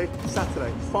 Friday,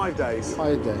 Saturday. 5 days.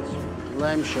 5 days.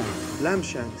 Lamb shank. Lamb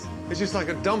shanks. It's just like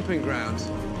a dumping ground.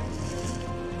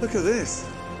 Look at this.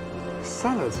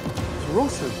 Salad. It's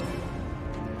rotten.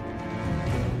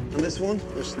 And this one?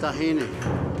 It's tahini.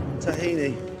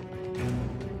 Tahini.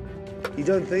 You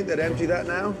don't think they'd empty that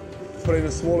now? Put it in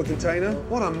a smaller container?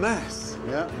 What a mess.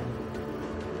 Yeah.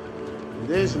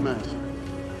 This mess.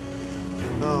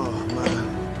 Oh, man.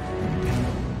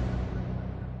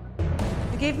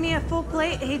 You gave me a full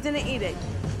plate, he didn't eat it.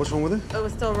 What's wrong with it? It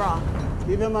was still raw.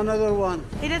 Give him another one.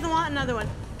 He doesn't want another one.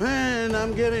 Man,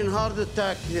 I'm getting heart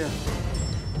attack here.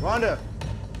 Rhonda,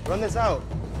 run this out.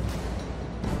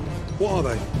 What are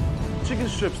they? Chicken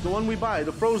strips, the one we buy,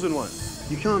 the frozen one.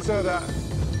 You can't serve that.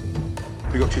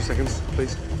 We got 2 seconds,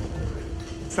 please.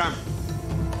 Sam.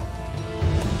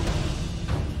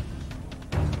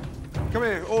 Come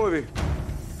here, all of you.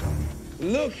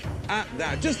 Look at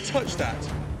that. Just touch that.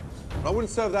 I wouldn't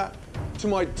serve that to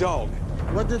my dog.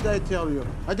 What did I tell you?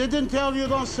 I didn't tell you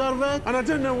don't serve it. And I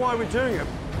don't know why we're doing it.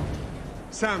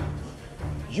 Sam,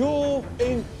 you're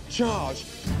in charge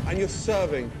and you're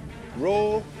serving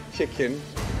raw chicken.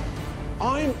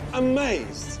 I'm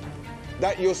amazed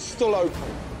that you're still open.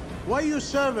 Why you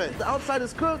serve it? The outside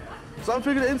is cooked, so I'm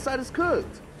figuring the inside is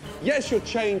cooked. Yes, you're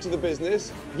chained to the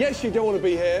business. Yes, you don't want to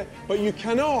be here, but you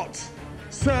cannot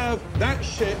serve that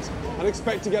shit and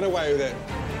expect to get away with it.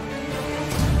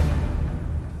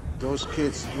 Those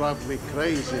kids drive me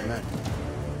crazy, man.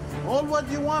 All what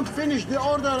you want, finish the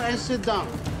order and sit down.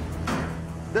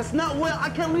 That's not where I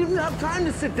can't even have time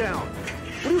to sit down.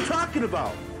 What are you talking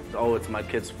about? Oh, it's my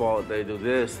kid's fault they do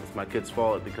this. It's my kid's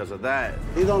fault because of that.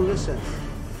 He don't listen.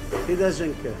 He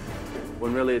doesn't care.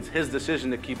 When really it's his decision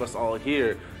to keep us all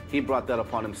here. He brought that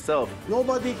upon himself.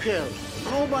 Nobody cares.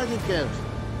 Nobody cares.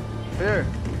 Here.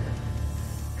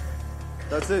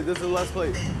 That's it. This is the last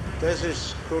plate. This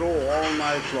is cruel all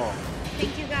night long.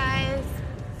 Thank you, guys.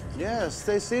 Yeah,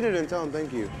 stay seated and tell him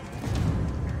thank you.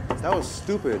 That was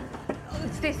stupid.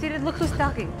 Stay seated. Look who's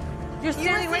talking. You're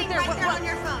standing right there. What on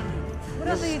your phone. What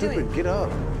else are you Stupid. doing? Get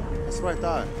up. That's what I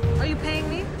thought. Are you paying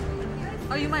me?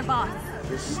 Are you my boss?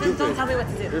 You're Then stupid. don't tell me what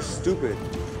to do. You're stupid.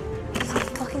 He's so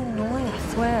fucking annoying, I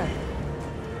swear.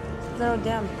 Little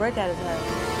damn brick at his head.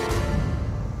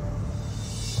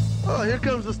 Oh, here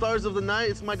comes the stars of the night.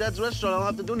 It's my dad's restaurant. I don't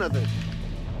have to do nothing.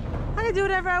 I can do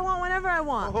whatever I want, whenever I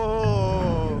want.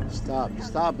 Oh.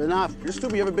 Stop, enough. You're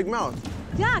stupid. You have a big mouth.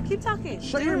 Yeah, keep talking.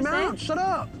 Shut Do you your understand? mouth. Shut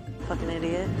up. Fucking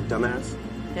idiot. Dumbass.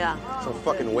 Yeah. Some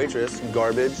fucking waitress.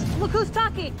 Garbage. Look who's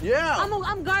talking. Yeah.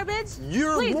 I'm garbage.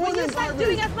 You're Please, more when you than start garbage.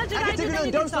 doing as much as I can take you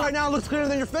to the dumpster right now. It looks clearer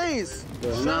than your face.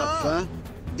 Enough, huh?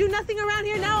 Do nothing around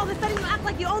here now. All of a sudden you act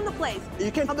like you own the place.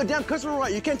 You can't help the damn customer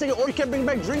right. You can't take it, or you can't bring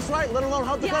back drinks right, let alone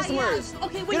help the customers. Yeah.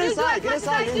 Okay, when Get you inside. do Get as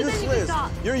much inside. as I You're do, then you can useless.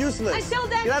 talk. You're useless. I tell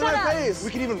them, Get out of shut my up. face.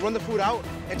 We can even run the food out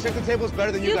and check the tables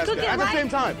better than you guys cook can it at right. the same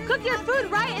time. Cook your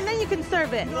food right, and then you can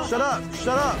serve it. Shut up.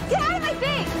 Shut up. Get out of my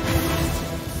face.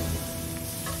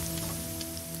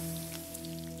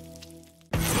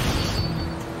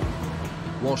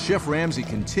 While Chef Ramsay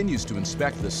continues to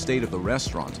inspect the state of the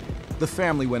restaurant, the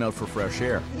family went out for fresh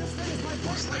air.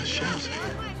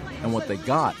 And what they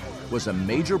got was a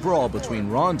major brawl between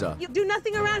Rhonda You do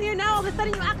nothing around here now. All of a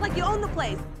sudden you act like you own the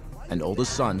place. and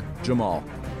oldest son, Jamal.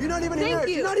 You're not even Thank here.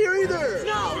 you. You're not here either.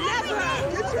 No, never.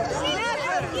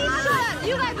 Never. Shut up.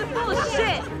 You guys are full of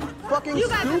shit. Fucking You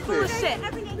guys stupid. are full of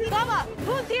shit. Mama,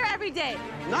 who's here every day?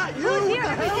 Not you. Who's What here the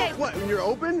every hell? day? What, when you're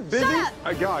open? Busy? Shut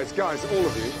up. Hey, guys, all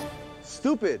of you.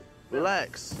 Stupid.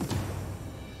 Relax.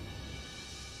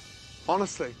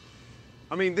 Honestly,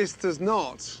 I mean, this does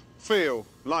not feel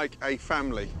like a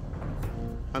family.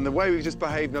 And the way we've just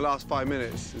behaved in the last 5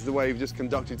 minutes is the way we've just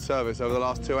conducted service over the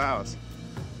last 2 hours.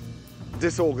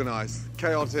 Disorganized,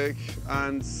 chaotic,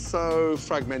 and so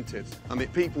fragmented. And the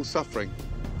people suffering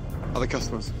are the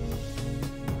customers.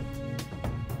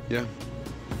 Yeah?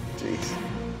 Jeez.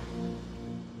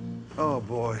 Oh,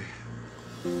 boy.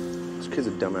 This kid's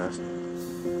a dumbass.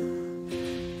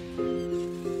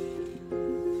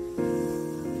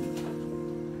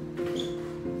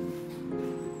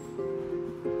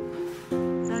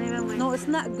 No, it's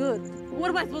not good. What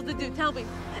am I supposed to do? Tell me.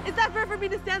 Is that fair for me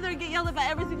to stand there and get yelled at by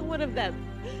every single one of them?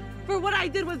 For what I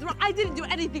did was wrong. I didn't do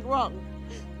anything wrong.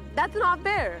 That's not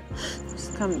fair.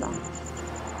 Just calm down.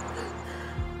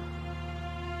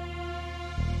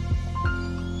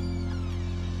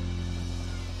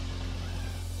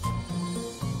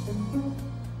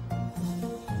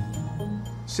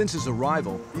 Since his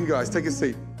arrival, you guys, take a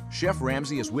seat. Chef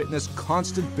Ramsay has witnessed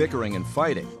constant bickering and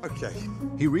fighting. Okay.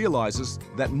 He realizes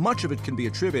that much of it can be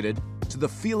attributed to the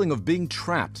feeling of being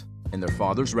trapped in their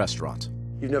father's restaurant.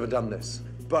 You've never done this.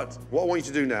 But what I want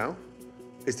you to do now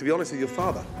is to be honest with your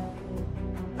father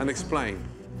and explain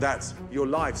that your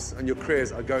lives and your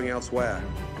careers are going elsewhere.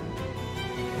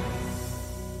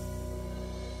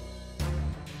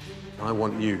 I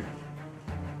want you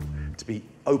to be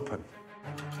open.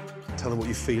 Tell them what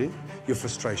you're feeling, your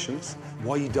frustrations,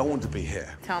 why you don't want to be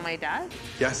here. Tell my dad?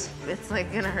 Yes, It's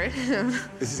like gonna hurt him.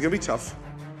 this is gonna be tough,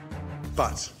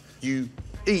 but you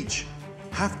each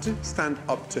have to stand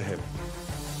up to him.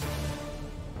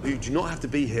 You do not have to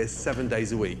be here 7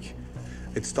 days a week.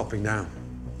 It's stopping now.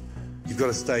 You've got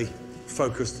to stay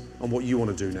focused on what you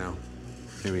want to do now.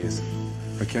 Here he is.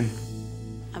 Okay?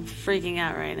 I'm freaking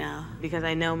out right now because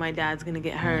I know my dad's gonna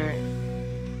get hurt.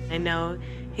 I know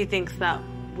he thinks that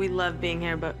we love being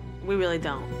here, but we really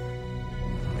don't.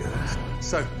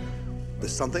 So,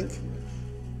 there's something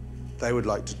they would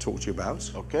like to talk to you about.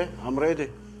 Okay, I'm ready.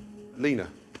 Lena, why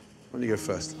don't you go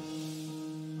first?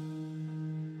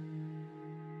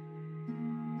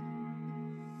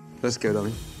 Let's go,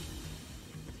 darling.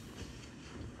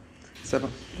 Step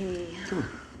up. Hey. Come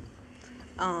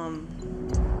on.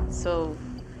 So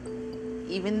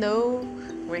even though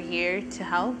we're here to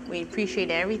help, we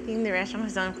appreciate everything the restaurant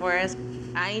has done for us.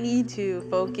 I need to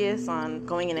focus on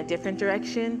going in a different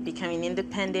direction, becoming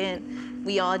independent.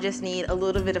 We all just need a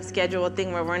little bit of scheduled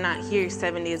thing where we're not here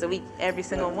 7 days a week, every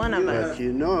single one of us. But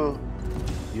you know,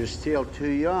 you're still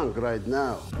too young right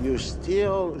now. You're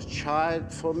still a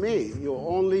child for me. You're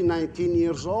only 19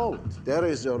 years old. There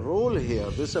is a rule here.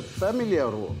 This is a family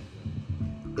rule.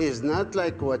 It's not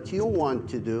like what you want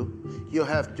to do. You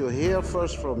have to hear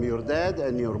first from your dad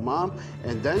and your mom,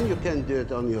 and then you can do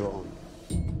it on your own.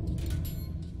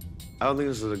 I don't think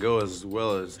this is gonna go as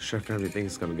well as Chef Ramsay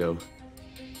thinks it's gonna go.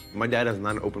 My dad is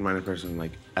not an open-minded person,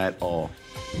 like, at all.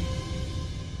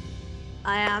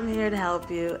 I am here to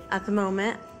help you at the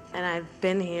moment, and I've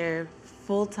been here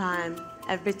full-time,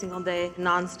 every single day,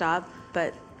 nonstop.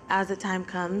 But as the time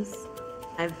comes,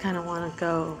 I kind of want to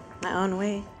go my own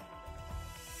way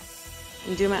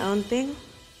and do my own thing.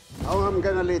 How I'm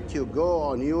gonna let you go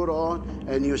on your own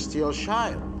and you're still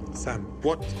shy? Sam,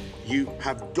 what you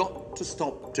have got to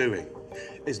stop doing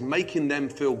is making them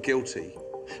feel guilty.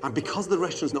 And because the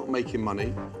restaurant's not making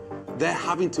money, they're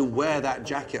having to wear that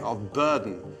jacket of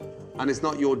burden. And it's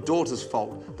not your daughter's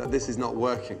fault that this is not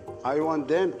working. I want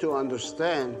them to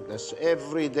understand that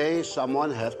every day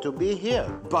someone has to be here.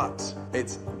 But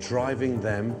it's driving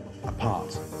them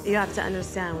apart. You have to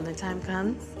understand when the time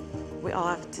comes, we all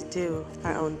have to do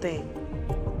our own thing.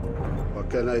 What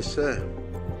can I say?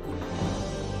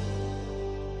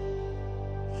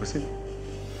 Listen,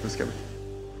 let's go.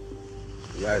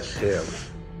 Yes, here.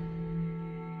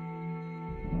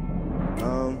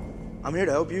 I'm here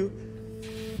to help you,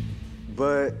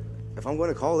 but if I'm going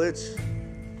to college,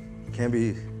 it can't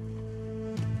be.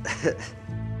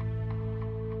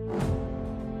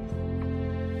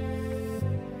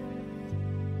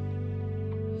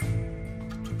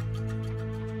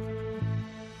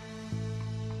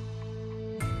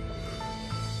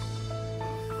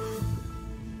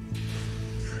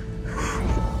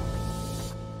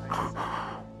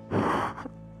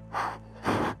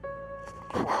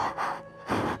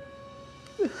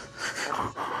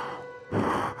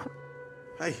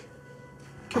 Hey,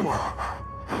 come on.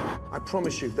 I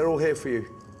promise you, they're all here for you.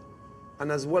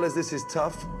 And as well as this is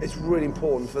tough, it's really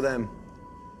important for them.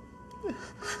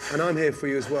 And I'm here for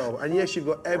you as well. And yes, you've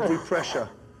got every pressure,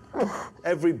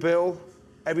 every bill,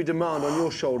 every demand on your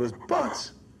shoulders,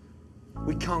 but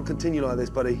we can't continue like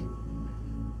this, buddy.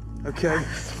 Okay?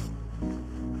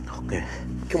 Okay.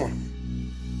 Come on.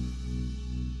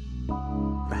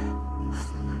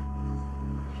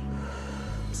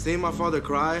 Seeing my father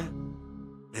cry,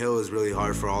 it was really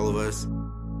hard for all of us.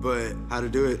 But how to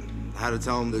do it, how to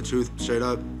tell him the truth straight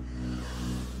up.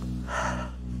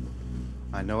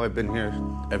 I know I've been here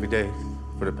every day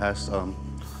for the past 4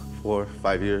 or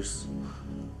 5 years.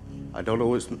 I don't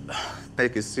always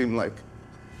make it seem like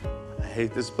I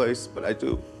hate this place, but I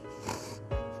do.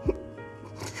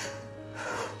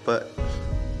 But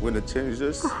when it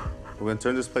changes, we're gonna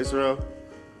turn this place around.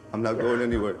 I'm not going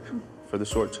anywhere for the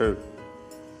short term.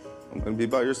 I'm gonna be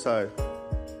by your side.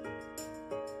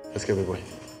 Let's go, big boy.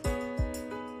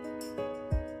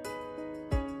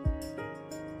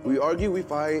 We argue, we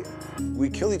fight, we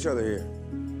kill each other here.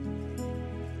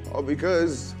 All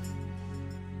because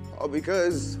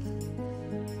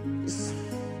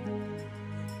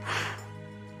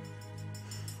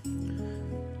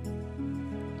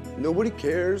nobody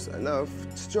cares enough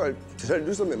to try to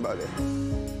do something about it.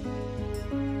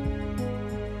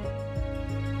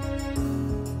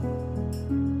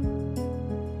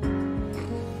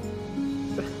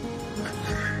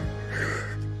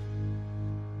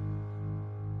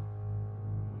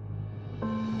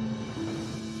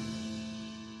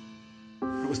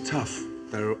 It was tough.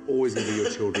 They're always going to be your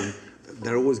children.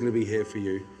 They're always going to be here for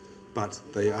you. But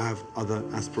they have other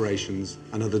aspirations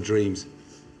and other dreams.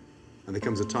 And there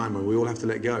comes a time when we all have to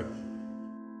let go.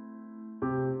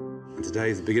 And today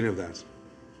is the beginning of that.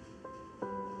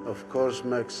 Of course,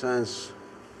 makes sense.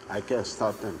 I can't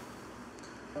stop them.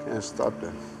 Can't stop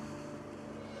them.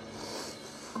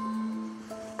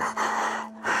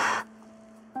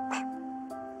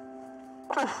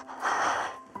 Come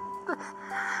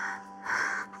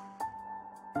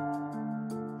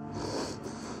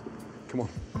on.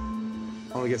 I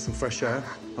want to get some fresh air.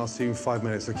 I'll see you in 5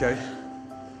 minutes, okay?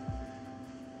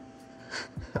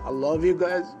 I love you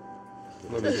guys.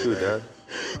 Love you too, Dad.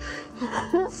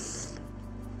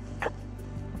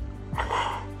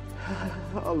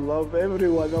 I love every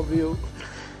one of you.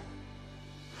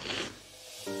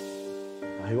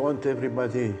 I want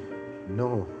everybody to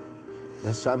know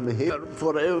that I'm here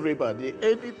for everybody,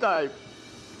 anytime.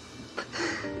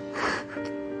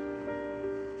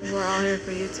 We're all here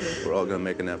for you too. We're all gonna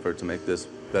make an effort to make this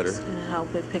better. It's gonna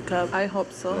help it pick up. I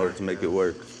hope so. In order to make it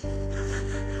work.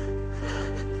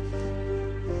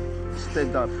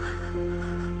 Stand up.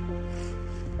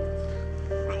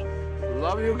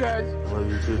 Love you guys.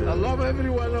 Love you too, Dad. I love every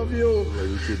one of you.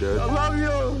 Love you too, Dad. I love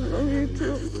you. Love you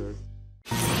too.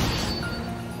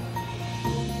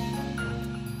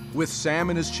 With Sam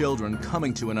and his children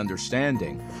coming to an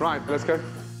understanding, Right, let's go.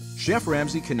 Chef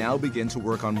Ramsay can now begin to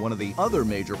work on one of the other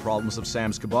major problems of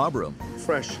Sam's kebab room,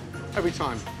 Fresh, every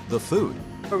time. the food.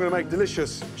 We're going to make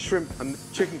delicious shrimp and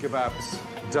chicken kebabs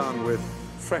done with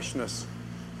freshness.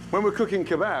 When we're cooking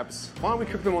kebabs, why don't we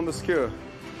cook them on the skewer?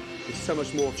 It's so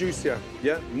much more juicier,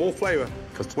 yeah? More flavour.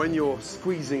 Because when you're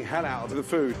squeezing hell out of the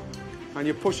food and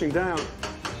you're pushing down,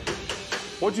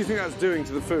 what do you think that's doing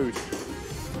to the food?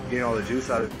 Getting all the juice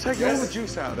out of it. Taking all the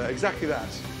juice out of there, exactly that.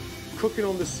 Cooking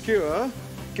on the skewer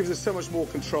gives us so much more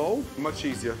control, much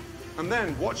easier. And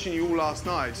then, watching you all last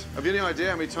night, have you any idea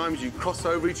how many times you cross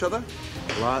over each other?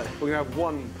 A lot. We're gonna have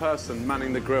one person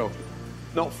manning the grill,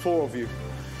 not 4 of you.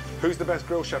 Who's the best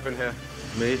grill chef in here?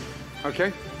 Me.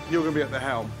 Okay, you're gonna be at the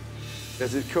helm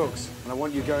as it cooks, and I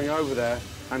want you going over there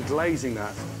and glazing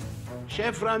that.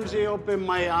 Chef Ramsay opened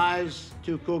my eyes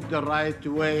to cook the right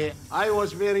way. I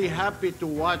was very happy to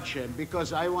watch him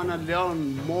because I want to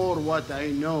learn more what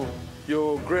I know.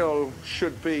 Your grill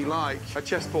should be like a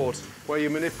chessboard where you're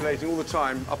manipulating all the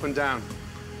time, up and down.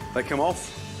 They come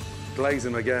off, glaze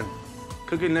them again.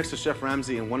 Cooking next to Chef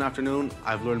Ramsay in one afternoon,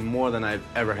 I've learned more than I've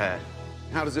ever had.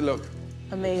 How does it look?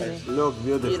 Amazing. Look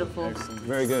beautiful. Beautiful.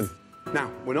 Very good.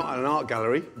 Now, we're not at an art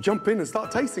gallery. Jump in and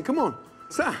start tasting. Come on.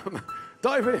 Sam,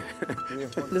 dive in.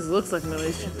 This looks like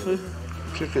Malaysian food.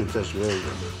 Chicken tastes very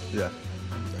good. Yeah.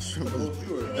 That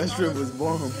shrimp was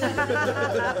bomb.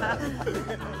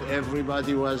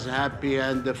 Everybody was happy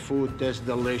and the food tastes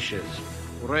delicious.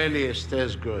 Really, it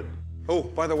tastes good. Oh,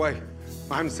 by the way,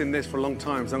 I haven't seen this for a long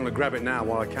time, so I'm going to grab it now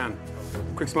while I can.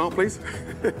 Quick smile, please.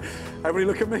 Everybody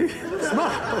look at me.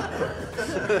 Smile.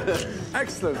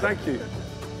 Excellent, thank you.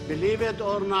 Believe it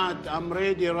or not, I'm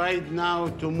ready right now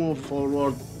to move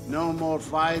forward. No more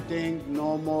fighting,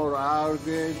 no more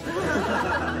arguing.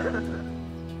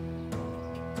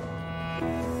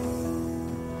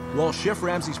 While Chef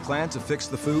Ramsay's plan to fix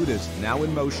the food is now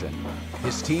in motion,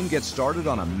 his team gets started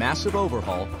on a massive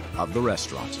overhaul of the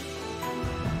restaurant.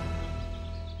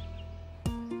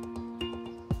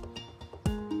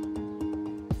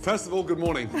 First of all, good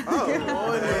morning. Oh, good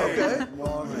morning. Okay.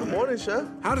 Good morning, Chef.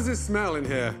 How does it smell in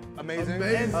here? Amazing.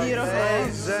 It's beautiful.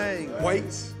 Amazing.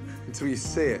 Wait until you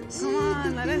see it. Come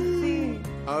on, let us see.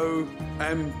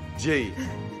 OMG.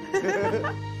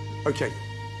 Okay,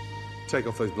 take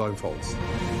off those blindfolds.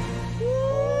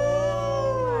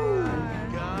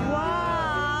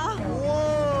 Wow.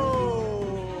 Whoa.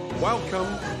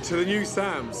 Welcome to the new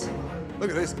Sam's. Look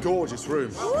at this gorgeous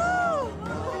room.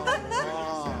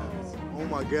 Oh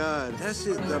my God, this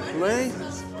is the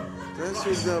place. This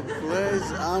is the place,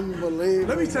 unbelievable.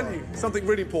 Let me tell you something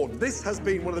really important. This has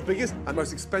been one of the biggest and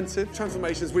most expensive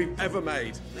transformations we've ever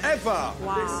made. Ever!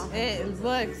 Wow. It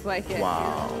looks like it.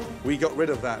 Wow. We got rid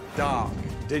of that dark,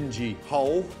 dingy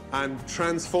hole and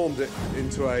transformed it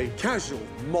into a casual,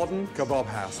 modern kebab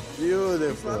house.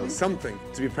 Beautiful. Something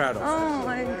to be proud of. Oh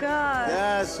my God.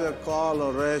 That's a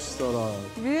color restaurant.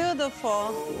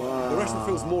 Beautiful. Wow. The restaurant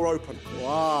feels more open.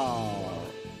 Wow.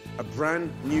 A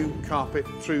brand new carpet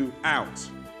throughout.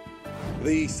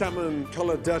 The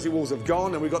salmon-coloured dirty walls have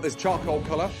gone, and we've got this charcoal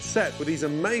colour set with these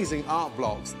amazing art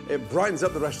blocks. It brightens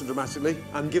up the restaurant dramatically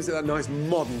and gives it that nice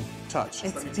modern touch.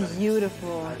 It's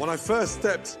beautiful. When I first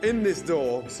stepped in this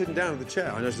door, sitting down in the chair,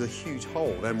 I noticed a huge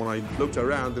hole. Then when I looked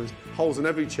around, there was holes in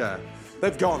every chair.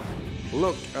 They've gone.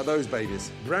 Look at those babies.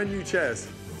 Brand new chairs.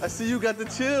 I see you got the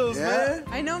chills, man.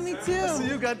 I know, me too. I see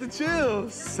you got the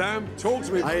chills. Sam, talk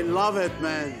to me. I love it,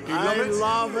 man. You love it? I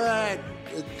love it.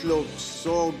 It looks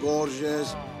so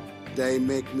gorgeous. They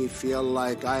make me feel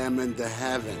like I am in the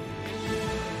heaven.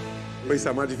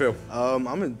 Sam, how do you feel? I'm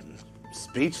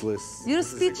speechless. You're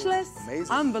speechless?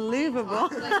 Amazing. Unbelievable.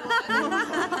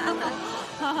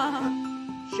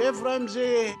 Chef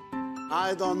Ramsay,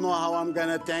 I don't know how I'm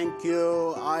gonna thank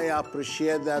you. I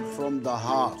appreciate that from the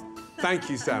heart. Thank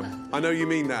you, Sam. I know you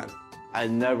mean that. I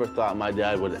never thought my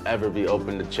dad would ever be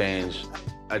open to change.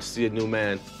 I'd see a new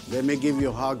man. Let me give you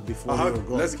a hug before you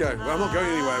go. Let's go. Well, I'm not going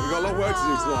anywhere. We've got a lot of work to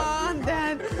do tonight. Oh,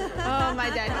 Dad. Oh, my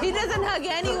dad. He doesn't hug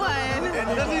anyone. And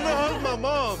he doesn't even hug my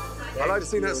mom. I like to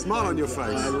see that smile on your face.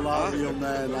 I love you,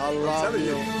 man. I love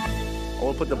you. I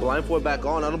want to put the blindfold back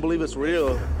on. I don't believe it's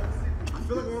real.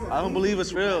 I don't believe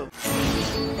it's real.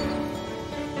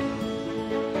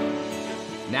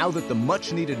 Now that the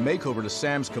much-needed makeover to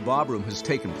Sam's Kebab Room has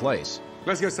taken place,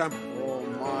 let's go, Sam. Oh,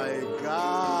 my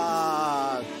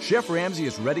God. Chef Ramsay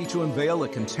is ready to unveil a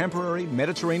contemporary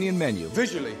Mediterranean menu.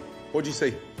 Visually, what do you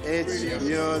see? It's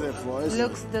beautiful. It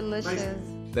looks delicious.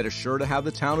 That is sure to have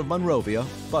the town of Monrovia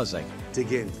buzzing.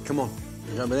 Dig in. Come on.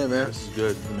 Jumping in, man. This is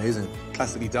good. Amazing.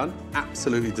 Classically done.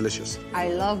 Absolutely delicious. I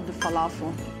love the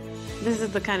falafel. This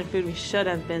is the kind of food we should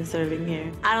have been serving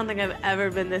here. I don't think I've ever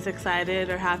been this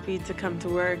excited or happy to come to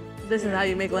work. This is how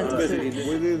you make lentil soup.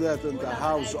 We do that in the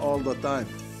house all the time.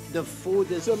 The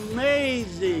food is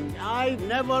amazing. I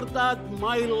never thought in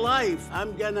my life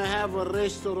I'm gonna have a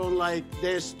restaurant like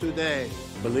this today.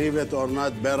 Believe it or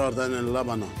not, better than in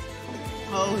Lebanon.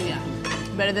 Oh, yeah.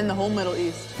 Better than the whole Middle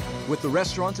East. With the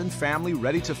restaurant and family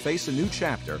ready to face a new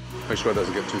chapter, make sure it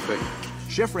doesn't get too thick.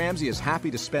 Chef Ramsay is happy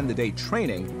to spend the day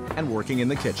training and working in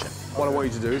the kitchen. What I want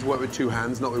you to do is work with two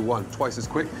hands, not with one. Twice as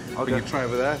quick. Okay. Bring your tray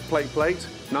over there. Plate, plate.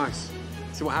 Nice.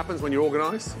 See what happens when you're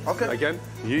organised? Okay. Again,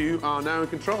 you are now in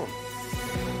control.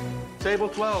 Table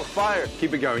 12, fire.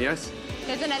 Keep it going, yes?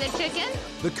 Here's another chicken.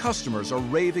 The customers are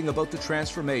raving about the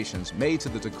transformations made to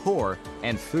the decor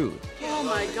and food. Oh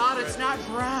my God, it's not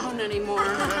brown anymore.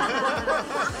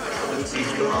 That's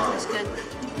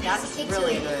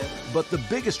really good. But the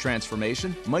biggest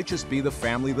transformation might just be the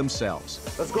family themselves.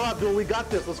 Let's go, Abdul. We got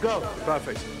this. Let's go.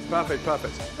 Perfect. Perfect,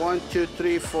 perfect. 1, 2,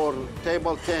 3, 4,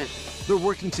 table 10. They're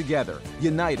working together,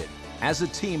 united, as a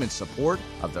team in support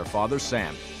of their father,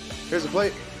 Sam. Here's a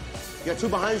plate. You got two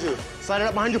behind you. Slide it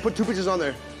up behind you, put two pictures on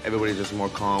there. Everybody's just more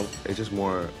calm. It's just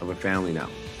more of a family now.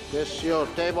 This is your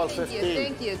table 15.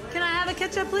 Thank you. Can I have a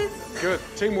ketchup, please? Good.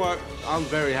 Teamwork. I'm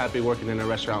very happy working in a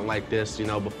restaurant like this. You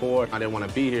know, before I didn't want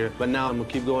to be here, but now I'm gonna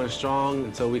keep going strong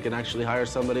until we can actually hire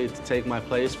somebody to take my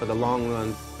place for the long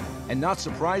run. And not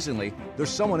surprisingly,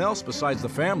 there's someone else besides the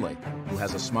family who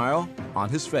has a smile on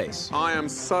his face. I am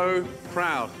so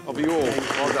proud of you all.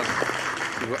 Well done.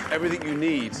 You've got everything you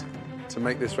need to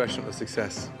make this restaurant a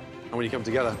success. And when you come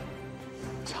together,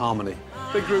 it's harmony.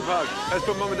 Big group hug. Let's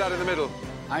put Mum and Dad in the middle.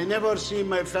 I never see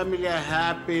my family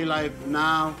happy like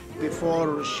now.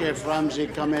 Before Chef Ramsay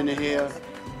come in here,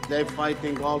 they're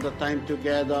fighting all the time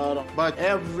together. But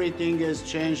everything has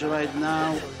changed right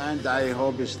now, and I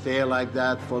hope it stay like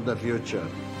that for the future.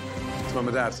 It's Mum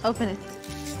and Dad. Open it.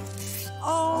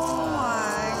 Oh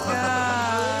my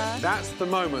God. That's the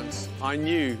moment I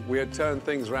knew we had turned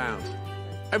things round.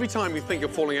 Every time you think you're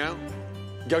falling out,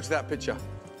 go to that picture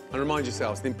and remind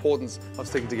yourselves the importance of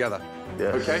sticking together.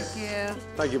 Yes. Okay? Thank you.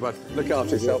 Thank you, bud. Look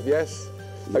after yourself, yes?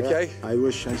 Yeah, Okay? I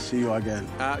wish I see you again.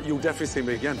 You'll definitely see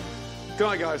me again. Good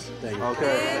night, guys. Thank you.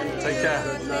 Okay. Take care.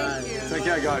 Thank you. Take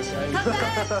care, guys. Come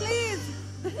back, please.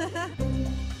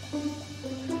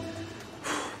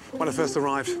 When I first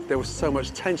arrived, there was so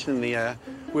much tension in the air,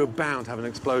 we were bound to have an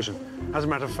explosion. As a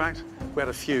matter of fact, we had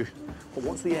a few. But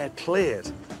once the air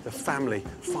cleared, the family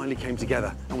finally came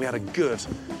together and we had a good,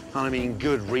 and I mean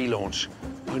good, relaunch.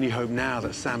 Only hope now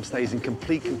that Sam stays in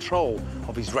complete control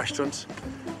of his restaurant,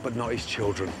 but not his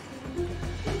children.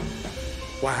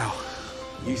 Wow.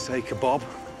 You say kebab,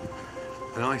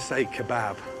 and I say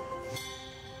kebab.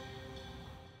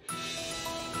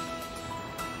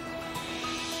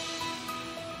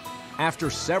 After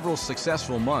several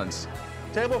successful months,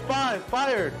 Table 5,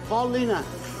 fired. Paulina.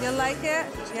 You like it?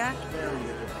 Yeah?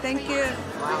 Thank you.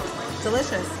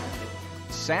 Delicious.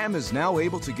 Sam is now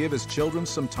able to give his children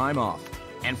some time off.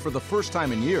 And for the first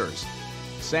time in years,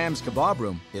 Sam's Kebab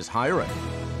Room is hiring.